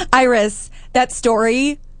yourself. Iris, that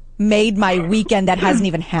story made my weekend that hasn't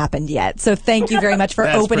even happened yet. So thank you very much for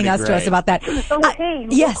opening us to us about that. Oh, hey,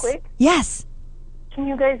 real quick. Yes. Can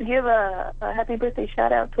you guys give a happy birthday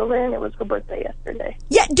shout out to Lynn? It was her birthday yesterday.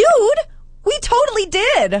 Yeah, dude! We totally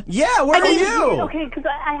did. Yeah, where are you? Okay, because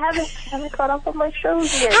I haven't caught up on my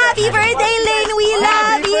shows yet. Happy birthday, Lynn! We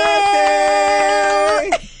love you!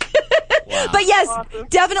 But yes,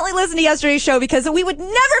 definitely listen to yesterday's show because we would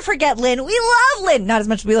never forget Lynn. We love Lynn. Not as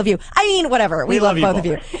much as we love you. I mean, whatever. We love both of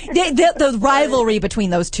you. The rivalry between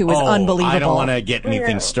those two is unbelievable. I don't want to get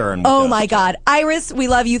anything stern. Oh, my God. Iris, we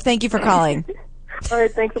love you. Thank you for calling. All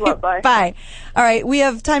right, thanks a lot. Bye. Bye. All right, we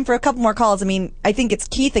have time for a couple more calls. I mean, I think it's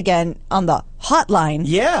Keith again on the hotline.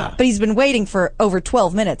 Yeah. But he's been waiting for over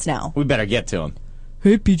 12 minutes now. We better get to him.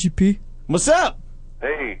 Hey, PGP. What's up?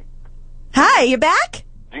 Hey. Hi, you back?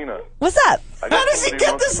 Gina. What's up? How does he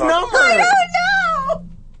get this number? I don't know.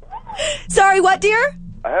 Sorry, what, dear?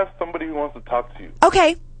 I have somebody who wants to talk to you.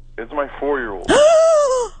 Okay. It's my 4-year-old.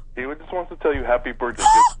 He just wants to tell you happy birthday.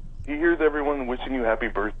 He hears everyone wishing you happy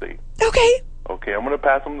birthday. Okay. Okay, I'm going to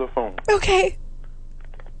pass him the phone. Okay.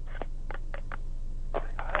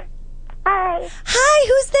 Hi. Hi,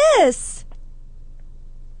 who's this?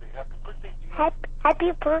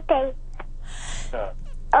 Happy birthday.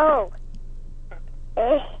 Oh.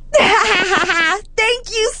 Thank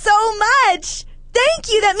you so much.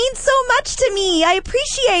 Thank you. That means so much to me. I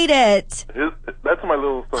appreciate it. That's my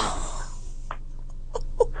little son.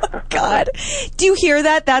 Oh, God. Do you hear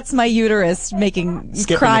that? That's my uterus making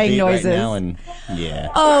crying noises. Right now and, yeah.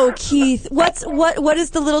 Oh, Keith. What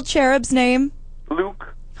is the little cherub's name?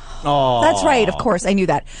 Luke. Oh. That's right. Of course. I knew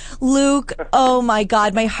that. Luke. Oh, my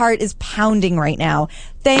God. My heart is pounding right now.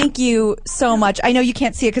 Thank you so much. I know you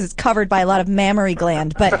can't see it because it's covered by a lot of mammary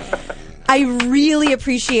gland, but I really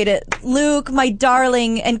appreciate it. Luke, my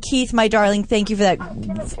darling, and Keith, my darling, thank you for that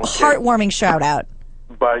heartwarming shout out.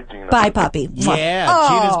 Bye, Gina. Bye, puppy. Yeah, Oh.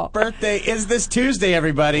 Gina's birthday is this Tuesday,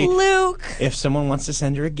 everybody. Luke. If someone wants to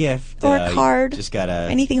send her a gift. Or a card. Just got to...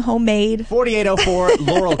 Anything homemade. 4804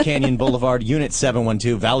 Laurel Canyon Boulevard, Unit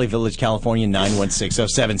 712, Valley Village, California,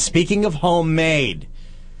 91607. Speaking of homemade...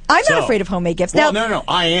 I'm not afraid of homemade gifts. Well, now, no,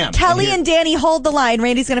 I am. Kelly and Danny, hold the line.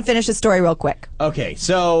 Randy's going to finish his story real quick. Okay,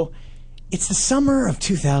 so it's the summer of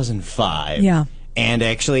 2005. Yeah. and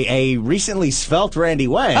actually a recently svelte Randy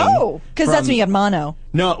Wang. Oh, because that's when you got mono.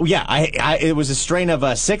 No, yeah, it was a strain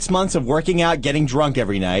of 6 months of working out, getting drunk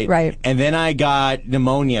every night. Right. And then I got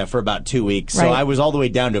pneumonia for about 2 weeks, so Right. I was all the way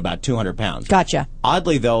down to about 200 pounds. Gotcha.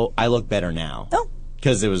 Oddly, though, I look better now. Oh.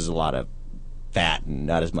 Because there was a lot of fat and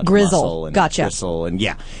not as much Grizzle. muscle and Gotcha. gristle and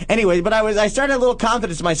yeah. Anyway, but I started a little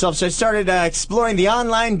confidence in myself, so I started exploring the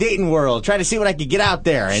online dating world, trying to see what I could get out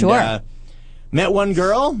there. And, Sure. met one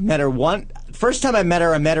girl, first time I met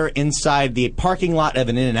her inside the parking lot of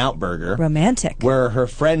an In-N-Out Burger. Romantic. Where her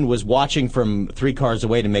friend was watching from 3 cars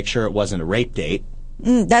away to make sure it wasn't a rape date.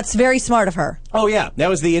 That's very smart of her. Oh, yeah. That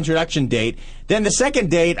was the introduction date. Then the second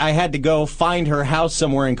date, I had to go find her house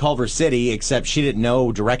somewhere in Culver City, except she didn't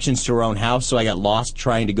know directions to her own house, so I got lost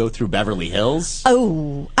trying to go through Beverly Hills.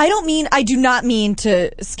 Oh, I do not mean to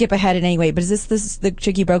skip ahead in any way, but is this the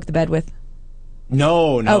chick you broke the bed with?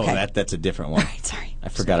 No, Okay. that's a different one. All right, sorry. I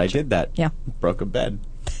forgot I did that. Yeah. Broke a bed.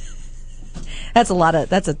 That's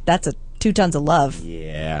a 2 tons of love.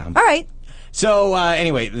 Yeah. All right. So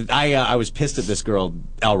anyway, I was pissed at this girl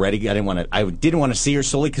already. I didn't want to see her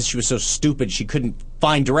solely because she was so stupid she couldn't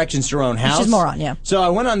find directions to her own house. She's a moron, yeah. So I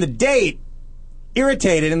went on the date,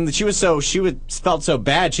 irritated, and she felt so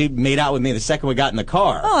bad. She made out with me the second we got in the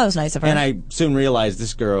car. Oh, that was nice of her. And I soon realized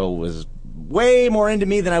this girl was way more into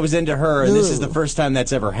me than I was into her, and this is the first time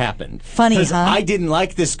that's ever happened. Funny, 'Cause huh? I didn't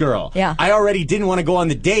like this girl. Yeah. I already didn't want to go on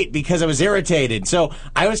the date because I was irritated. So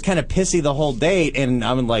I was kind of pissy the whole date, and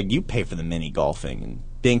I'm like, you pay for the mini golfing, and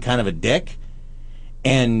being kind of a dick.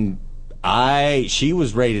 And she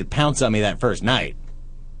was ready to pounce on me that first night.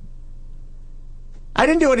 I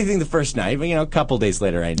didn't do anything the first night, but, a couple days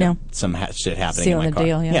later, I know some shit happening Sealing in my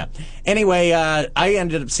the car. deal, yeah. Anyway, I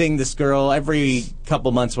ended up seeing this girl every couple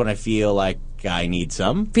months when I feel like I need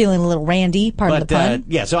some. Feeling a little Randy, pardon the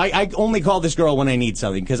pun. So I only call this girl when I need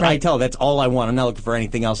something, because I tell her that's all I want. I'm not looking for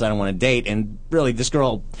anything else. I don't want to date. And really, this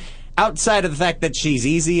girl, outside of the fact that she's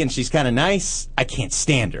easy and she's kind of nice, I can't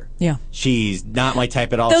stand her. Yeah. She's not my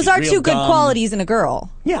type at all. Those She's are real 2 good dumb. qualities in a girl.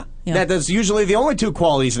 Yeah. That's usually the only 2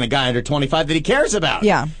 qualities in a guy under 25 that he cares about.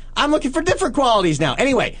 Yeah. I'm looking for different qualities now.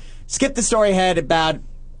 Anyway, skip the story ahead about,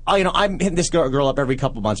 I'm hitting this girl up every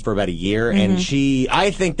couple months for about a year, and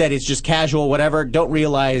I think that it's just casual, whatever. Don't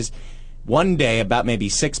realize one day, about maybe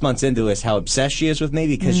 6 months into this, how obsessed she is with me,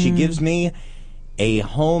 because she gives me a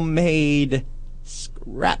homemade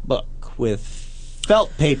scrapbook with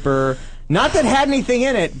felt paper. Not that had anything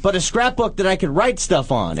in it, but a scrapbook that I could write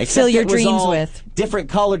stuff on. Except Fill your it was dreams all with. different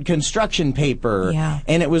colored construction paper. Yeah.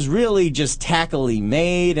 And it was really just tackily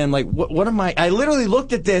made. And like, what am I literally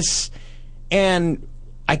looked at this and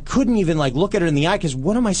I couldn't even look at her in the eye, because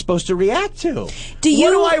what am I supposed to react to? What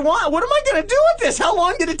do I want? What am I going to do with this? How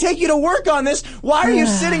long did it take you to work on this? Why are you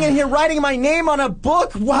sitting in here writing my name on a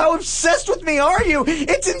book? How obsessed with me are you?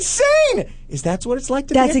 It's insane. Is that what it's like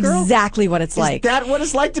to be a girl? That's exactly what it's like. Is that what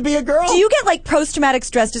it's like to be a girl? Do you get post-traumatic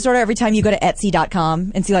stress disorder every time you go to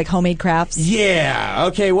Etsy.com and see homemade crafts? Yeah.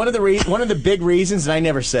 Okay. One of the big reasons, and I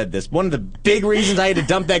never said this, one of the big reasons I had to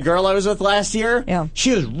dump that girl I was with last year. Yeah.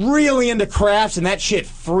 She was really into crafts, and that shit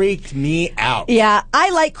freaked me out. Yeah, I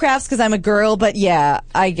like crafts because I'm a girl, but yeah,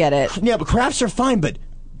 I get it. Yeah, but crafts are fine, but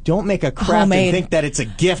don't make a craft Homemade. and think that it's a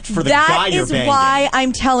gift for the guy you're banging. That is why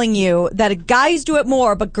I'm telling you that guys do it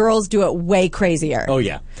more, but girls do it way crazier. Oh,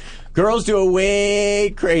 yeah. Girls do it way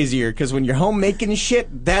crazier, because when you're home making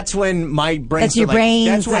shit, that's when my brain... That's your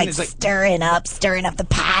brain's that's when it's stirring up the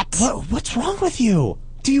pot. What's wrong with you?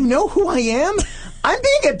 Do you know who I am? I'm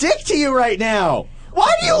being a dick to you right now. Why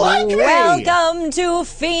do you like me? Welcome to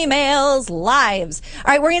Females Lives. All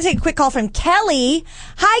right, we're going to take a quick call from Kelly.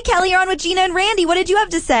 Hi, Kelly. You're on with Gina and Randy. What did you have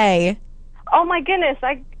to say? Oh, my goodness.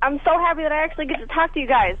 I'm so happy that I actually get to talk to you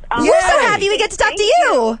guys. We're so happy we get to talk to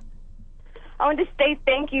you. I want to say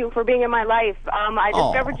thank you for being in my life. I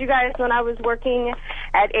discovered you guys when I was working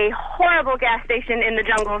at a horrible gas station in the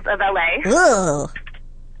jungles of L.A. Ugh.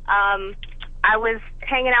 I was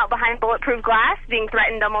hanging out behind bulletproof glass, being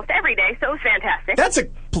threatened almost every day, so it was fantastic.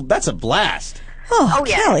 That's a blast. Oh,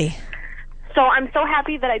 yeah. Kelly. So I'm so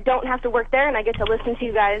happy that I don't have to work there, and I get to listen to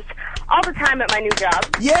you guys all the time at my new job.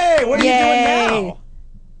 Yay! What are you doing now?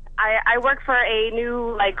 I work for a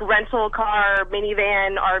new rental car,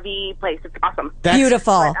 minivan, RV place. It's awesome.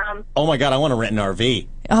 Beautiful. But, oh my God, I want to rent an RV.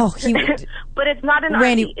 Oh, but it's not an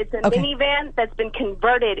Randy, RV. It's a okay. minivan that's been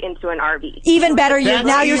converted into an RV. Even better.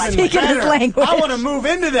 Now you're even speaking better. his language. I want to move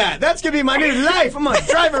into that. That's gonna be my new life. I'm gonna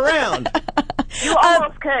drive around. You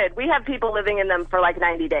almost could. We have people living in them for like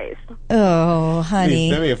 90 days. Oh, honey.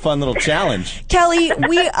 That'd be a fun little challenge. Kelly,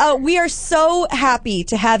 we are so happy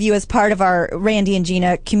to have you as part of our Randy and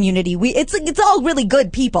Gina community. It's all really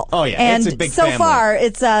good people. Oh yeah, and it's a big so family. far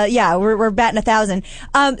it's we're batting 1,000.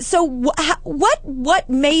 So what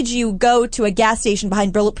made you go to a gas station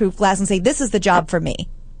behind bulletproof glass and say this is the job for me?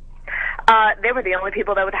 They were the only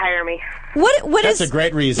people that would hire me. That's a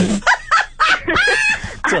great reason.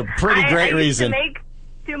 It's a pretty great reason. I used to make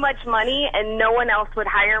too much money, and no one else would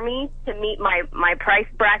hire me to meet my price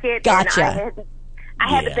bracket. Gotcha. And I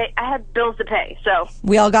had to pay. I had bills to pay. So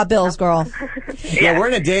We all got bills, girl. Yeah, we're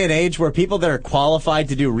in a day and age where people that are qualified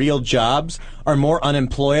to do real jobs are more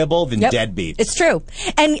unemployable than deadbeats. It's true.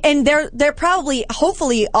 And they're probably,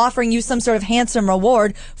 hopefully, offering you some sort of handsome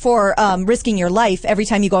reward for risking your life every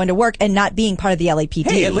time you go into work and not being part of the LAPD.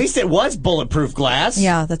 Hey, at least it was bulletproof glass.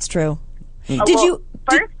 Yeah, that's true.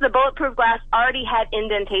 First, the bulletproof glass already had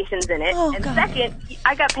indentations in it, and second,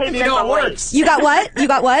 I got paid minimum wage. You got what? You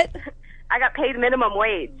got what? I got paid minimum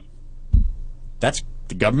wage. That's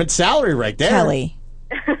the government salary right there. Kelly.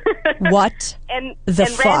 What and the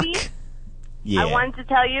and fuck? Randy, Yeah. I wanted to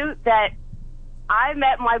tell you that I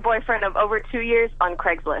met my boyfriend of over 2 years on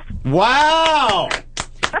Craigslist. Wow.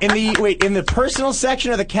 In the personal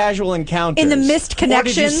section or the casual encounters? In the missed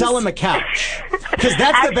connections? Or did you sell him a couch? Because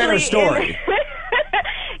that's the better story.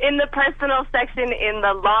 In the personal section, in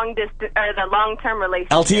the long-term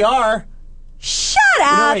relationship. LTR. Shut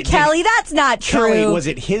up, Kelly. That's not true. Kelly, was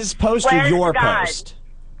it his post or your post?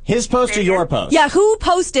 His post or your post? Yeah, who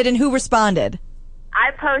posted and who responded?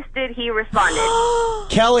 I posted, he responded.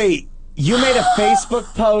 Kelly, you made a Facebook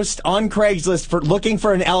post on Craigslist for looking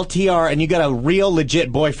for an LTR, and you got a real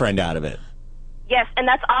legit boyfriend out of it. Yes, and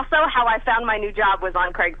that's also how I found my new job, was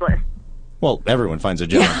on Craigslist. Well, everyone finds a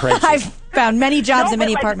job on Craigslist. I've found many jobs in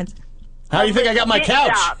many apartments. How do you think I got my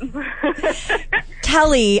couch?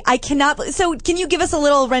 Kelly, I cannot. So, can you give us a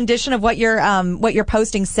little rendition of what your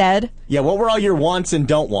posting said? Yeah, what were all your wants and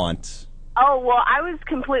don't want? Oh, well, I was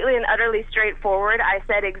completely and utterly straightforward. I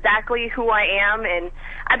said exactly who I am, and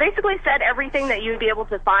I basically said everything that you'd be able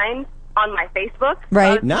to find on my Facebook.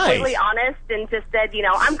 Right. I was Nice. completely honest and just said,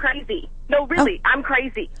 I'm crazy. No, really, I'm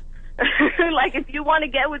crazy. Like, if you want to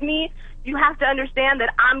get with me, you have to understand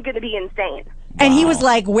that I'm going to be insane. And he was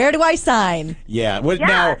like, "Where do I sign?" Yeah.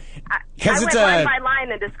 Yeah. I Because went it's line by line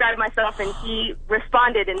and described myself, and he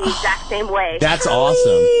responded in the exact same way. That's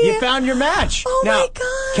awesome. You found your match. Oh now, my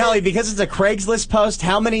God. Kelly, because it's a Craigslist post,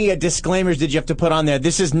 how many disclaimers did you have to put on there?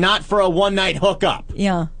 This is not for a one-night hookup.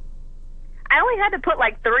 Yeah. I only had to put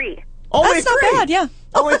like 3. Only That's 3. not bad, yeah.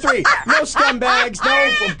 Only 3. No scumbags. No,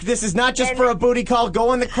 this is not just for a booty call. Go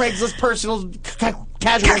on the Craigslist personal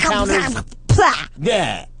casual encounters.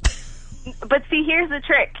 Yeah. But see, here's the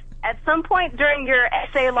trick. At some point during your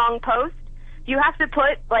essay-long post, you have to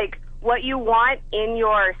put, like, what you want in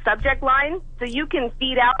your subject line so you can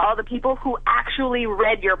feed out all the people who actually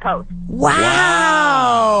read your post.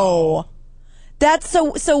 Wow. That's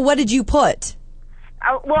so what did you put?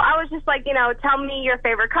 Well, I was just like, tell me your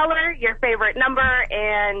favorite color, your favorite number,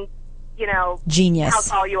 and, Genius. how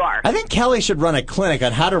tall you are. I think Kelly should run a clinic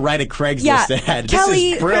on how to write a Craigslist ad.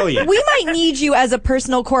 Kelly, this is brilliant. We might need you as a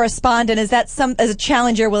personal correspondent. Is that as a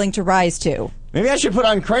challenge you're willing to rise to? Maybe I should put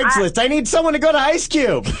on Craigslist. I need someone to go to Ice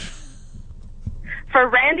Cube. For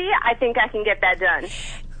Randy, I think I can get that done.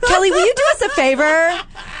 Kelly, will you do us a favor?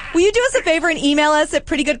 Will you do us a favor and email us at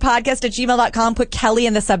prettygoodpodcast@gmail.com? Put Kelly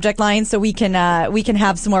in the subject line so we can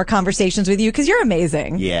have some more conversations with you because you're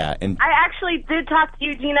amazing. Yeah, and I actually did talk to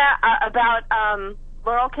you, Gina, about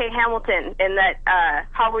Laurel K. Hamilton in that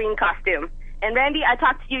Halloween costume. And Randy, I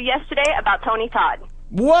talked to you yesterday about Tony Todd.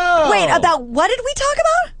 Whoa! Wait, about what did we talk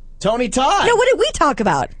about? Tony Todd. No, what did we talk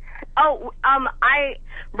about? Oh, I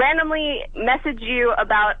randomly messaged you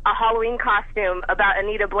about a Halloween costume about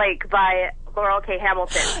Anita Blake by Laurel K.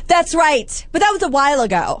 Hamilton. That's right. But that was a while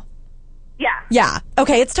ago. Yeah. Yeah.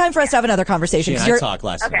 Okay, it's time for us to have another conversation. She 'cause and I you're- talked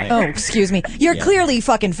last night. Oh, excuse me. You're Yeah. clearly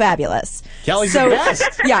fucking fabulous. Kelly's the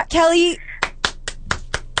best. Yeah, Kelly.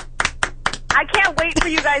 I can't wait for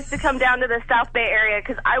you guys to come down to the South Bay area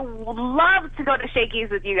because I would love to go to Shakey's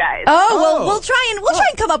with you guys. Oh, well, we'll try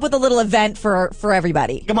and come up with a little event for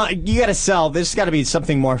everybody. Come on, you got to sell. There's got to be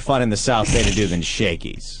something more fun in the South Bay to do than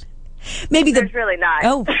Shakey's. Maybe There's really not.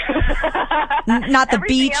 Oh. Not the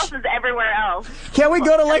Everything beach. else is everywhere else. Can't we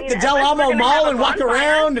go to like the Del unless we're Amo gonna Mall have a and walk bonfire.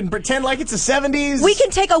 around and pretend like it's the 70s? We can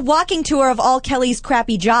take a walking tour of all Kelly's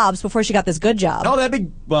crappy jobs before she got this good job. Oh, that'd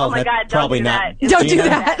be well. Oh my that, God, don't probably do not. that. Don't do Gina,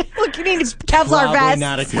 that. Look, you need Kevlar Probably vest.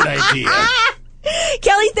 not a good idea.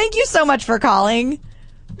 Kelly, thank you so much for calling.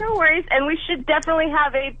 No worries. And we should definitely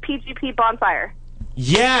have a PGP bonfire.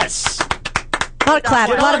 Yes. A lot of clap,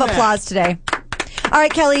 a lot of applause today. All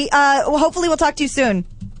right, Kelly. Well, hopefully we'll talk to you soon.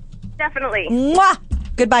 Definitely. Mwah!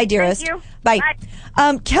 Goodbye, dearest. Thank you. Bye.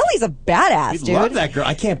 Kelly's a badass, dude. Love that girl.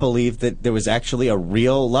 I can't believe that there was actually a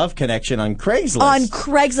real love connection on Craigslist. On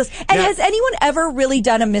Craigslist. And has anyone ever really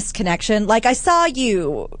done a misconnection? Like, I saw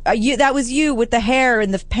you. That was you with the hair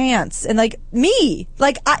and the pants. And, like, me.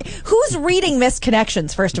 Like, who's reading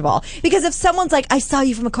misconnections, first of all? Because if someone's like, I saw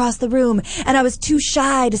you from across the room and I was too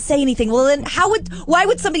shy to say anything, well, then why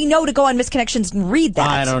would somebody know to go on misconnections and read that?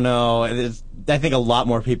 I don't know. I think a lot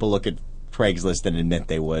more people look at Craigslist than admit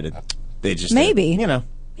they would. They just maybe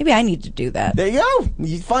maybe I need to do that. There you go.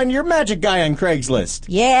 You find your magic guy on Craigslist.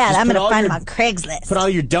 Yeah, Just I'm going put to all find your- him on Craigslist. Put all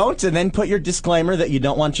your don'ts and then put your disclaimer that you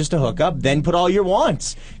don't want just a hookup. Then put all your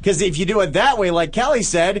wants. Because if you do it that way, like Kelly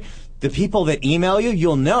said, the people that email you,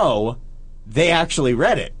 you'll know they actually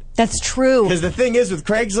read it. That's true. Because the thing is with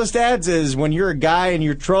Craigslist ads is when you're a guy and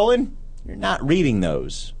you're trolling, you're not reading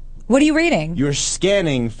those. What are you reading? You're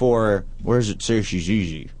scanning for, where does it say she's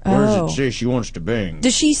easy? Where does it say she wants to bang?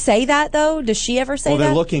 Does she say that, though? Does she ever say Well, they're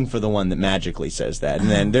that? looking for the one that magically says that. And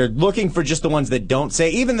then they're looking for just the ones that don't say.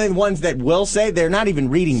 Even the ones that will say, they're not even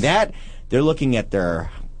reading that. They're looking at their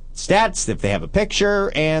stats, if they have a picture,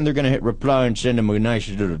 and they're going to hit reply and send them a nice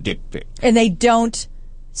little dick pic. And they don't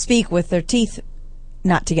speak with their teeth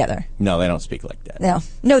not together. No, they don't speak like that.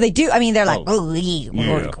 No, they do. I mean, they're like, Yeah.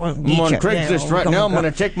 I'm on Craigslist right now. I'm going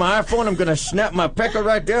to take my iPhone. I'm going to snap my pecker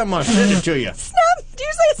right there. I'm going to send it to you. Snap? Do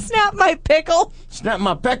you say snap my pickle? Snap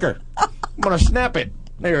my pecker. I'm going to snap it.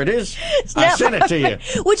 There it is. I sent it to you.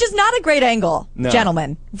 Which is not a great angle, No.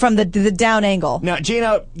 gentlemen, from the down angle. Now,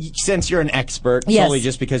 Gina, since you're an expert, Yes. solely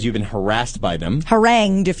just because you've been harassed by them,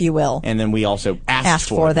 Harangued, if you will. and then we also asked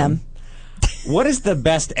for them. What is the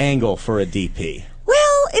best angle for a DP?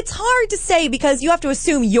 Well, it's hard to say because you have to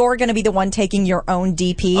assume you're going to be the one taking your own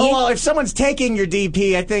DP. Oh, well, if someone's taking your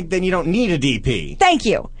DP, I think then you don't need a DP. Thank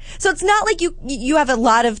you. So it's not like you have a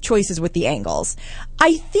lot of choices with the angles.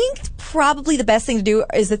 I think probably the best thing to do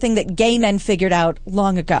is the thing that gay men figured out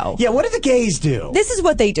long ago. Yeah, what do the gays do? This is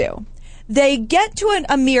what they do. They get to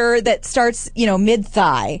a mirror that starts,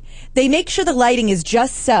 mid-thigh. They make sure the lighting is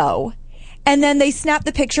just so. And then they snap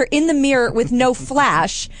the picture in the mirror with no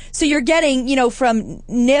flash. So you're getting, from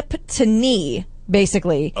nip to knee,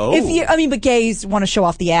 basically. Oh. But gays want to show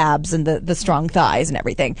off the abs and the strong thighs and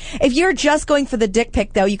everything. If you're just going for the dick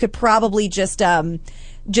pic, though, you could probably just zoom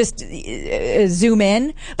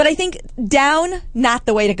in. But I think down, not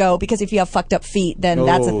the way to go, because if you have fucked up feet, then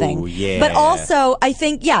that's a thing. Yeah. But also, I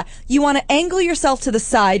think, you want to angle yourself to the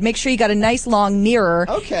side, make sure you got a nice long mirror,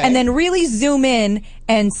 Okay. and then really zoom in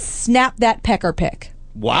and snap that pecker pic.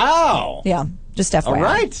 Wow. Yeah, just FYI. All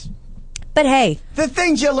right. But hey, The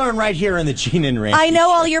things you learn right here in the Gina and Randy I know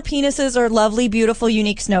all your penises are lovely, beautiful,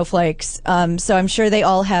 unique snowflakes. So I'm sure they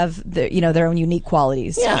all have their own unique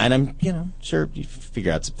qualities. Yeah, and I'm, sure you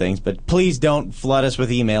figure out some things, but please don't flood us with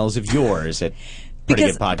emails of yours at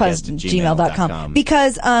prettygoodpodcast@gmail.com.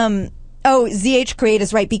 Because ZH Create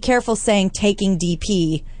is right. Be careful saying taking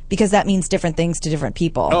DP because that means different things to different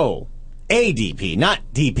people. Oh, ADP, not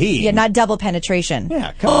DP. Yeah, not double penetration.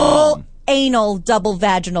 Yeah, come on. Anal double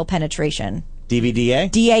vaginal penetration. DVDA?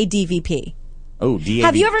 DADVP. Oh, DADVP.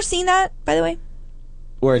 Have you ever seen that, by the way?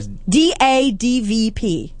 Whereas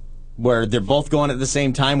DADVP. where they're both going at the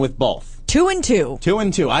same time with both. 2 and 2. 2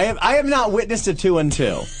 and 2. I have not witnessed a 2 and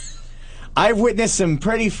 2. I've witnessed some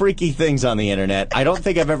pretty freaky things on the internet. I don't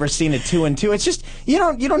think I've ever seen a 2 and 2. It's just you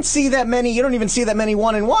don't see that many. You don't even see that many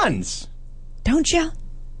 1 and 1s. Don't you?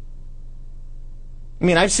 I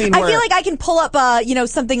mean, I've seen. I feel like I can pull up,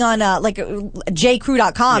 something on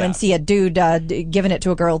jcrew.com and see a dude giving it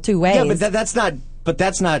to a girl 2 ways. Yeah, but that's not. But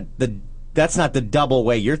that's not the double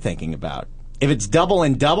way you're thinking about. If it's double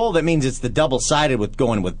and double, that means it's the double-sided with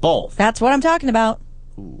going with both. That's what I'm talking about.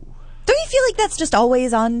 Ooh. Don't you feel like that's just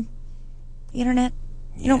always on the internet?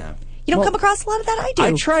 You don't come across a lot of that? I do.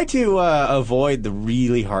 I try to avoid the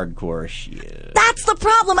really hardcore shit. That's the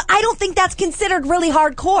problem. I don't think that's considered really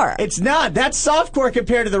hardcore. It's not. That's softcore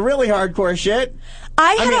compared to the really hardcore shit.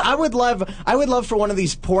 I would love for one of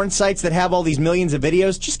these porn sites that have all these millions of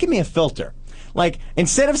videos, just give me a filter. Like,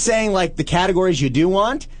 instead of saying, like, the categories you do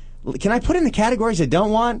want, can I put in the categories I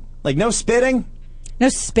don't want? Like, no spitting? No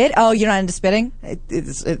spit? Oh, you're not into spitting?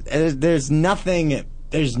 There's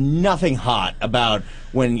nothing hot about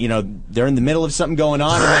when, they're in the middle of something going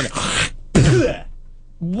on and then...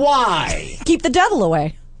 Why? Keep the devil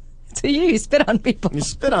away. So you spit on people. You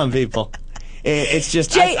spit on people. It's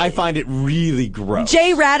just, I find it really gross.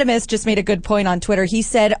 Jay Radimus just made a good point on Twitter. He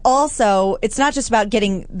said, also, it's not just about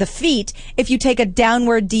getting the feet. If you take a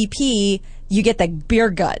downward DP, you get the beer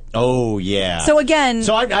gut. Oh, yeah. So again...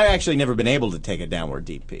 So I've actually never been able to take a downward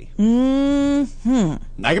DP.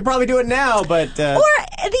 I could probably do it now, but... Or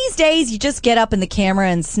these days, you just get up in the camera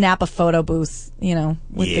and snap a photo booth,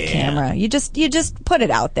 with the camera. You just put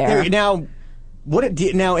it out there. Now,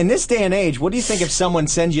 now, in this day and age, what do you think if someone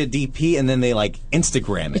sends you a DP and then they,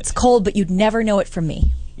 Instagram it? It's cold, but you'd never know it from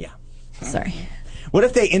me. Yeah. Sorry. What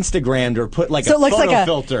if they Instagrammed or put, a So it looks photo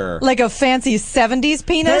filter? Like a fancy 70s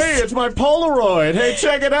penis? Hey, it's my Polaroid. Hey,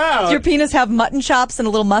 check it out. Does your penis have mutton chops and a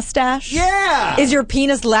little mustache? Yeah. Is your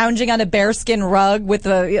penis lounging on a bearskin rug with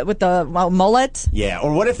the mullet? Yeah.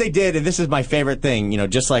 Or what if they did, and this is my favorite thing,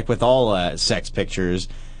 just like with all sex pictures,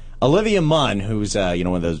 Olivia Munn, who's, one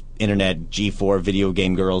of those internet G4 video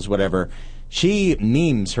game girls, whatever, she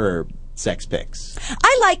memes her sex pics.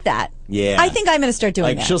 I like that. Yeah. I think I'm going to start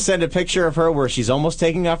doing that. She'll send a picture of her where she's almost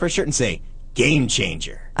taking off her shirt and say, game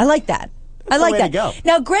changer. I like that. I like that. Go.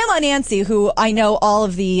 Now, Grandma Nancy, who I know all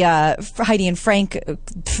of the Heidi and Frank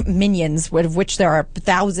minions, of which there are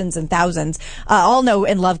thousands and thousands, all know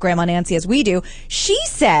and love Grandma Nancy as we do. She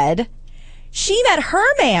said she met her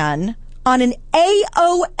man on an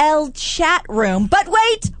AOL chat room. But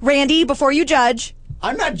wait, Randy, before you judge.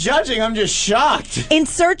 I'm not judging. I'm just shocked. In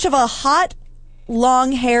search of a hot,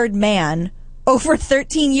 long-haired man. Over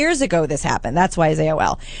 13 years ago this happened. That's why it's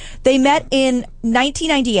AOL. They met in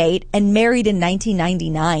 1998 and married in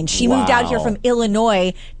 1999. She moved out here from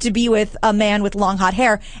Illinois to be with a man with long, hot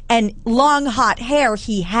hair. And long, hot hair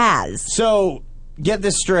he has. So, get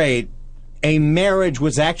this straight. A marriage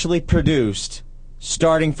was actually produced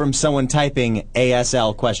starting from someone typing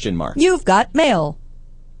ASL question mark. You've got mail.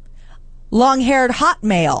 Long-haired hot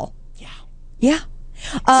male. Yeah.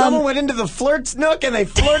 Someone went into the flirt's nook and they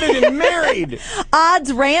flirted and married.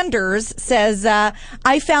 Odds Randers says,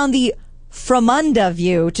 I found the Fromunda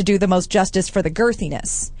view to do the most justice for the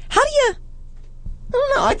girthiness. How do you... I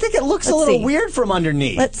don't know. I think it looks a little weird from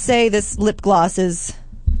underneath. Let's say this lip gloss is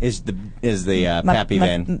the Pappy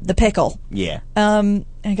Van. The pickle. Yeah. I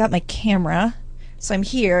got my camera. So I'm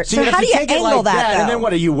here. So how do you angle that, and then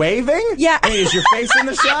what, are you waving? Yeah. I mean, is your face in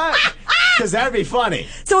the shot? Because that'd be funny.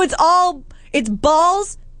 So it's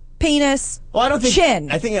balls, penis,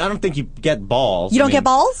 chin. I don't think you get balls. You don't get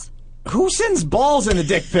balls? Who sends balls in a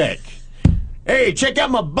dick pic? Hey, check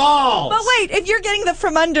out my balls! But wait, if you're getting the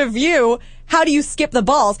from under view, how do you skip the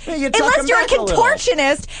balls? Unless you're a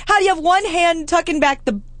contortionist, how do you have one hand tucking back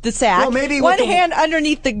the sack, well, maybe one hand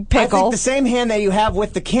underneath the pickle? I think the same hand that you have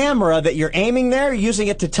with the camera that you're aiming there, you're using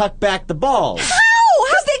it to tuck back the balls.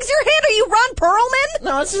 How big's your hand? Are you Ron Perlman?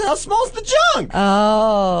 No, it's how small's the junk.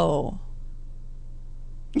 Oh.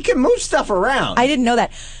 You can move stuff around. I didn't know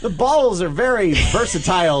that. The balls are very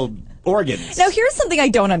versatile organs. Now, here's something I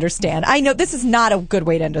don't understand. I know this is not a good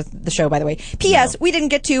way to end the show, by the way. P.S. We didn't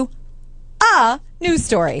get to a news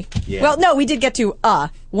story. Yeah. Well, no, we did get to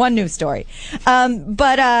one news story. 2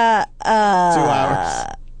 hours.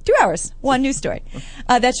 2 hours. One news story.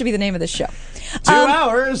 That should be the name of this show. 2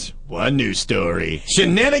 hours. One news story.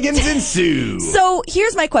 Shenanigans ensue. So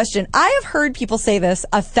here's my question. I have heard people say this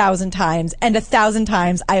 1,000 times, and 1,000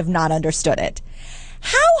 times I have not understood it.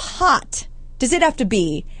 How hot does it have to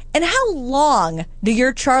be, and how long do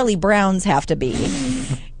your Charlie Browns have to be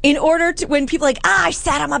in order to, when people are like, I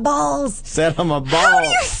sat on my balls. Sat on my balls.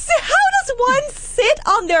 How does one sit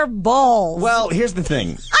on their balls? Well, here's the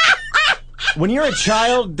thing. When you're a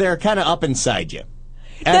child, they're kind of up inside you.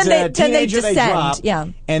 As a teenager, they drop,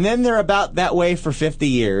 and then they're about that way for 50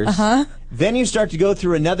 years. Then you start to go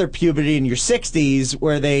through another puberty in your 60s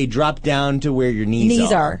where they drop down to where your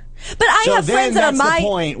knees are. But I have friends that are that's the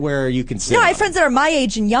point where you can sit. No, I have friends that are my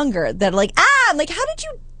age and younger that are like, I'm like, how did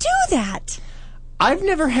you do that? I've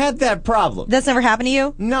never had that problem. That's never happened to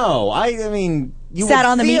you? No, I mean... You sat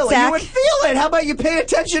on the meat sack? You would feel it. How about you pay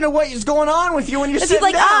attention to what is going on with you when you're sitting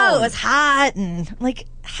like, down? oh, it was hot. And like,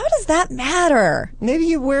 how does that matter? Maybe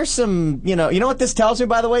you wear some, you know what this tells me,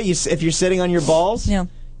 by the way? If you're sitting on your balls? Yeah.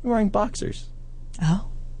 You're wearing boxers. Oh.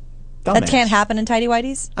 Dumbass. That can't happen in tighty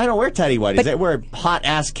whities? I don't wear tighty whities. I wear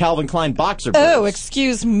hot-ass Calvin Klein boxer briefs. Oh,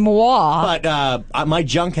 excuse moi. But my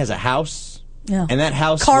junk has a house. Yeah. And that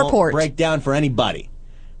house won't break down for anybody.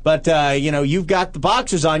 But, you've got the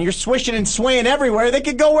boxers on. You're swishing and swaying everywhere. They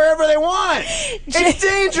could go wherever they want. It's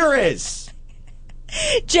dangerous.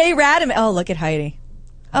 Jay Radam. Oh, look at Heidi.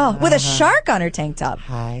 Oh, with a shark on her tank top.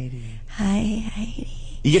 Heidi. Hi, Heidi.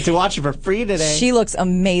 You get to watch her for free today. She looks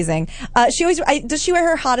amazing. She always does she wear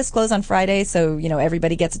her hottest clothes on Friday so,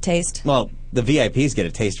 everybody gets a taste? Well, the VIPs get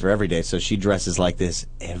a taste for every day, so she dresses like this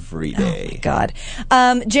every day. Oh, my God.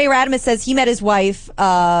 Jay Radimus says he met his wife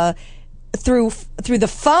through the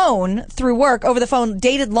phone, through work, over the phone,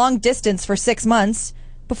 dated long distance for 6 months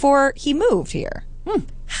before he moved here. How do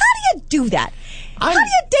you do that? How do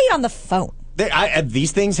you date on the phone?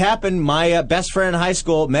 These things happen. My best friend in high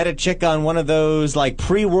school met a chick on one of those like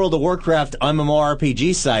pre-World of Warcraft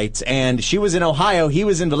MMORPG sites, and she was in Ohio, he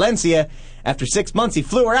was in Valencia. After 6 months, he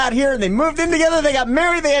flew her out here, and they moved in together. They got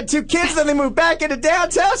married. They had 2 kids. Then they moved back into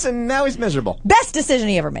Dad's house, and now he's miserable. Best decision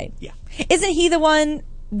he ever made. Yeah. Isn't he the one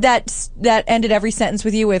that ended every sentence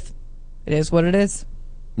with you with, "It is what it is"?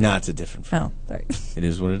 No, it's a different friend. Oh, sorry. It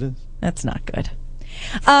is what it is. That's not good.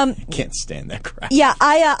 Can't stand that crap. Yeah,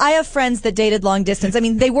 I have friends that dated long distance. I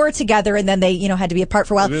mean, they were together and then they, had to be apart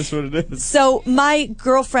for a while. It is what it is. So my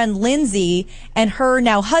girlfriend Lindsay and her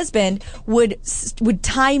now husband would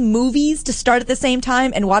time movies to start at the same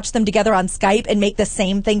time and watch them together on Skype and make the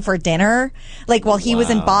same thing for dinner. Like while he was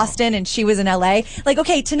in Boston and she was in LA. Like,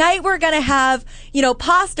 okay, tonight we're going to have,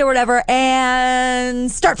 pasta or whatever and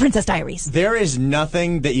start Princess Diaries. There is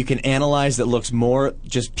nothing that you can analyze that looks more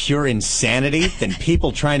just pure insanity than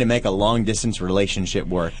people trying to make a long-distance relationship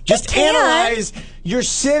work. Just analyze, you're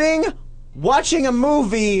sitting, watching a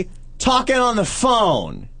movie, talking on the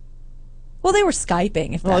phone. Well, they were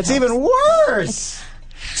Skyping, if that it's helps. even worse.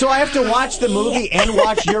 So I have to watch the movie and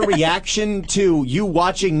watch your reaction to you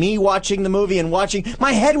watching me watching the movie and watching...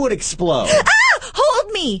 My head would explode.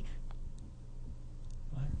 Hold me!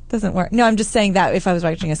 Doesn't work. No, I'm just saying that if I was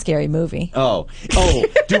watching a scary movie. Oh.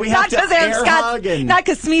 Do we have to air hug? Not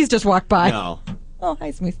because Smeeze just walked by. No. Oh,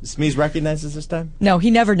 hi, Smeeze. Smeeze recognizes this time? No,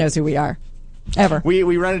 he never knows who we are. Ever. We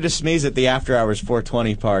run into Smeeze at the After Hours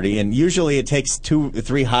 420 party, and usually it takes 2 or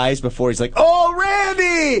 3 highs before he's like, "Oh,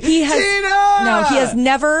 Randy! Gina!" No, he has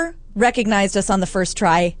never recognized us on the first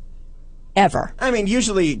try. Ever. I mean,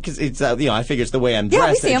 usually, because it's, I figure it's the way I'm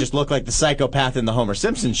dressed. I just look like the psychopath in the Homer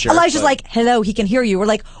Simpson shirt. Elijah's like, "Hello, he can hear you." We're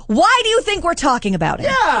like, "Why do you think we're talking about him?"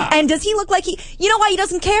 Yeah. And does he look like you know why he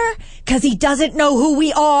doesn't care? Because he doesn't know who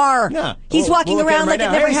we are. Yeah. He's walking around like it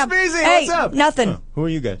never happened. Hey, what's up? Nothing. Who are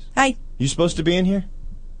you guys? Hi. You supposed to be in here?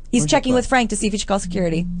 He's checking with Frank to see if he should call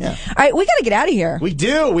security. Yeah. All right, we got to get out of here. We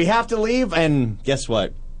do. We have to leave, and guess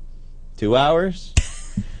what? 2 hours?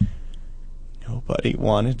 Nobody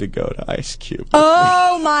wanted to go to Ice Cube.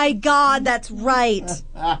 Oh, my God, that's right.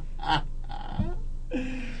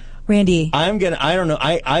 Randy. I don't know.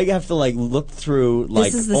 I have to look through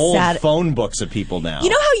old phone books of people now. You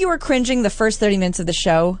know how you were cringing the first 30 minutes of the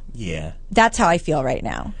show? Yeah. That's how I feel right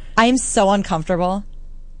now. I am so uncomfortable.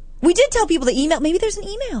 We did tell people to email. Maybe there's an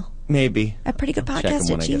email. Maybe. At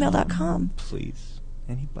prettygoodpodcast@gmail.com. Please.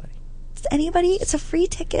 Anybody. Anybody? It's a free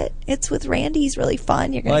ticket. It's with Randy. He's really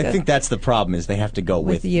fun. You're gonna I think that's the problem is they have to go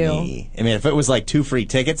with you. Me. I mean, if it was 2 free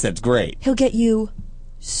tickets, that's great. He'll get you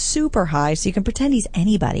super high so you can pretend he's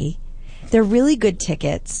anybody. They're really good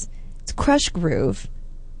tickets. It's Crush Groove.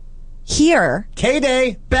 Here.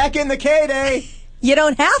 K-Day. Back in the K-Day. You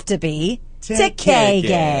don't have to be. To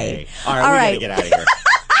K-Gay. All right, we gotta get out of here.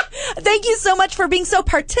 Thank you so much for being so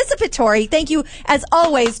participatory. Thank you, as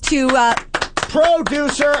always, to...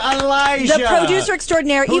 Producer Elijah, the producer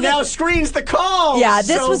extraordinaire, who now screens the calls. Yeah,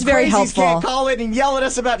 this was very helpful. Can't call in and yell at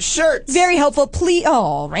us about shirts. Very helpful. Please,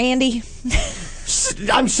 Randy.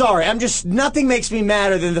 I'm sorry. Nothing makes me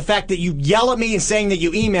madder than the fact that you yell at me and saying that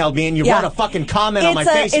you emailed me and you wrote a fucking comment on my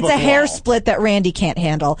Facebook It's a hair wall. split that Randy can't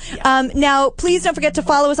handle. Yeah. Now, please don't forget to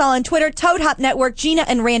follow us all on Twitter, Toad Hop Network, Gina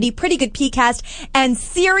and Randy, Pretty Good PCast, and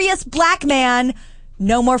Serious Black Man.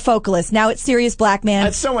 No more Focalist. Now it's Serious Black Man.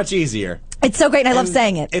 That's so much easier. It's so great, and I love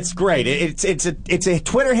saying it. It's great. It's a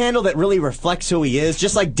Twitter handle that really reflects who he is,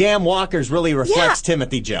 just like Dan Walker's really reflects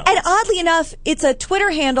Timothy Jones. And oddly enough, it's a Twitter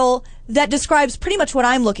handle that describes pretty much what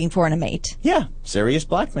I'm looking for in a mate. Yeah, Serious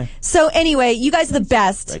Black Man. So anyway, you guys are the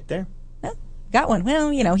best. Right there. Got one.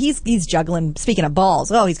 Well, he's juggling. Speaking of balls.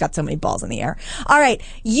 Oh, he's got so many balls in the air. All right.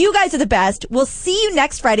 You guys are the best. We'll see you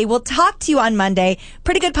next Friday. We'll talk to you on Monday.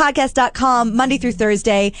 PrettyGoodPodcast.com, Monday through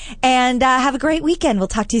Thursday. And have a great weekend. We'll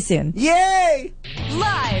talk to you soon. Yay!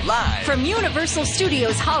 Live from Universal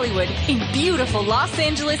Studios Hollywood in beautiful Los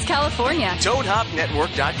Angeles, California.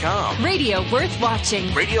 ToadHopNetwork.com. Radio worth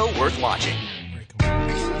watching. Radio worth watching.